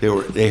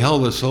 They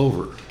held us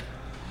over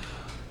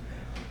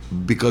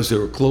because they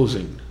were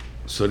closing,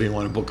 so they didn't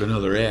want to book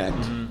another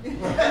act.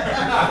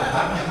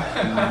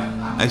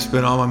 I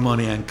spent all my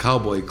money on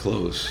cowboy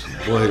clothes.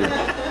 Boy,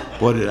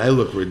 did I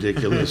look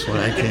ridiculous when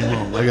I came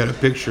home. I got a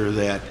picture of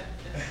that.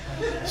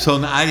 So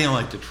I didn't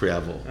like to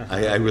travel.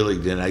 I really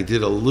didn't. I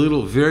did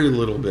very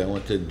little bit. I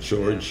went to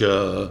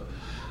Georgia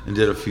and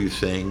did a few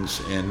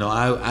things. And no,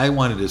 I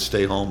wanted to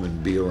stay home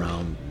and be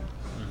around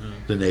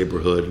the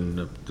neighborhood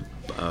and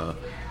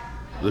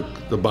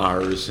the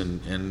bars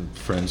and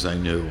friends I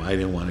knew. I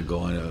didn't want to go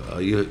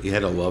on you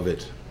had to love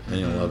it. I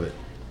didn't love it.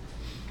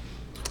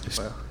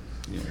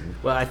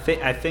 Well, I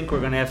think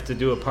we're gonna have to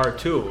do a part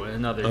 2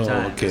 another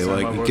time. Okay. So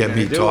Well, what get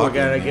me talking.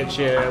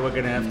 We're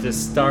gonna have to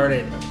start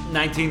at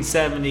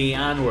 1970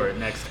 onward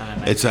next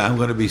time. I'm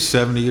going to be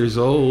 70 years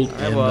old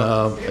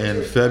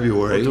in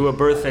February. We'll do a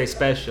birthday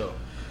special.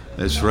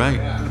 That's right.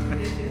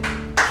 Unbelievable.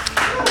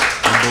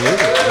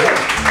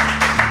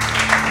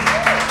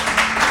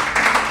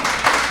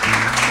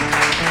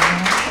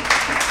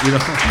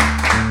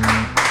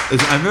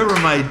 I remember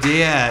my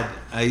dad.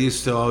 I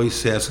used to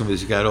always ask him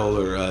as he got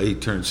older. He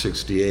turned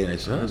 68, and I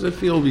said, "How does it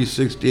feel to be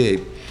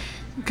 68?"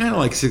 Kind of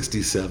like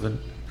 67.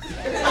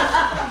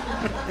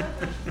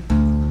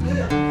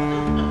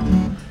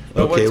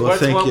 Okay,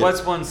 thank you.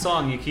 What's one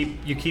song you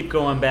keep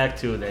going back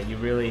to that you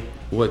really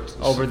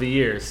over the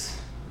years?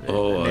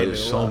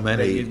 There's so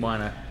many. That you'd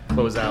want to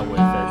close out with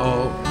it.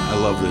 I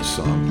love this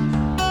song.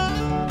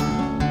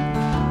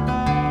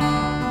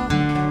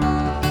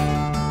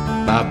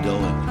 Bob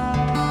Dylan.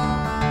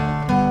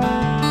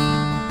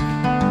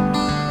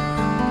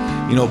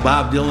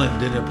 Bob Dylan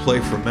didn't play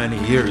for many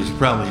years. You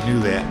probably knew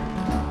that.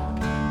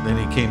 Then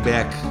he came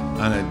back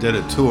did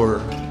a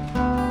tour.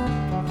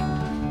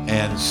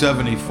 And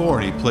 74,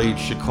 and he played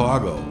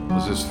Chicago. It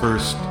was his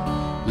first,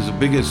 it was the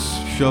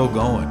biggest show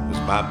going. It was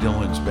Bob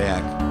Dylan's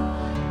back.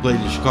 Played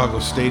at Chicago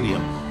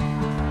Stadium.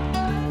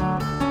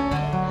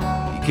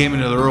 He came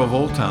into the Earl of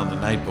Old Town the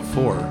night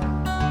before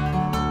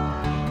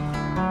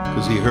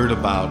because he heard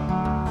about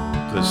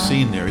the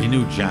scene there. He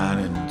knew John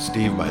and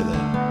Steve by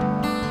then.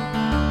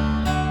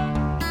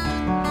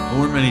 There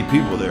weren't many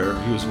people there.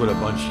 He was with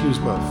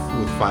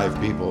with 5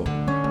 people.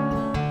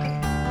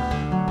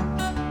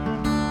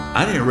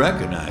 I didn't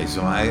recognize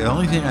him. The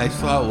only thing I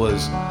thought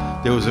was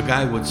there was a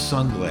guy with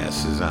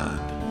sunglasses on.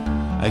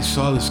 I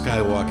saw this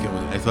guy walk in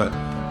I thought,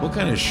 what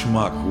kind of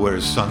schmuck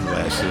wears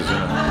sunglasses?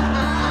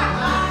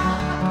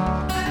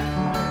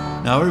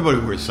 Now everybody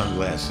wears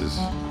sunglasses,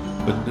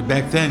 but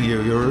back then you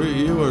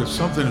were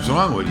something's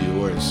wrong with you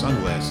wearing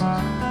sunglasses.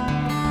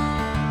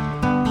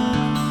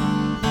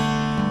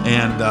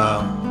 And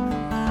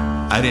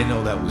I didn't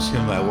know that was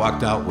him. I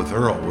walked out with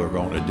Earl. We were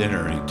going to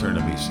dinner, and he turned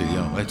to me and said,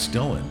 "That's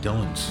Dylan.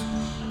 Dylan's."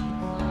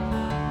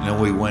 And then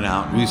we went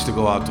out. We used to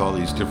go out to all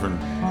these different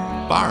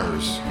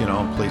bars,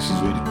 places,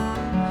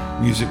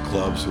 music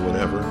clubs or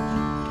whatever.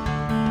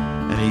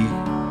 And he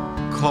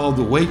called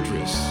the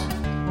waitress,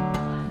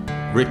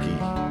 Ricky,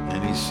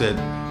 and he said,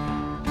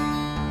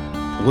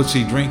 "What's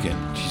he drinking?"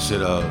 She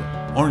said,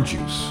 "Orange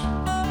juice."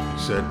 He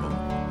said,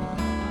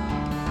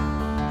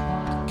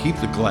 "Keep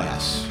the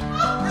glass."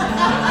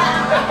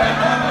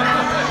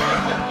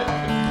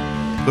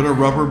 Put a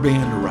rubber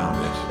band around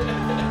it.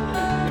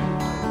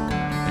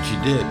 And she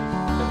did.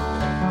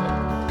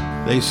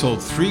 They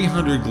sold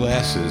 300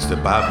 glasses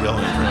that Bob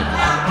Dylan drank.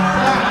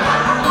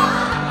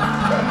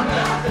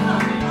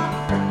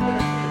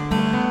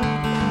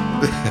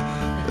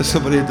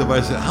 Somebody at the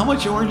bar said, "How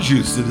much orange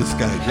juice did this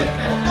guy drink?"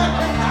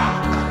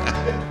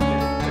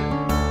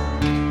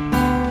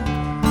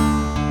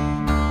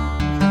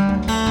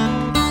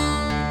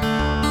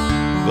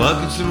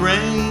 Buckets of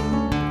rain,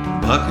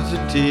 buckets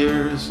of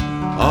tears,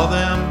 all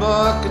them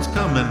buckets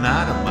coming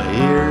out of my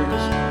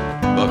ears,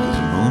 buckets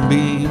of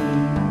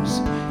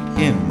moonbeams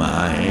in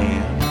my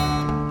hand.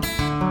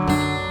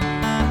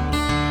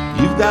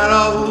 You've got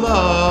all the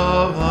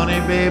love,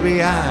 honey,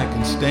 baby, I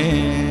can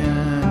stand.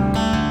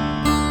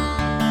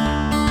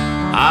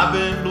 I've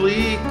been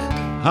bleak,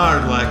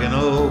 hard like an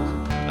oak.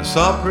 I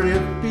saw pretty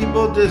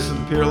people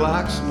disappear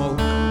like smoke.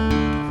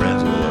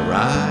 Friends will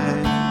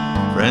arrive,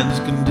 friends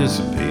can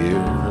disappear.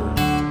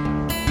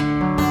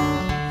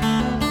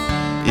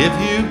 If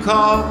you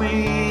call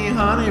me,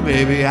 honey,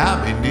 baby,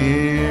 I'll be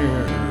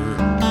near.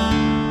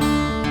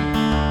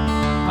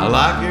 I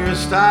like your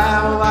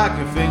style, I like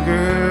your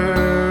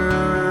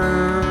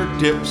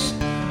fingertips.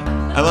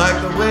 I like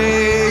the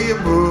way you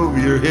move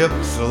your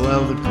hips. I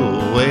love the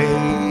cool way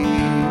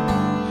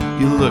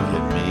you look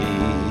at me.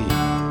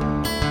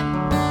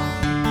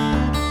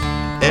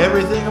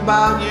 Everything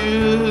about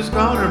you is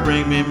gonna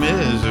bring me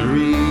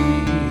misery.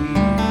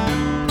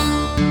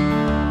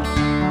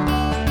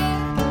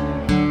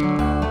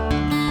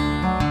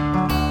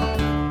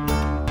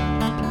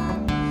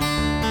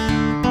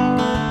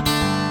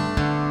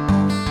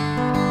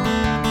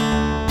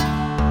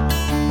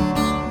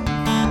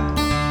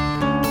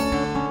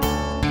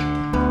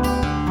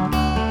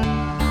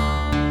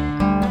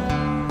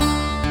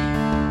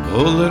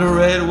 Oh, little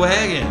red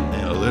wagon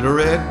and a little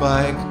red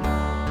bike.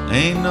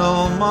 Ain't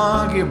no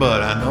monkey,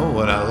 but I know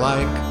what I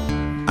like.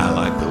 I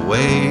like the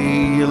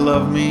way you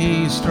love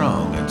me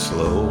strong and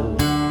slow.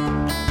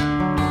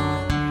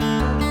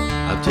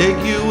 I'll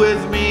take you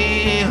with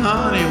me,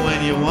 honey,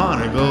 when you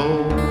wanna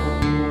go.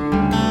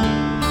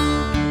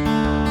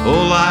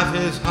 Oh, life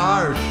is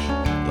harsh,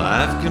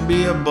 life can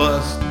be a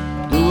bust.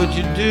 Do what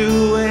you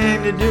do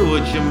and you do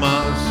what you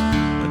must.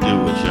 And do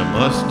what you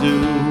must do,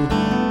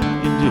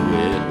 you do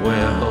it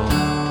well.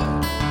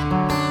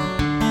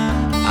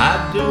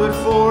 I'd do it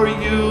for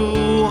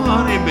you,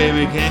 honey,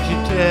 baby, can't you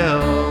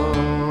tell?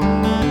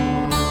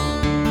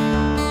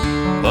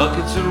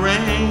 Buckets of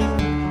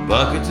rain,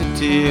 buckets of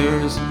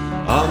tears,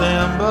 all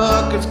them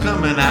buckets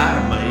coming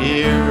out of my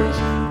ears.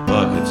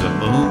 Buckets of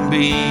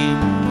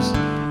moonbeams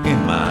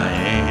in my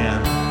hand.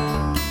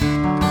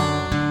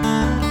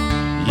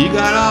 You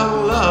got all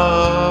the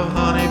love,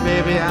 honey,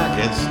 baby, I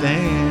can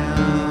stand.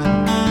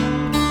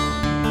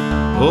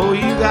 Oh,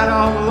 you got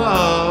all the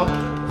love,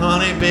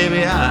 honey,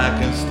 baby, I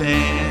can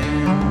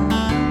stand.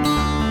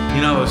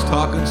 You know, I was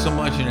talking so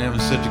much and having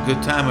such a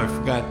good time, I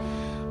forgot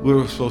we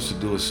were supposed to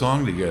do a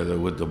song together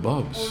with the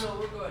Bubs. Oh, no,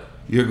 we're good.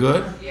 You're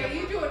good? Yeah,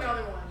 you do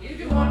another one. You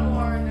do one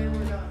more and then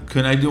we're done.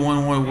 Can I do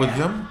one more with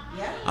them?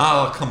 Yeah.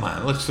 Oh, come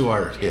on, let's do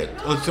our hit.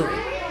 Let's do.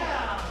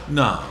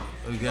 No,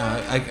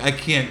 I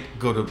can't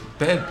go to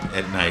bed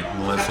at night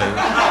unless I.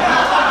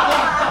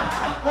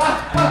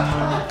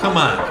 Come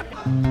on.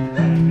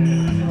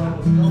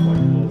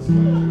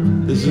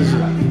 This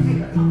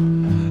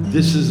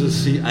is a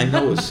C. I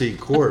know a C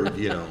chord,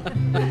 you know.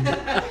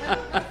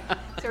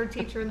 Is there a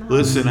teacher in the house?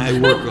 Listen, I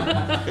work on.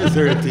 Is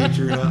there a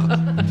teacher now?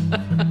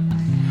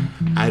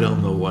 I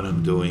don't know what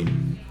I'm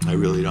doing. I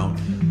really don't.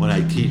 When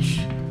I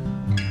teach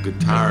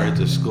guitar at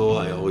the school,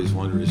 I always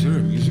wonder, is there a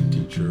music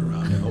teacher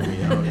around to help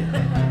me out?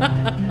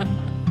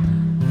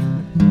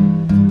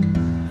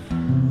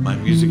 My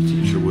music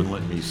teacher wouldn't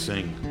let me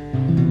sing.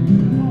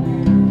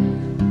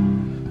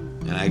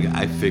 And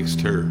I fixed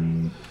her.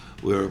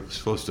 We were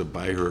supposed to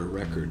buy her a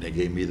record. They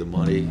gave me the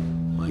money.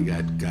 I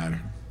got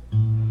her.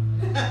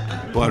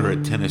 I bought her a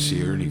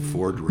Tennessee Ernie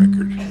Ford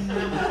record.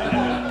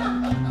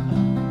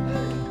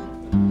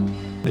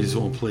 I just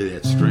won't play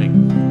that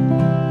string.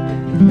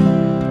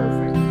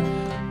 Perfect.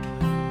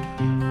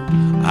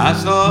 I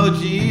saw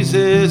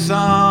Jesus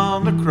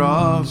on the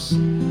cross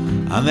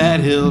on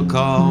that hill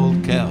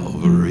called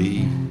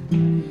Calvary.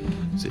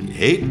 Said,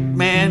 hate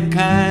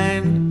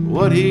mankind,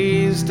 what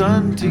he's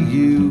done to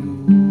you.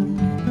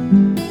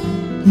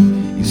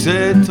 He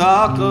said,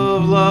 talk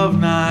of love,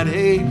 not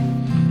hate,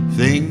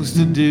 things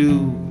to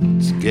do,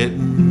 it's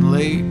getting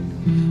late.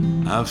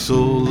 I've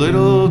so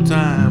little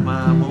time,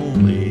 I'm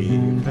only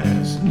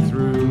passing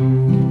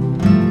through.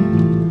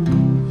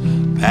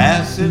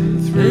 Passing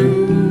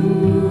through.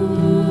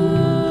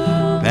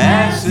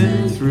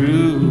 Passing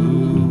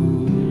through.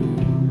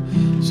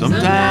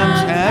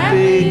 Sometimes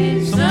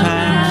happy,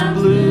 sometimes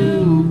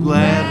blue.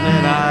 Glad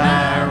that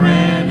I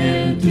ran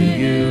into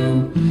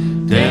you.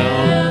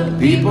 Tell the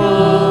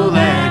people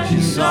that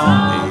you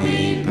saw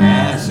me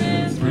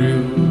passing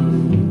through.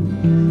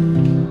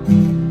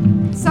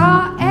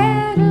 Saw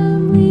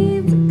Adam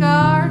leave the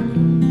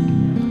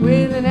garden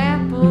with an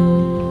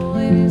apple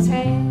in his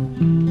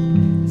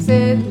hand.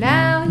 Said,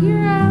 now you're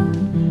out,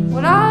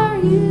 what are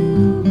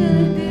you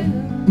gonna do?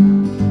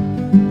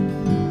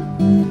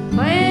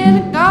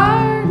 Plant a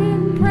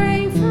garden,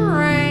 pray for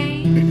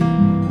rain,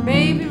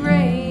 maybe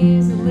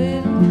raise a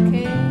little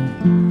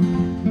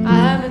cane.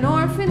 I'm an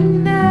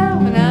orphan now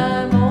and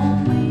I'm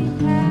only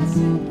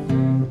passing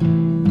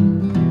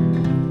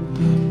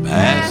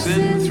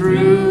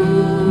through.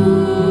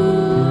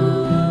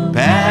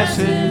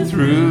 Passing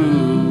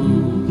through.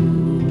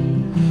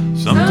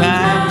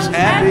 Sometimes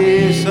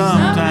happy,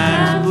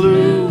 sometimes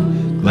blue.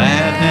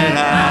 Glad that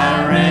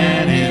I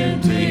ran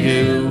into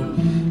you.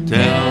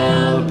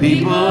 Tell the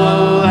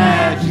people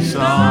that you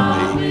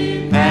saw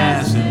me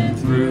passing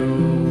through.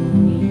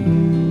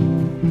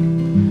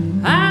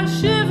 I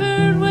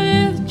shivered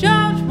with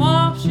George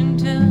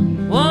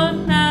Washington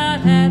one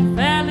night at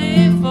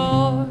Valley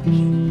Forge.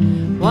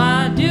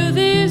 Why do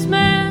these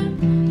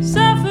men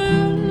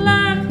suffer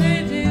like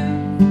they do?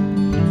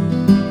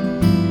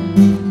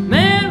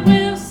 Men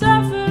will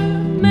suffer,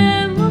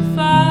 men will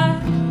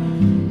fight,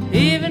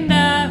 even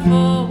die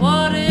for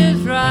what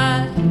is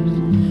right.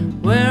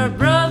 We're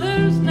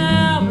brothers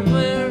now, but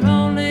we're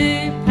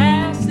only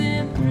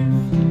passing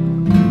through.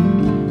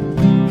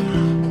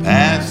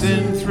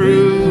 Passing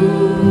through.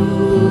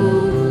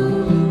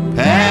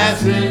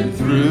 Passing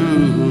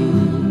through.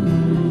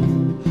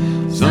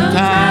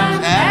 Sometimes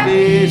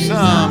happy,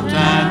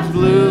 sometimes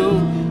blue.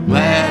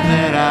 Glad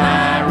that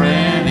I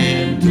ran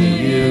into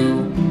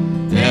you.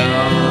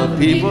 Tell the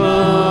people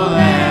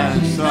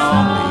that you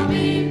saw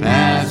me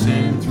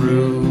passing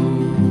through.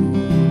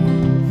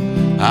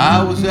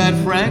 I was at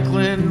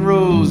Franklin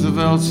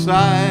Roosevelt's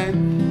side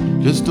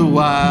just a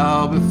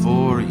while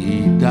before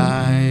he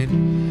died.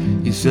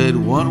 He said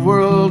one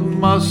world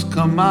must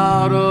come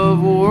out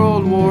of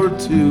World War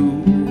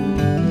II.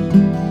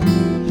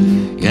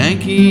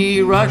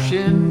 Yankee,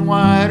 Russian,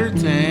 white or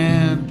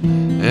tan,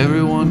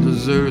 everyone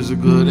deserves a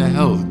good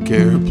health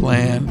care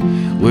plan.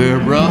 We're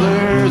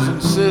brothers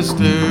and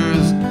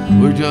sisters,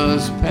 we're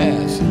just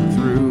passing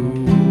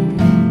through.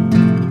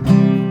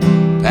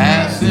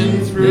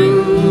 Passing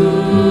through.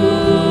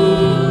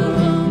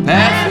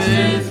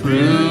 Passing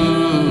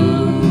through.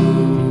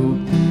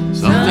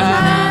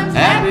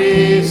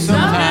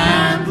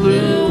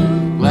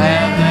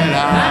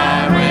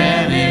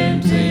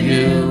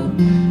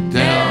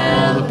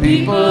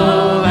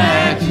 people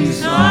that you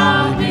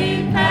saw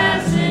me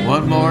passing.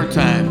 one more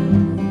time.